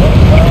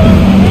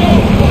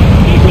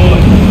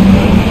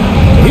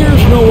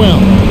 Here's Noel.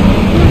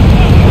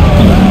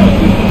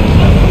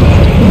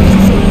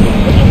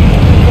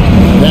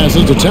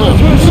 Passes to Towns.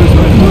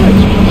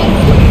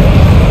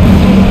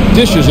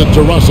 Dishes it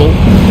to Russell. 1:57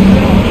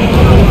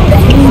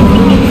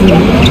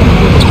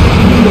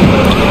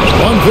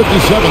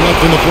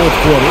 left in the fourth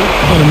quarter.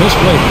 And a missed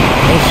play.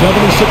 The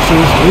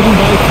 76ers leading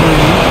by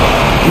 3.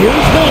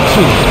 Here's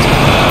Maxey.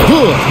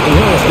 Good. And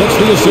Harris gets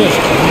the assist.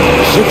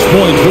 6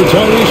 points for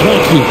Tyrese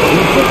Maxey.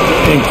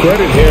 And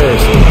credit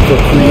Harris for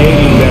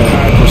creating that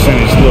high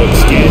percentage look,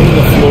 scanning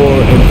the floor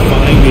and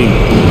finding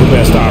the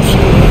best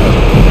option.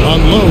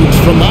 unloads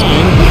from 9.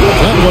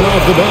 That one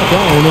off the back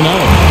iron and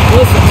out.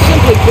 Listen,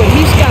 simply put,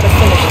 he's got to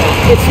finish that.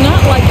 It's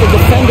not like the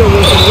defender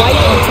was right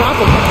on top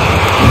of him.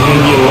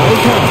 And you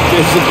like how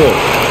physical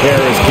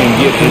Harris can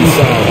get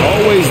inside.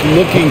 Always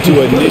looking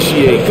to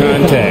initiate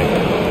contact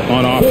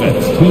on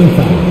offense. Team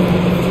foul.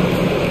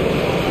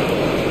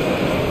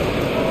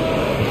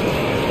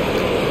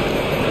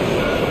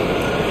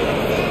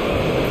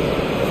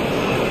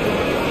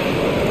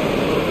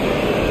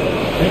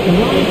 At the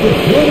line for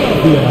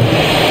Philadelphia,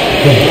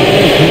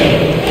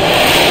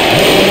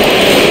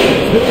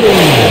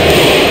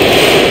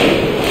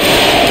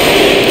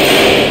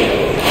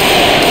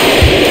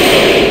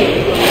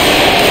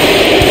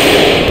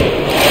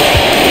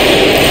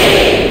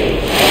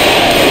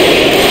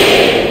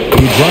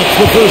 He drops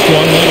the first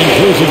one. That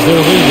increases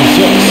their lead to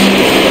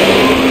 6.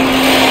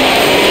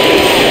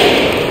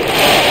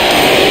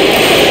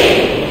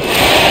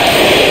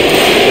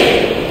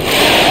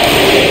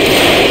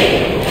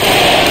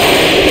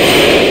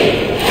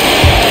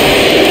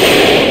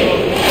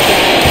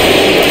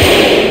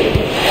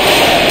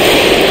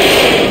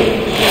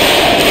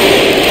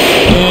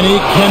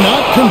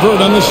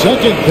 Convert on the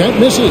second. That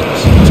misses.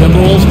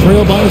 Timberwolves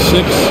trail by 6.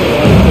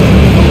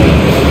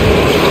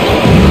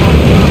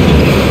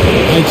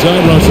 Right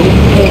side Russell.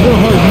 Over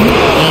Harden.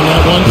 And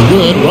that one's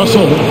good.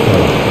 Russell.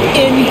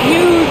 In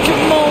huge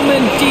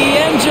moment,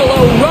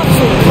 D'Angelo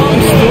Russell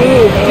comes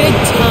through big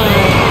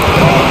time.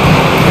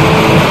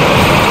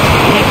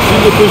 Can't see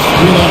with this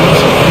screen on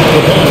Russell.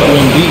 The pass to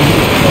Embiid.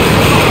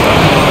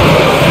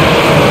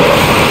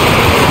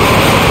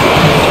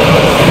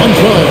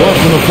 1:12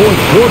 left in the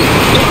fourth quarter.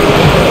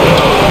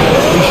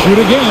 Shoot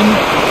again.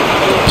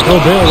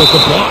 Gobert with the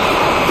block.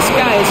 This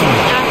guy is an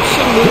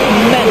absolute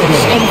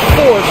menace and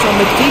force on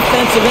the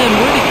defensive end.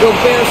 Rudy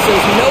Gobert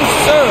says no,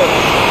 sir.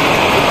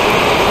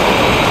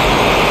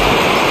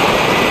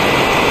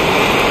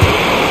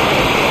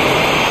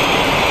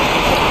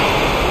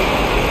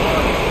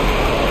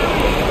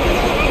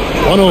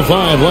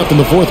 .105 left in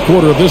the fourth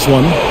quarter of this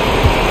one.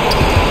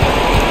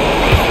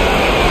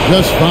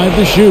 Just 5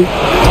 to shoot.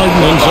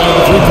 Harden inside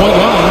the three-point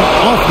line.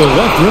 Off the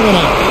left rim and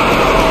out.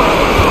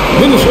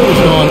 Minnesota's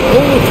gone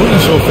 0-3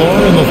 so far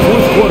in the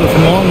fourth quarter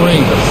from long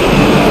range.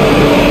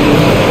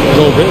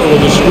 Gobert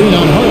with a screen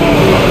on Harden.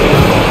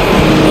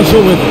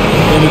 Russell with it,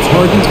 and it's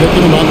Harden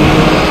picking him up.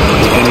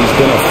 And he's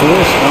been a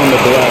force on the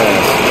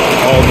glass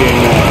all game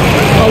long.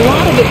 A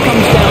lot of it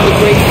comes down to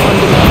great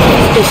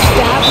fundamentals.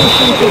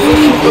 Establishing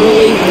position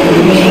early,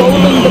 show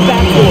them the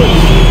backboard.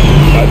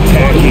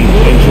 Attacking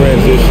in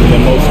transition,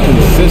 the most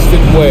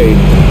consistent way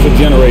to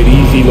generate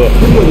easy looks.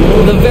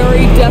 The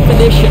very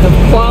definition of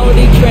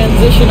quality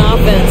transition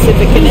offense. If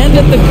it can end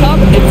at the cup,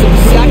 it's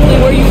exactly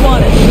where you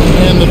want it.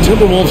 And the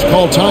Timberwolves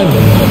call time.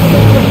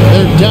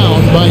 They're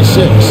down by 6.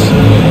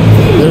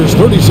 There's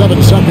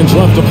 37 seconds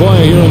left to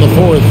play here in the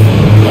fourth.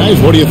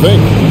 Guys, what do you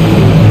think?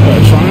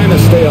 Trying to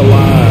stay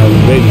alive.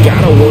 They've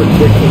got to work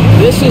quickly.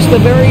 This is the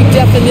very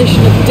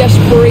definition of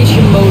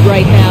desperation mode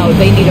right now.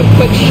 They need a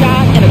quick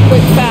shot and a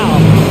quick foul.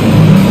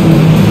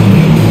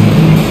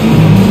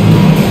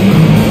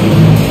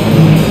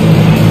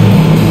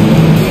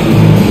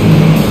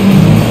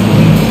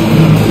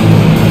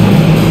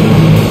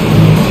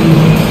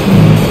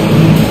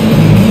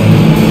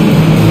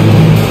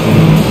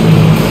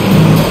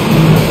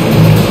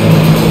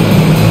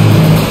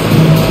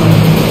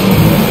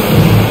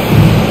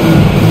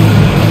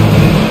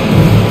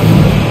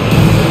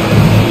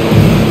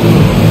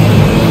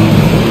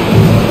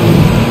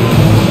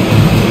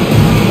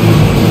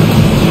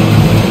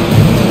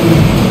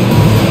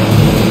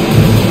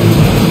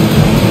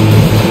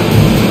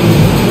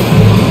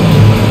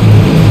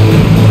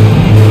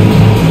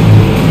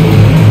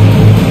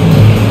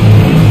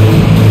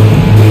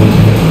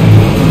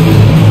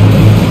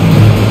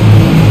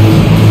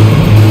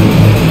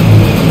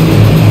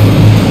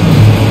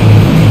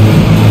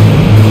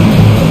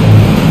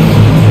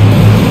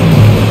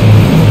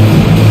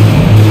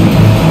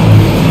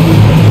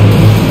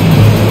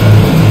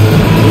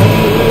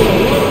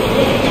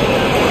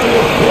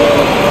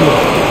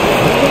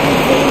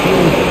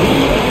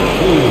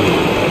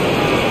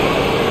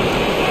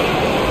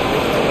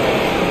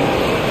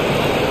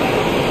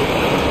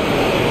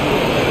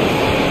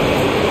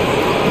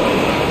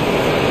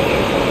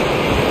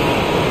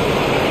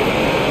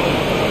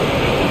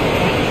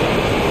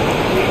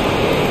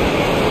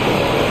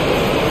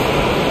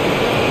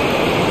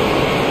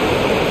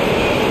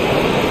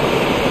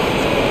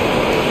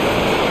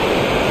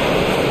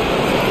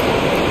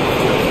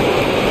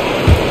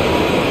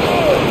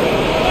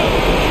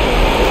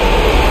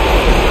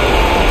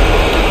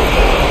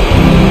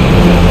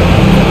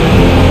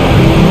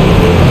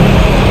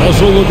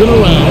 Looking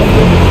around.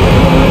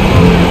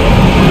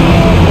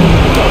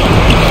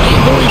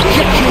 The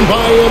rejection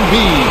by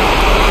Embiid.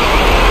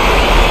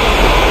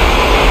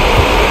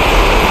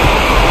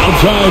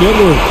 Outside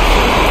Edwards.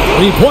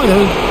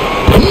 Three-pointer.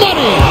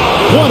 Money!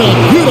 What a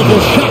beautiful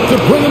shot to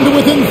bring him to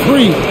within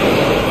 3.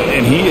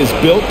 and he is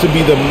built to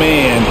be the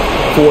man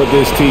for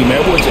this team.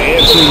 Edwards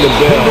answering the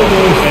bell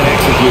and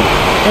executing.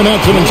 And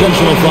that's an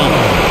intentional foul.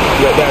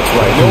 Yeah, that's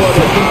right. No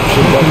other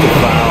option but to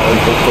foul and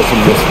look for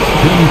some misses.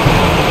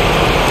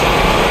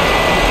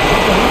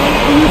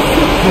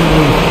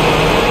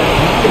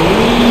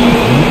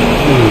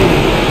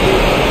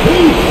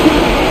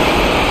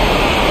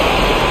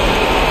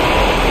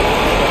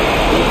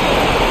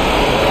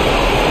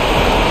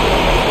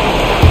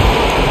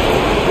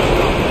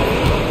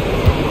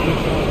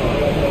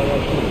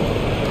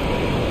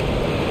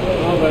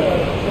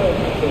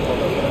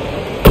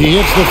 He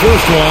hits the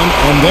first one,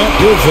 and that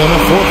gives them a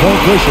 4-point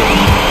cushion.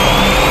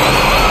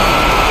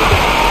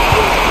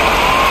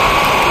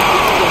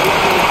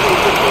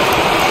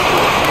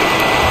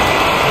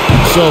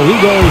 So he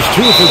goes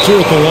 2 for 2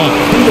 at the line.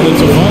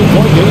 It's a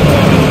 5-point game.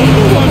 He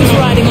was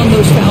riding on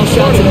those foul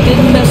shots and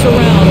didn't mess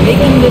around,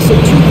 making this a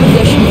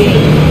 2-possession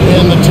game.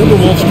 And the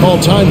Timberwolves call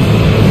time.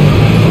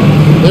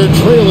 They're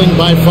trailing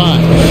by 5.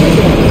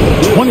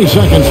 20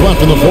 seconds left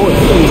in the fourth.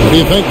 What do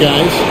you think,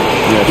 guys?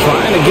 Yeah,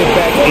 trying to get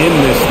back in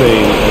this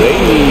thing, they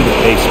need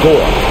a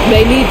score.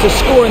 They need to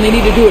score, and they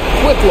need to do it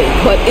quickly,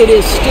 but it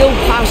is still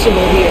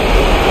possible here.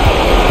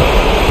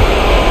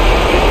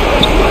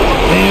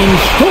 And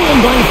stolen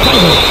by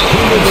Fighter.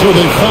 So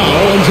they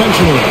foul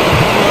intentionally.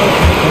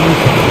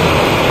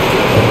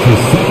 That's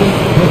his second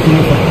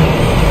personal foul.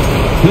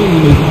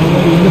 Team is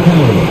already in the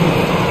penalty.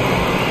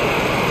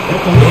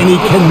 And he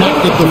cannot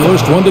get the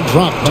first one to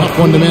drop. Tough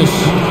one to miss.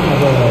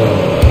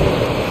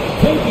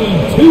 Taking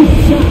 2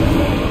 shots.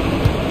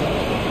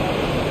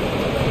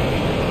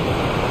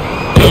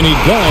 And he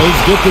does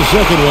get the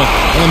second one.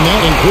 And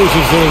that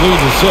increases their lead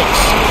to 6.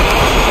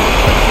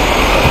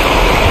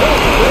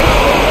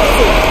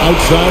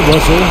 Outside,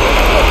 Russell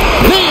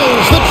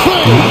nails the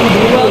tray.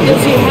 Well,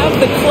 does he have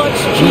the clutch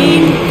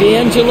gene?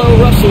 D'Angelo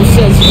Russell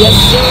says, yes,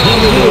 sir, I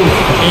do.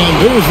 And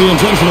there's the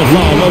intentional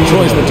foul. No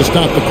choice but to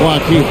stop the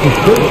clock here.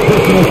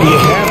 You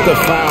have to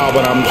foul,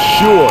 but I'm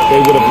sure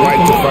they would have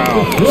liked to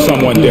foul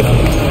someone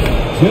different.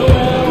 Joel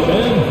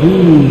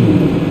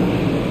Embiid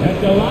at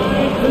the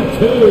line for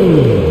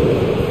 2.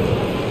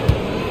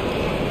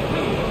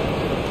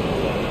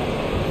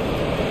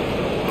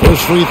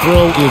 First free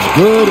throw is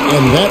good,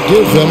 and that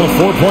gives them a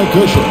 4-point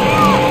cushion.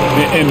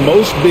 And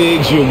most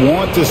bigs you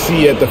want to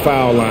see at the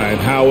foul line.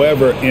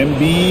 However,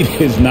 Embiid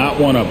is not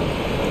one of them.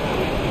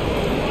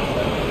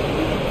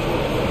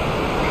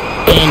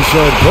 And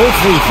so both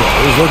free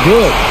throws are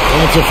good.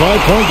 And it's a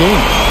 5-point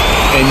game.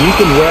 And you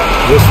can wrap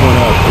this one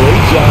up.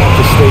 Great job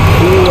to stay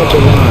cool at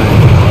the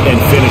line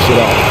and finish it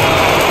off.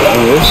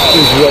 And this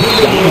is what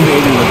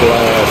dominating the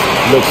glass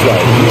looks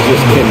like. He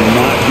just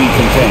cannot be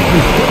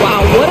contained.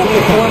 Wow, what a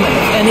performance.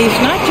 And he's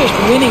not just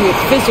winning with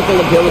physical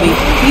ability,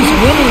 he's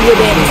winning with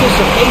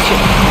anticipation.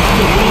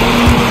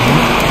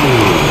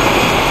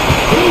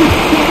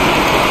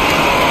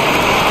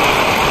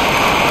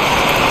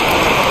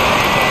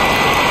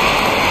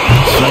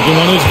 Second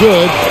one is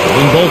good.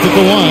 In both at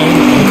the line,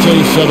 it's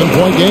a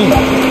 7-point game.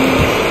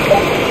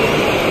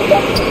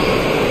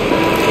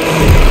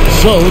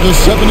 So the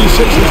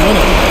 76ers win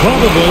it.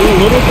 Probably a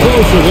little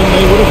closer than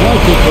they would have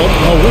liked it, but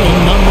a win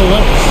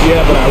nonetheless.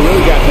 Yeah, but I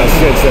really got that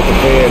sense that the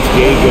fans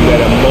gave them that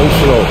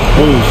emotional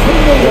boost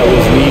that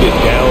was needed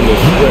down the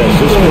stretch.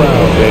 This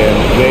crowd, man,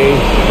 they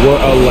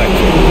were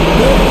electric.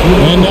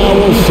 And now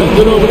we'll send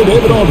it over to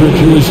David Aldridge,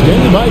 who is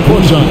standing by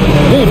courtside.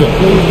 David.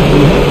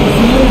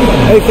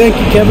 Hey, thank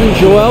you, Kevin.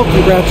 Joel,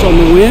 congrats on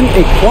the win.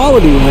 A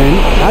quality win.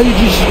 How did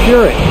you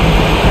secure it?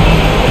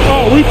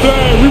 Oh, we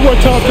played. We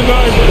worked hard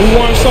tonight. We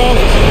won some.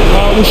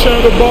 We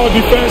shared the ball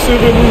defensive,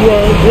 and we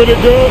were really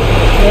good.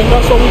 And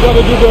that's what we got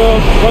to do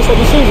the rest of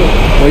the season.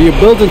 Well, you're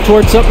building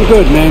towards something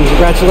good, man.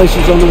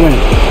 Congratulations on the win.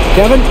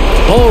 Kevin?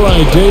 All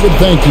right, David,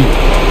 thank you.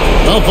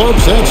 Well,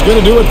 folks, that's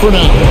going to do it for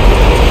now.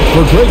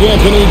 For Greg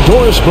Anthony,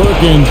 Doris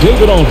Burke, and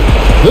David Aldridge,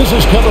 this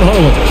is Kevin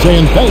Harlan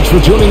saying thanks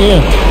for tuning in.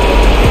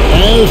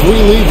 As we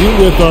leave you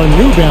with our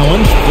New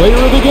Balance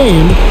Player of the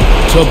Game,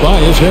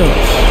 Tobias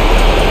Harris.